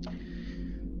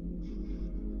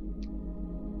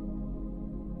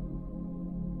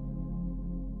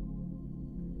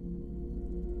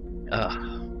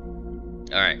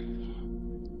 Alright.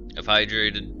 I've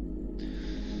hydrated.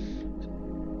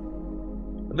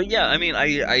 But yeah, I mean,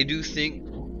 I do think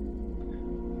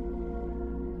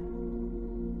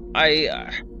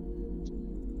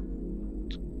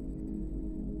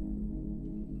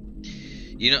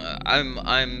you know,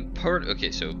 I'm part.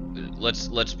 Okay, so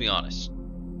let's be honest.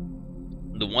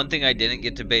 The one thing I didn't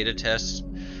get to beta test,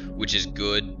 which is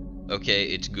good. Okay,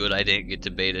 it's good I didn't get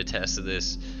to beta test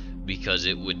this, because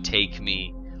it would take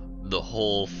me the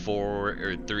whole 4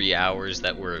 or 3 hours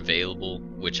that were available,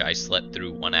 which I slept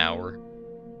through 1 hour.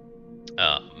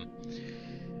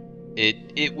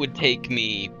 It would take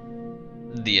me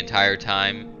the entire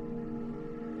time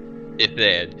if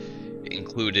they had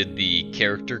included the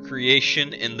character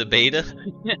creation in the beta.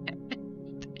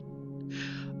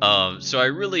 So I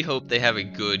really hope they have a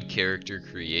good character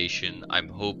creation. I'm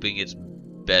hoping it's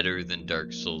better than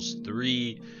Dark Souls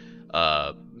 3.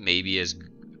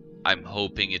 I'm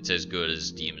hoping it's as good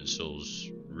as Demon Souls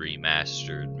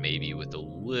Remastered, maybe with a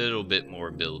little bit more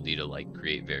ability to, like,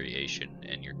 create variation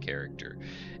in your character,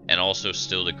 and also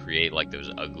still to create, like,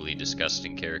 those ugly,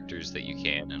 disgusting characters that you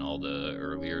can in all the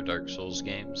earlier Dark Souls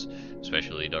games,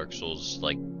 especially Dark Souls,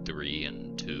 like, 3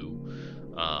 and 2.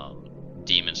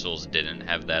 Demon Souls didn't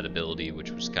have that ability,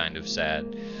 which was kind of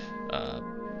sad.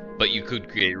 But you could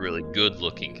create really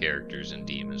good-looking characters in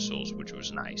Demon Souls, which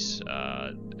was nice.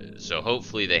 So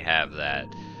hopefully they have that.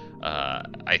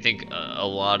 I think a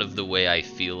lot of the way I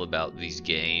feel about these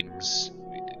games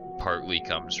partly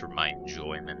comes from my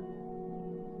enjoyment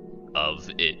of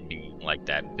it being like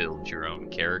that build your own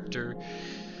character,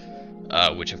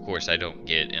 which of course I don't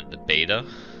get in the beta.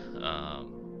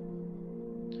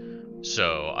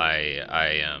 So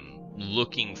I am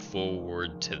looking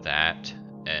forward to that,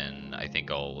 and I think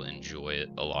I'll enjoy it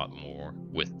a lot more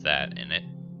with that in it.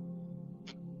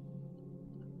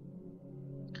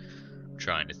 I'm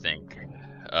trying to think.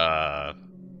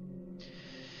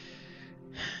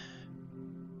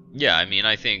 Yeah, I mean,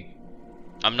 I think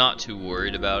I'm not too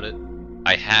worried about it.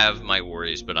 I have my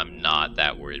worries, but I'm not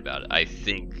that worried about it. I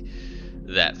think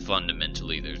that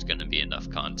fundamentally there's going to be enough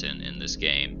content in this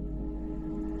game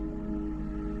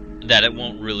that it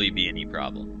won't really be any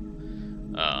problem.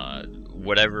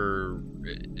 Whatever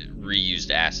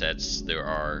reused assets there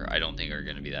are, I don't think are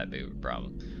going to be that big of a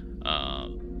problem.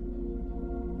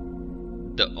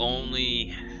 The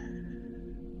only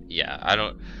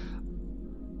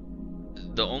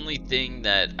thing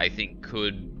that I think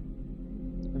could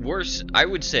I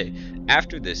would say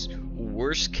after this,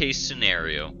 worst case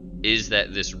scenario is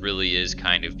that this really is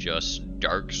kind of just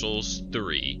Dark Souls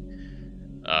 3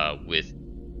 with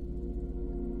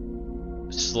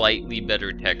slightly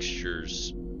better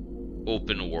textures,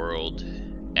 open world,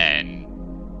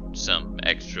 and some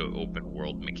extra open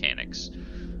world mechanics,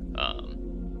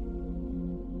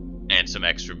 and some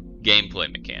extra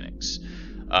gameplay mechanics.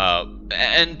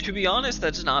 And to be honest,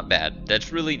 that's not bad.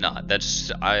 That's really not.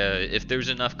 That's if there's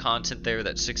enough content there,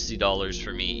 that's $60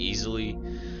 for me easily.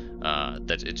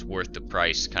 That it's worth the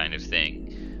price, kind of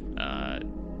thing.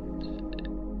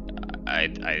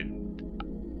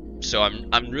 So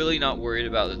I'm really not worried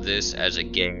about this as a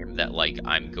game that like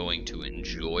I'm going to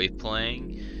enjoy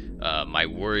playing. My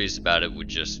worries about it would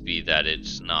just be that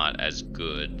it's not as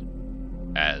good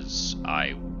as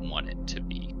I want it to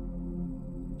be.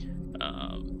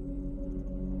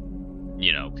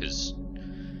 You know, because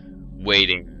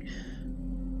waiting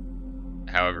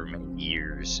however many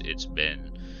years it's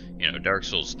been, you know, Dark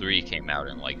Souls 3 came out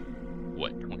in like,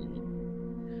 what,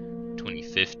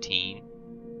 2015?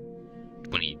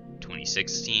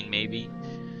 2016 maybe?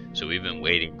 So we've been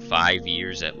waiting 5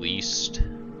 years at least.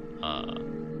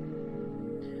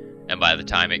 And by the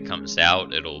time it comes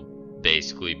out, it'll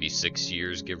basically be 6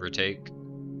 years, give or take.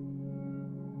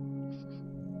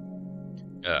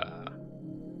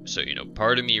 So, you know,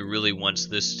 part of me really wants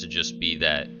this to just be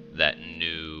that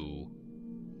new,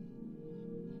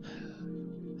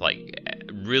 like,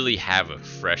 really have a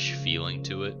fresh feeling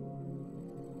to it.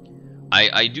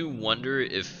 I do wonder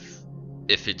if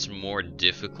it's more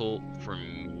difficult for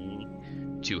me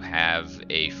to have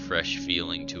a fresh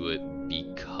feeling to it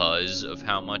because of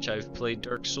how much I've played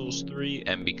Dark Souls 3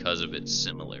 and because of its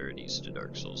similarities to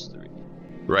Dark Souls 3.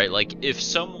 Right? Like, if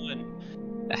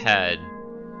someone had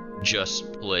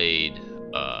just played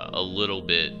a little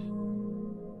bit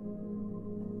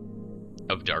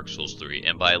of Dark Souls 3,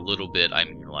 and by a little bit I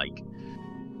mean like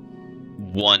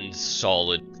one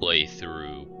solid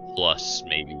playthrough plus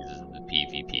maybe the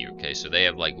PvP, okay, so they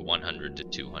have like 100 to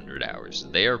 200 hours.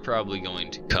 They are probably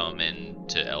going to come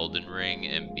into Elden Ring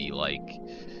and be like,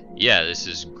 yeah, this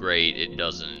is great, it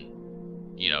doesn't,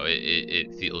 you know,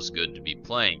 it feels good to be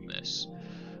playing this.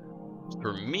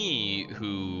 For me,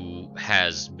 who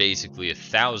has basically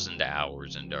 1,000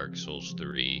 hours in Dark Souls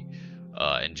 3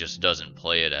 and just doesn't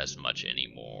play it as much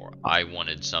anymore, I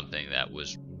wanted something that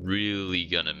was really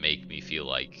gonna make me feel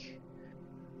like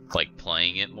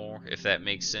playing it more, if that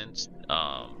makes sense.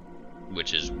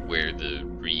 Which is where the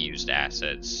reused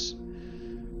assets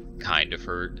kind of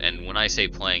hurt. And when I say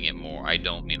playing it more, I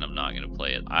don't mean I'm not gonna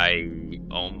play it. I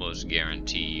almost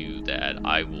guarantee you that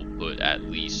I will put at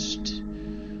least,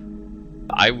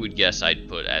 I would guess I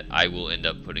will end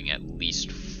up putting at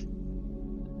least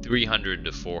 300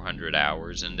 to 400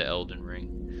 hours into Elden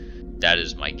Ring. That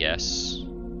is my guess.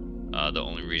 The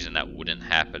only reason that wouldn't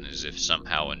happen is if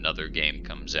somehow another game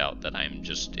comes out that I'm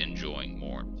just enjoying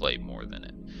more and play more than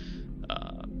it.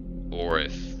 Or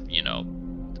if, you know,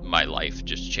 my life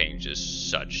just changes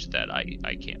such that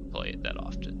I can't play it that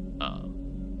often.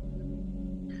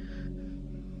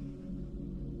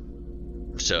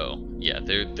 So yeah,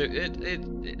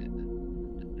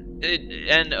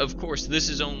 and of course this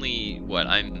is only what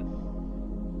I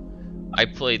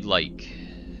played like,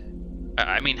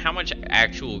 I mean, how much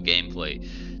actual gameplay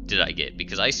did I get?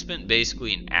 Because I spent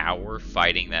basically an hour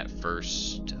fighting that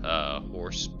first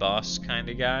horse boss kind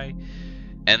of guy,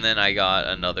 and then I got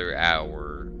another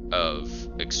hour of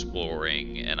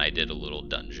exploring, and I did a little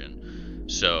dungeon.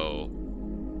 So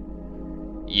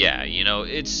yeah, you know,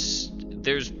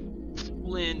 there's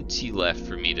plenty left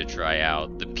for me to try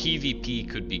out. The PvP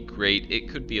could be great. It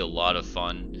could be a lot of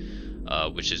fun,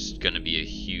 which is going to be a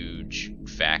huge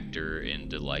factor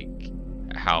into like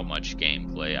how much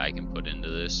gameplay I can put into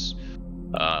this.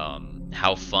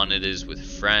 How fun it is with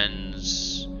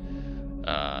friends,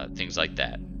 things like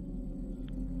that.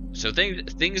 So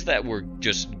things that were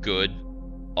just good,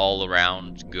 all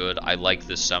around good. I like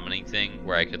the summoning thing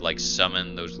where I could like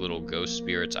summon those little ghost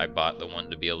spirits. I bought the one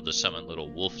to be able to summon little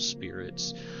wolf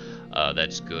spirits.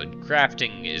 That's good.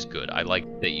 Crafting is good. I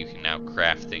like that you can now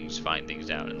craft things, find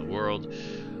things out in the world.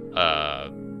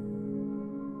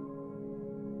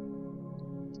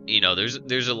 You know,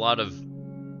 there's a lot of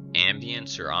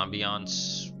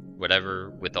ambience, whatever,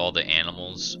 with all the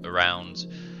animals around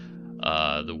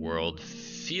the world.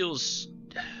 feels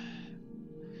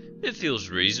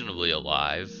reasonably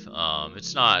alive.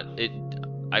 It's not it.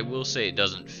 I will say it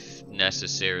doesn't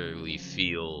necessarily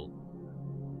feel.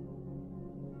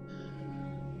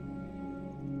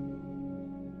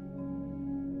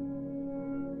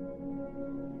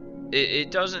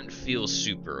 It doesn't feel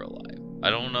super alive. I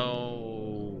don't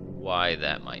know why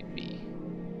that might be.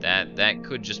 That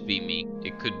could just be me.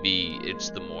 It could be it's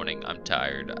the morning. I'm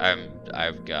tired.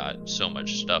 I've got so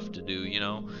much stuff to do, you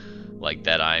know, like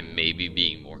that. I'm maybe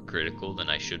being more critical than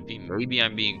I should be. Maybe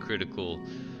I'm being critical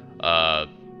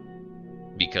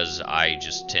because I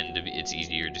just tend to be. It's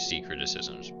easier to see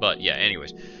criticisms. But yeah.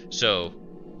 Anyways, so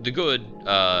the good,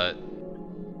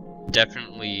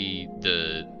 definitely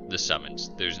the summons.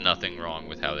 There's nothing wrong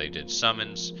with how they did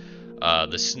summons.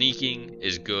 The sneaking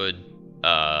is good.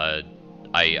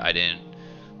 I didn't.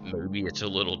 Maybe it's a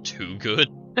little too good.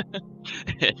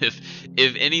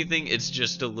 if anything, it's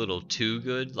just a little too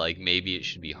good. Like maybe it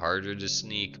should be harder to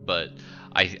sneak, but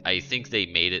I think they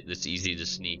made it this easy to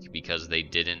sneak because they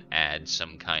didn't add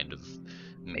some kind of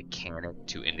mechanic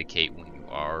to indicate when you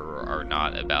are or are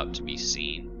not about to be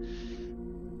seen.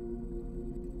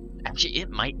 Actually, it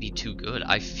might be too good.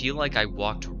 I feel like I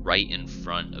walked right in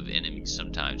front of enemies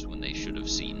sometimes when they should have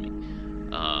seen me.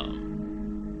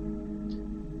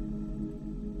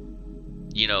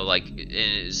 You know, like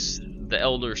is the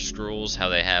Elder Scrolls, how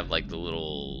they have like the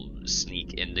little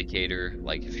sneak indicator,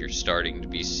 like if you're starting to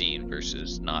be seen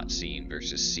versus not seen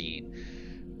versus seen.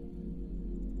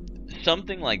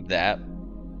 Something like that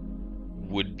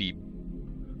would be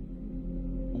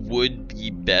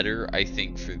better, I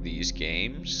think, for these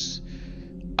games.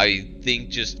 I think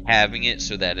just having it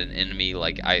so that an enemy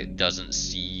doesn't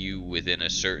see you within a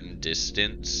certain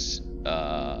distance,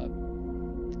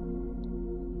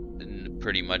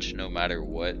 pretty much no matter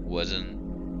what, wasn't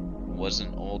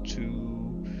all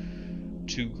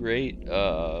too great.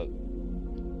 I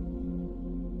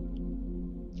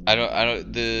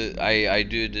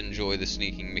did enjoy the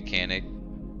sneaking mechanic.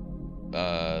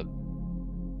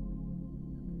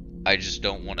 I just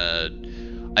don't want to.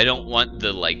 I don't want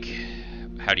the, like,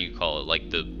 how do you call it? Like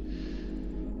the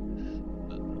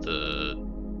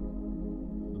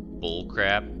bull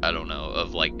crap. I don't know,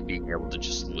 of like being able to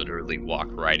just literally walk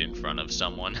right in front of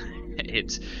someone.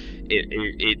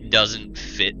 It doesn't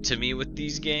fit to me with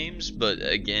these games. But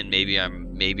again, maybe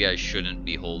I shouldn't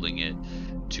be holding it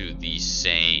to the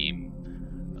same.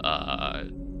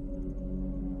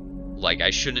 Like I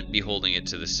shouldn't be holding it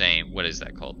to the same. What is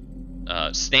that called?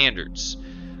 Standards,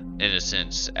 in a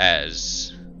sense,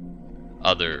 as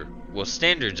other. Well,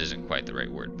 standards isn't quite the right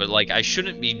word, but like I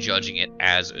shouldn't be judging it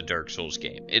as a Dark Souls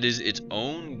game. It is its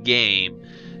own game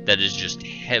that is just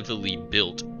heavily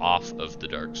built off of the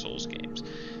Dark Souls games.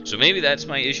 So maybe that's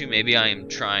my issue. Maybe I am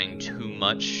trying too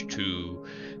much to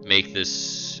make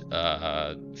this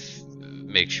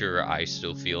make sure I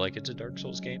still feel like it's a Dark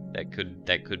Souls game. That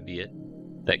could be it.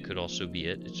 That could also be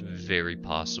it. It's very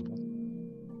possible.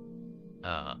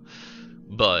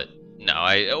 But no,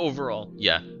 overall,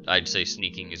 yeah, I'd say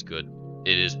sneaking is good.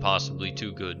 It is possibly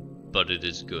too good, but it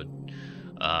is good.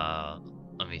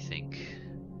 Let me think.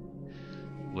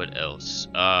 What else?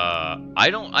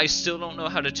 I still don't know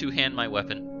how to two-hand my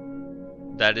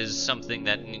weapon. That is something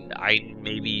that I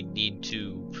maybe need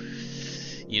to,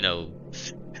 you know,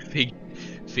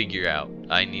 figure out.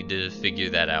 I need to figure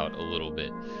that out a little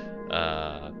bit.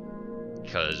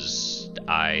 Because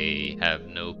I have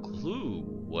no clue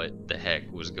what the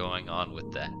heck was going on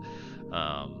with that.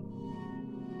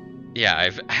 Yeah,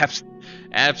 I've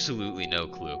absolutely no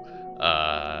clue.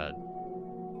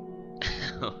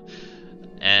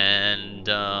 And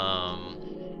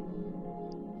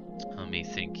let me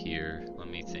think here. Let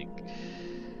me think.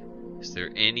 Is there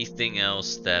anything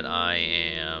else that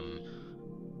I'm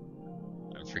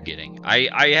forgetting?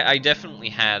 I definitely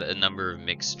had a number of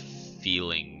mixed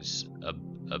feelings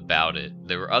about it.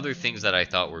 There were other things that I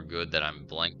thought were good that I'm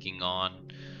blanking on.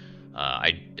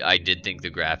 I did think the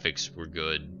graphics were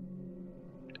good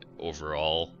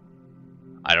overall.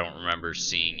 I don't remember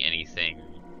seeing anything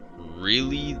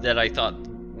really that I thought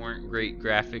weren't great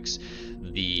graphics.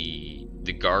 The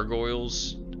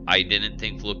gargoyles I didn't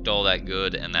think looked all that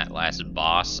good, and that last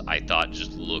boss I thought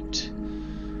just looked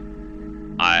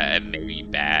maybe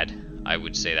bad. I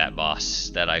would say that boss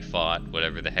that I fought,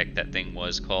 whatever the heck that thing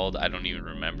was called, I don't even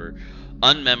remember.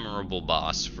 Unmemorable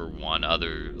boss for one.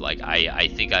 Other, like, I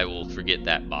think I will forget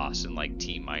that boss in like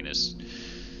T minus,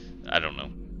 I don't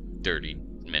know, 30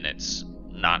 minutes.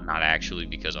 Not actually,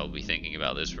 because I'll be thinking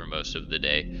about this for most of the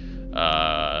day.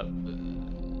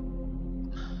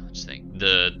 Let's think.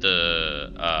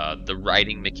 The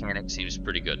writing mechanic seems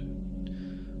pretty good.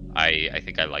 I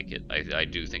think I like it. I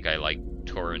do think I like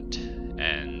Torrent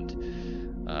and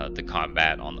the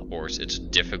combat on the horse. It's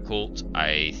difficult.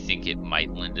 I think it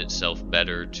might lend itself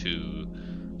better to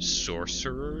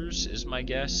sorcerers, is my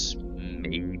guess.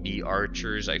 Maybe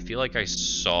archers. I feel like I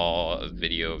saw a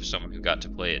video of someone who got to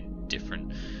play a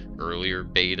different earlier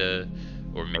beta,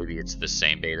 or maybe it's the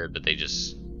same beta, but they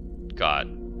just got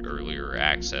earlier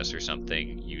access or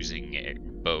something using a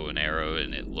bow and arrow,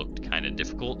 and it looked kind of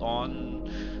difficult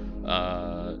on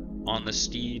the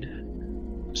steed.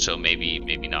 So maybe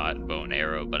not bow and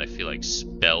arrow, but I feel like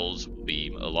spells will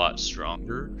be a lot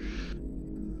stronger.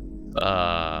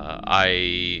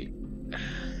 I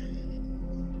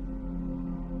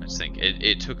think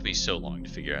it took me so long to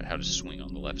figure out how to swing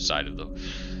on the left side of the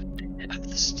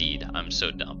steed. I'm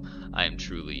so dumb. I am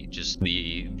truly just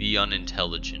the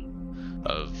unintelligent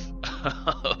of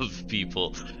of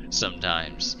people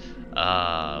sometimes.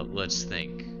 Let's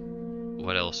think.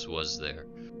 What else was there?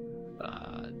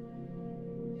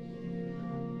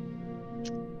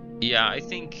 Yeah, I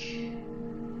think,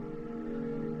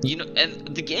 you know,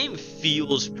 and the game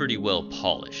feels pretty well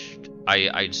polished.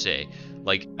 I'd say,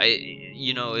 like,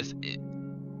 you know,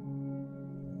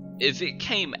 if it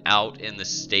came out in the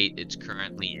state it's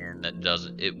currently in,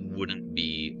 it wouldn't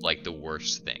be like the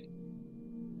worst thing.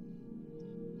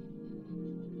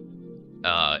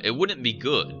 It wouldn't be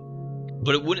good,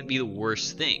 but it wouldn't be the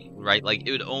worst thing, right? Like,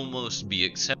 it would almost be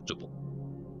acceptable.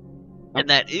 And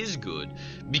that is good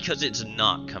because it's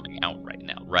not coming out right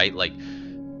now, right? Like,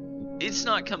 it's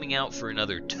not coming out for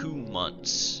another 2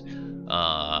 months.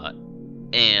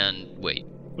 And wait,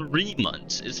 3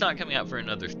 months. It's not coming out for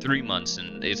another 3 months,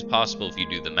 and it's possible if you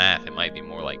do the math, it might be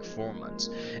more like 4 months.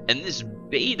 And this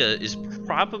beta is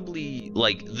probably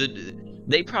like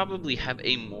they probably have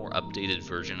a more updated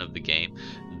version of the game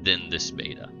than this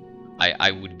beta.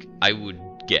 I would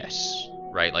guess,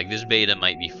 right? Like, this beta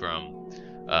might be from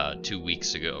 2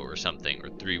 weeks ago or something, or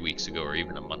 3 weeks ago, or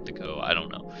even a month ago. I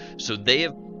don't know. So they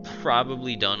have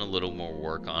probably done a little more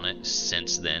work on it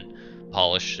since then,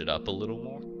 polished it up a little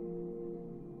more.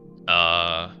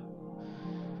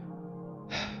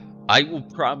 I will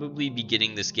probably be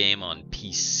getting this game on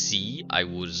PC. I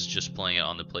was just playing it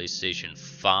on the PlayStation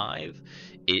 5.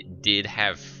 It did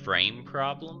have frame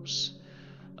problems,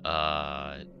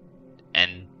 and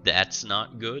that's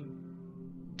not good.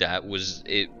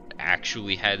 It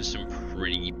actually had some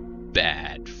pretty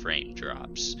bad frame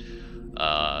drops.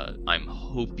 I'm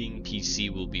hoping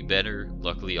PC will be better.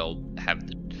 Luckily, I'll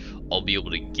be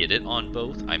able to get it on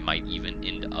both. I might even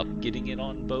end up getting it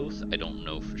on both. I don't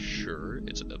know for sure.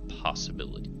 It's a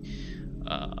possibility.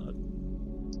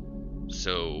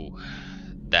 So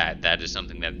that is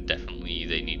something that definitely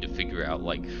they need to figure out,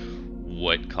 like,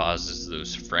 what causes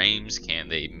those frames. Can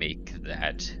they make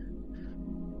that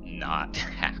not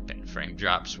happen? Frame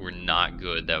drops were not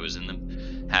good. That was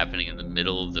happening in the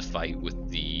middle of the fight with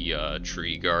the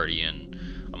tree guardian.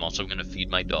 I'm also gonna feed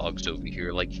my dog, so if you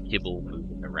hear like kibble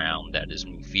moving around, that is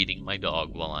me feeding my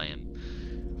dog while I am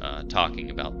talking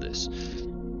about this.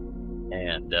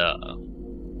 And I'm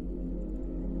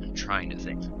trying to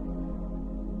think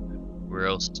where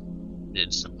else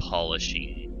did some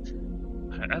polishing.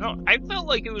 I felt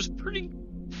like it was pretty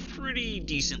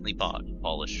decently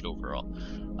polished overall.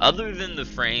 Other than the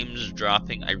frames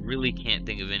dropping, I really can't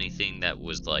think of anything that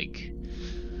was like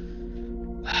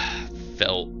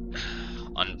felt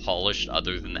unpolished,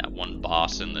 other than that one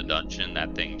boss in the dungeon.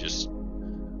 That thing just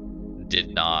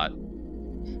did not.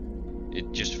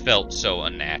 It just felt so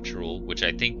unnatural, which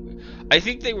I think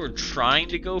they were trying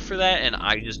to go for that, and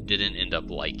I just didn't end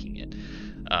up liking it.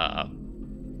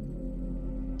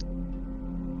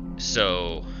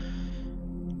 So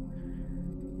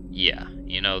yeah,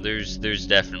 you know, there's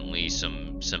definitely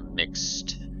some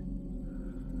mixed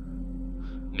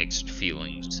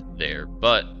feelings there,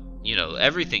 but you know,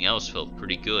 everything else felt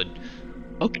pretty good.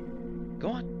 Okay, go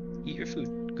on, eat your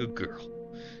food, good girl.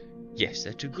 Yes,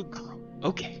 that's a good girl.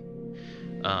 Okay.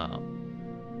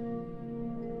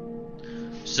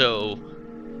 So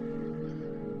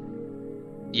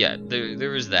yeah,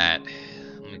 there was that.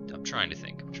 I'm trying to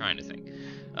think.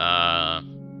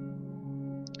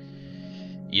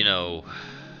 You know,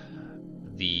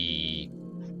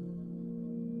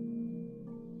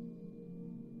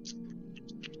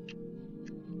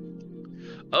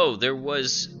 there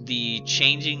was the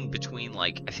changing between,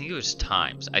 like, I think it was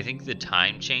times. I think the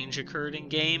time change occurred in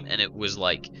game, and it was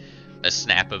like a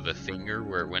snap of a finger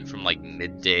where it went from like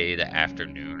midday to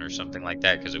afternoon or something like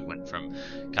that, because it went from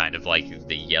kind of like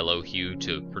the yellow hue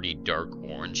to a pretty dark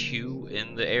orange hue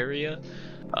in the area.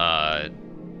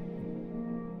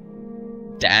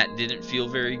 That didn't feel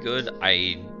very good.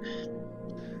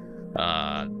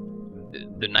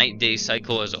 The night-day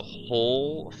cycle as a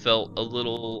whole felt a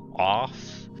little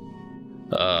off.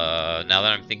 Now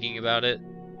that I'm thinking about it,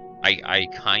 I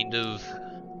kind of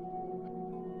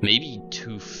maybe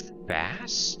too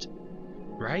fast,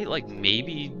 right? Like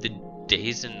maybe the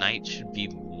days and nights should be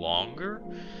longer.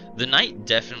 The night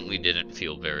definitely didn't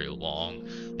feel very long,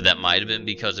 but that might have been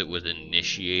because it was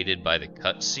initiated by the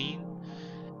cutscene,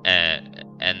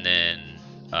 and then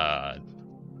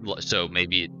so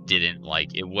maybe it didn't,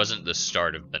 like, it wasn't the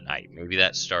start of the night. Maybe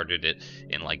that started it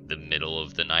in like the middle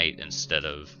of the night instead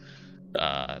of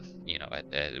you know,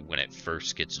 when it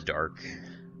first gets dark.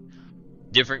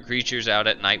 Different creatures out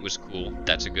at night was cool.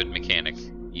 That's a good mechanic.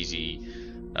 Easily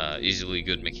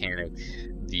good mechanic.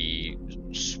 The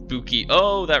spooky.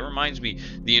 Oh, that reminds me.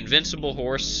 The invincible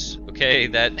horse. Okay,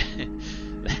 that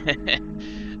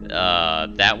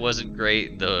that wasn't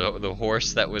great. The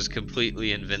horse that was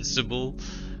completely invincible.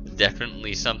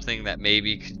 Definitely something that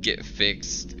maybe could get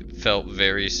fixed. It felt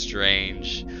very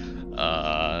strange.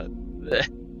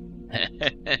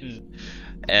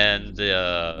 And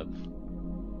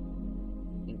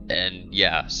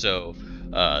yeah, so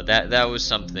that was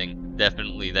something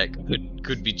definitely that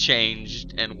could be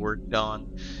changed and worked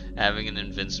on. Having an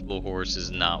invincible horse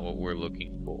is not what we're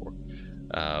looking for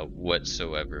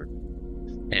whatsoever,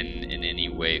 in any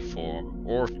way, form,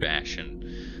 or fashion.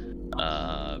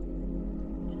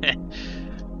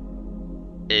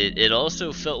 It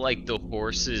also felt like the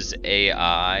horse's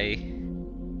AI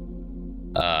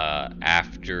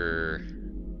after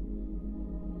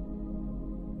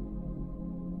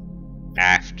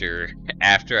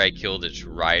I killed its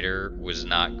rider was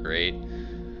not great.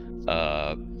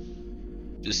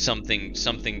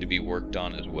 Something to be worked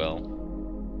on as well.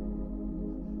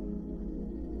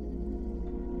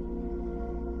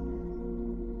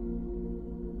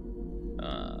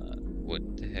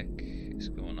 What the heck is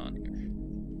going on here?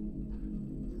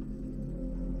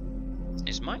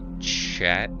 Is my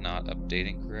chat not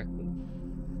updating correctly?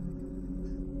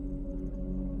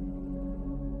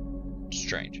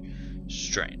 Strange.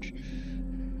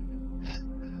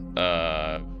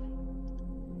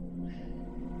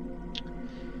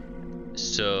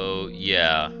 So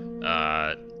yeah,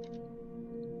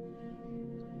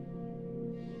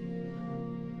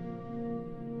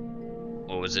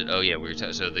 what was it? Oh yeah, we were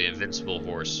talking. So the invincible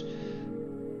horse.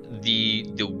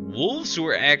 The wolves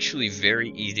were actually very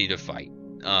easy to fight,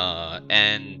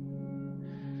 and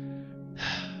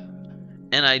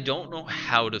I don't know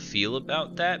how to feel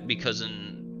about that, because in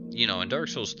Dark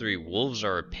Souls 3, wolves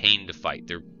are a pain to fight.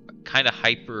 They're kind of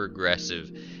hyper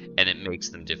aggressive, and it makes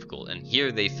them difficult. And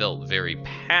here they felt very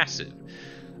passive,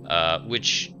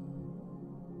 which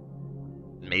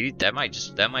maybe that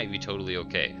might be totally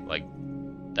okay. Like,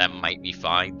 that might be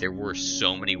fine. There were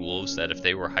so many wolves that if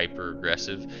they were hyper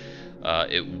aggressive,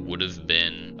 it would have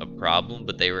been a problem.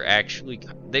 But they were actually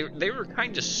they were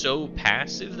kind of so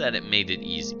passive that it made it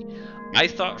easy. I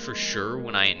thought for sure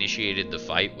when I initiated the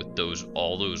fight with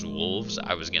all those wolves,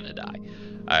 I was gonna die.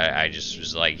 I just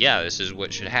was like, yeah, this is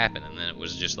what should happen, and then it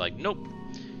was just like, nope,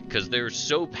 because they're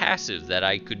so passive that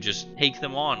I could just take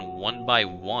them on one by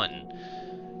one,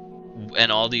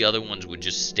 and all the other ones would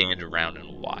just stand around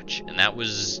and watch, and that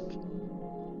was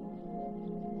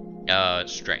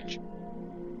strange.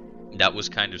 That was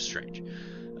kind of strange.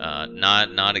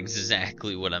 Not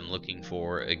exactly what I'm looking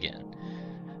for again.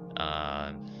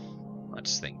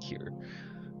 Let's think here.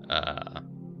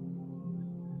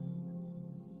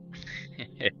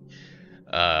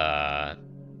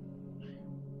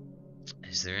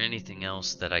 Is there anything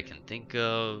else that I can think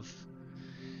of?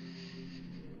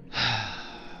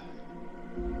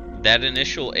 That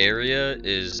initial area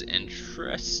is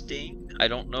interesting. I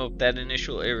don't know if that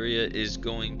initial area is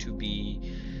going to be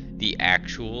the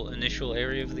actual initial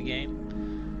area of the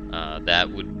game. That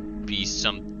would be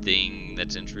something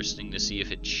that's interesting to see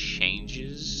if it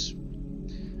changes.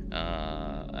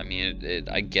 I mean,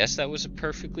 I guess that was a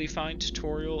perfectly fine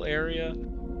tutorial area.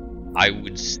 I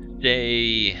would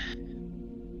say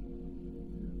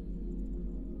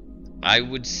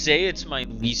it's my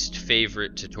least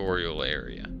favorite tutorial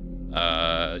area.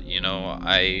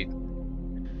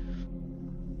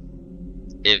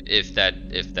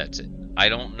 If that's it. I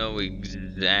don't know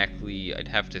exactly. I'd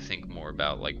have to think more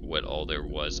about like what all there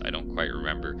was. I don't quite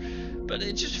remember, but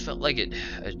it just felt like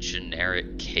a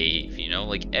generic cave.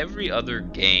 Like every other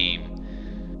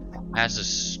game has a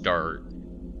start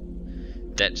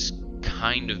that's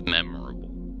kind of memorable.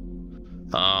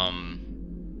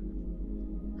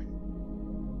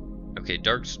 Okay,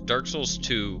 Dark Souls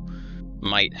 2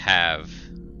 might have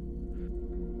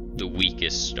the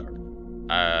weakest start.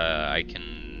 I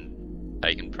can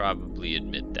I can probably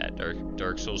admit that.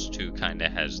 Dark Souls 2 kind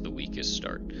of has the weakest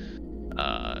start.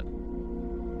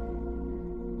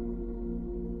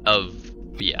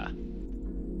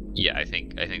 Yeah, I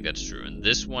think that's true. And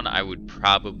this one I would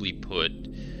probably put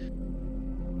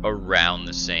around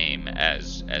the same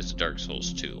as Dark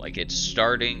Souls 2. Like, it's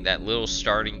starting, that little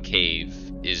starting cave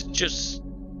is just,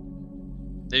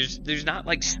 there's not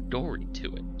like story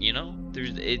to it, you know?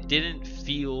 It didn't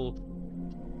feel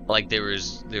like there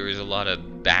was a lot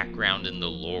of background in the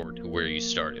lore to where you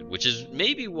started, which is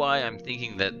maybe why I'm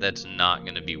thinking that that's not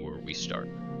going to be where we start.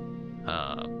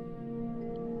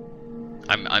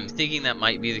 I'm thinking that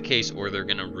might be the case, or they're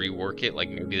gonna rework it. Like,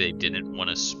 maybe they didn't want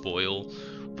to spoil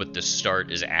what the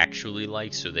start is actually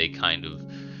like, so they kind of,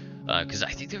 because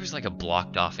I think there was like a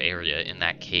blocked off area in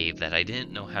that cave that I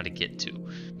didn't know how to get to.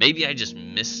 Maybe I just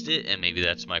missed it, and maybe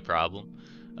that's my problem.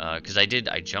 Because I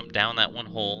jumped down that one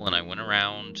hole and I went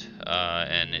around,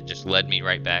 and it just led me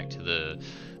right back to the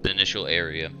initial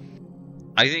area.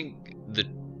 I think the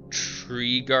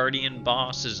Tree Guardian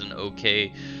boss is an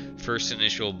okay first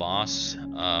initial boss.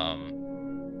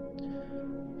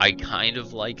 I kind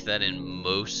of like that in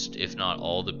most, if not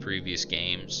all, the previous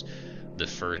games. The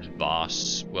first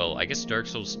boss, well, I guess Dark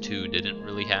Souls 2 didn't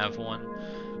really have one.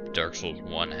 Dark Souls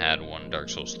 1 had one, Dark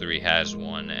Souls 3 has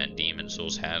one, and Demon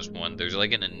Souls has one. There's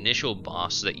like an initial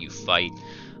boss that you fight,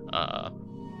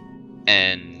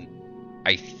 and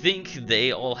I think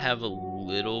they all have a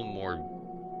little more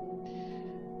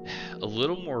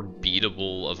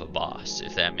beatable of a boss,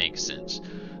 if that makes sense.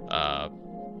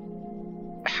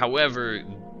 However,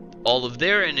 all of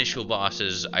their initial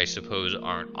bosses, I suppose,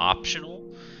 aren't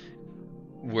optional,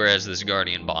 whereas this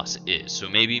Guardian boss is. So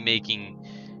maybe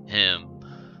making him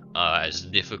as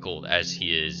difficult as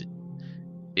he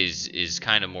is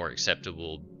kind of more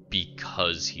acceptable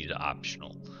because he's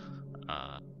optional,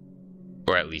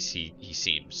 or at least he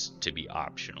seems to be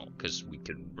optional, because we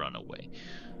can run away.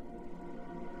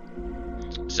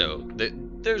 So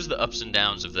there's the ups and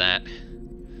downs of that.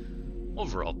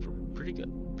 Overall, pretty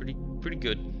good, pretty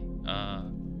good.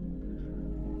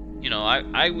 You know,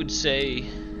 I would say,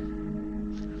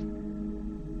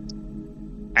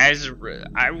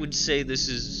 I would say this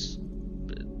is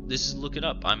looking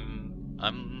up.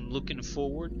 I'm looking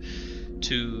forward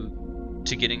to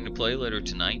getting to play later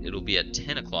tonight. It'll be at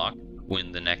 10 o'clock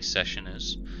when the next session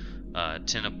is.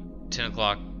 10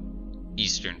 o'clock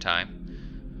Eastern time.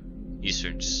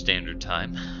 Eastern Standard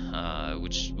Time,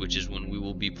 which is when we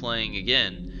will be playing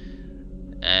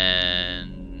again.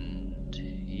 And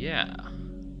yeah,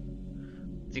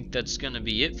 I think that's gonna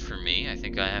be it for me. I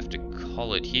think I have to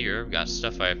call it here. I've got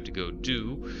stuff I have to go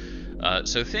do.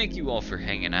 So thank you all for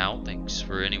hanging out. Thanks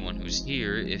for anyone who's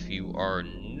here. If you are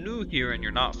new here and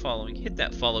you're not following, hit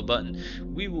that follow button.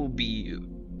 We will be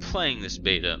playing this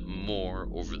beta more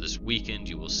over this weekend.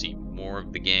 You will see more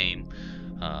of the game,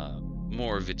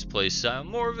 more of its playstyle,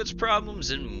 more of its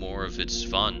problems, and more of its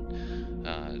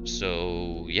fun.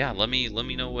 So yeah, let me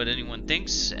know what anyone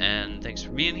thinks, and thanks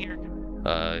for being here.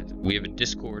 We have a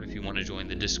Discord if you want to join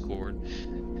the Discord.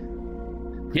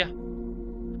 Yeah.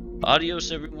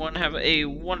 Adios, everyone. Have a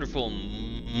wonderful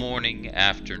morning,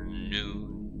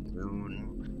 afternoon,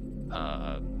 noon,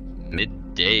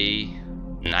 midday,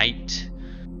 night,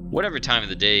 whatever time of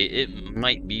the day it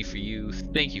might be for you.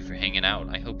 Thank you for hanging out.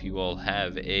 I hope you all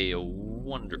have a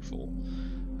wonderful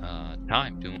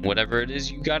time doing whatever it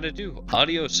is you gotta do.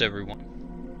 Adios, everyone.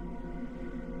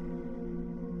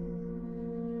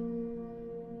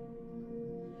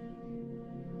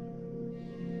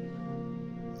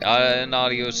 And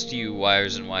adios to you,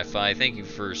 wires and Wi-Fi. Thank you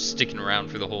for sticking around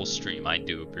for the whole stream. I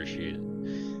do appreciate it.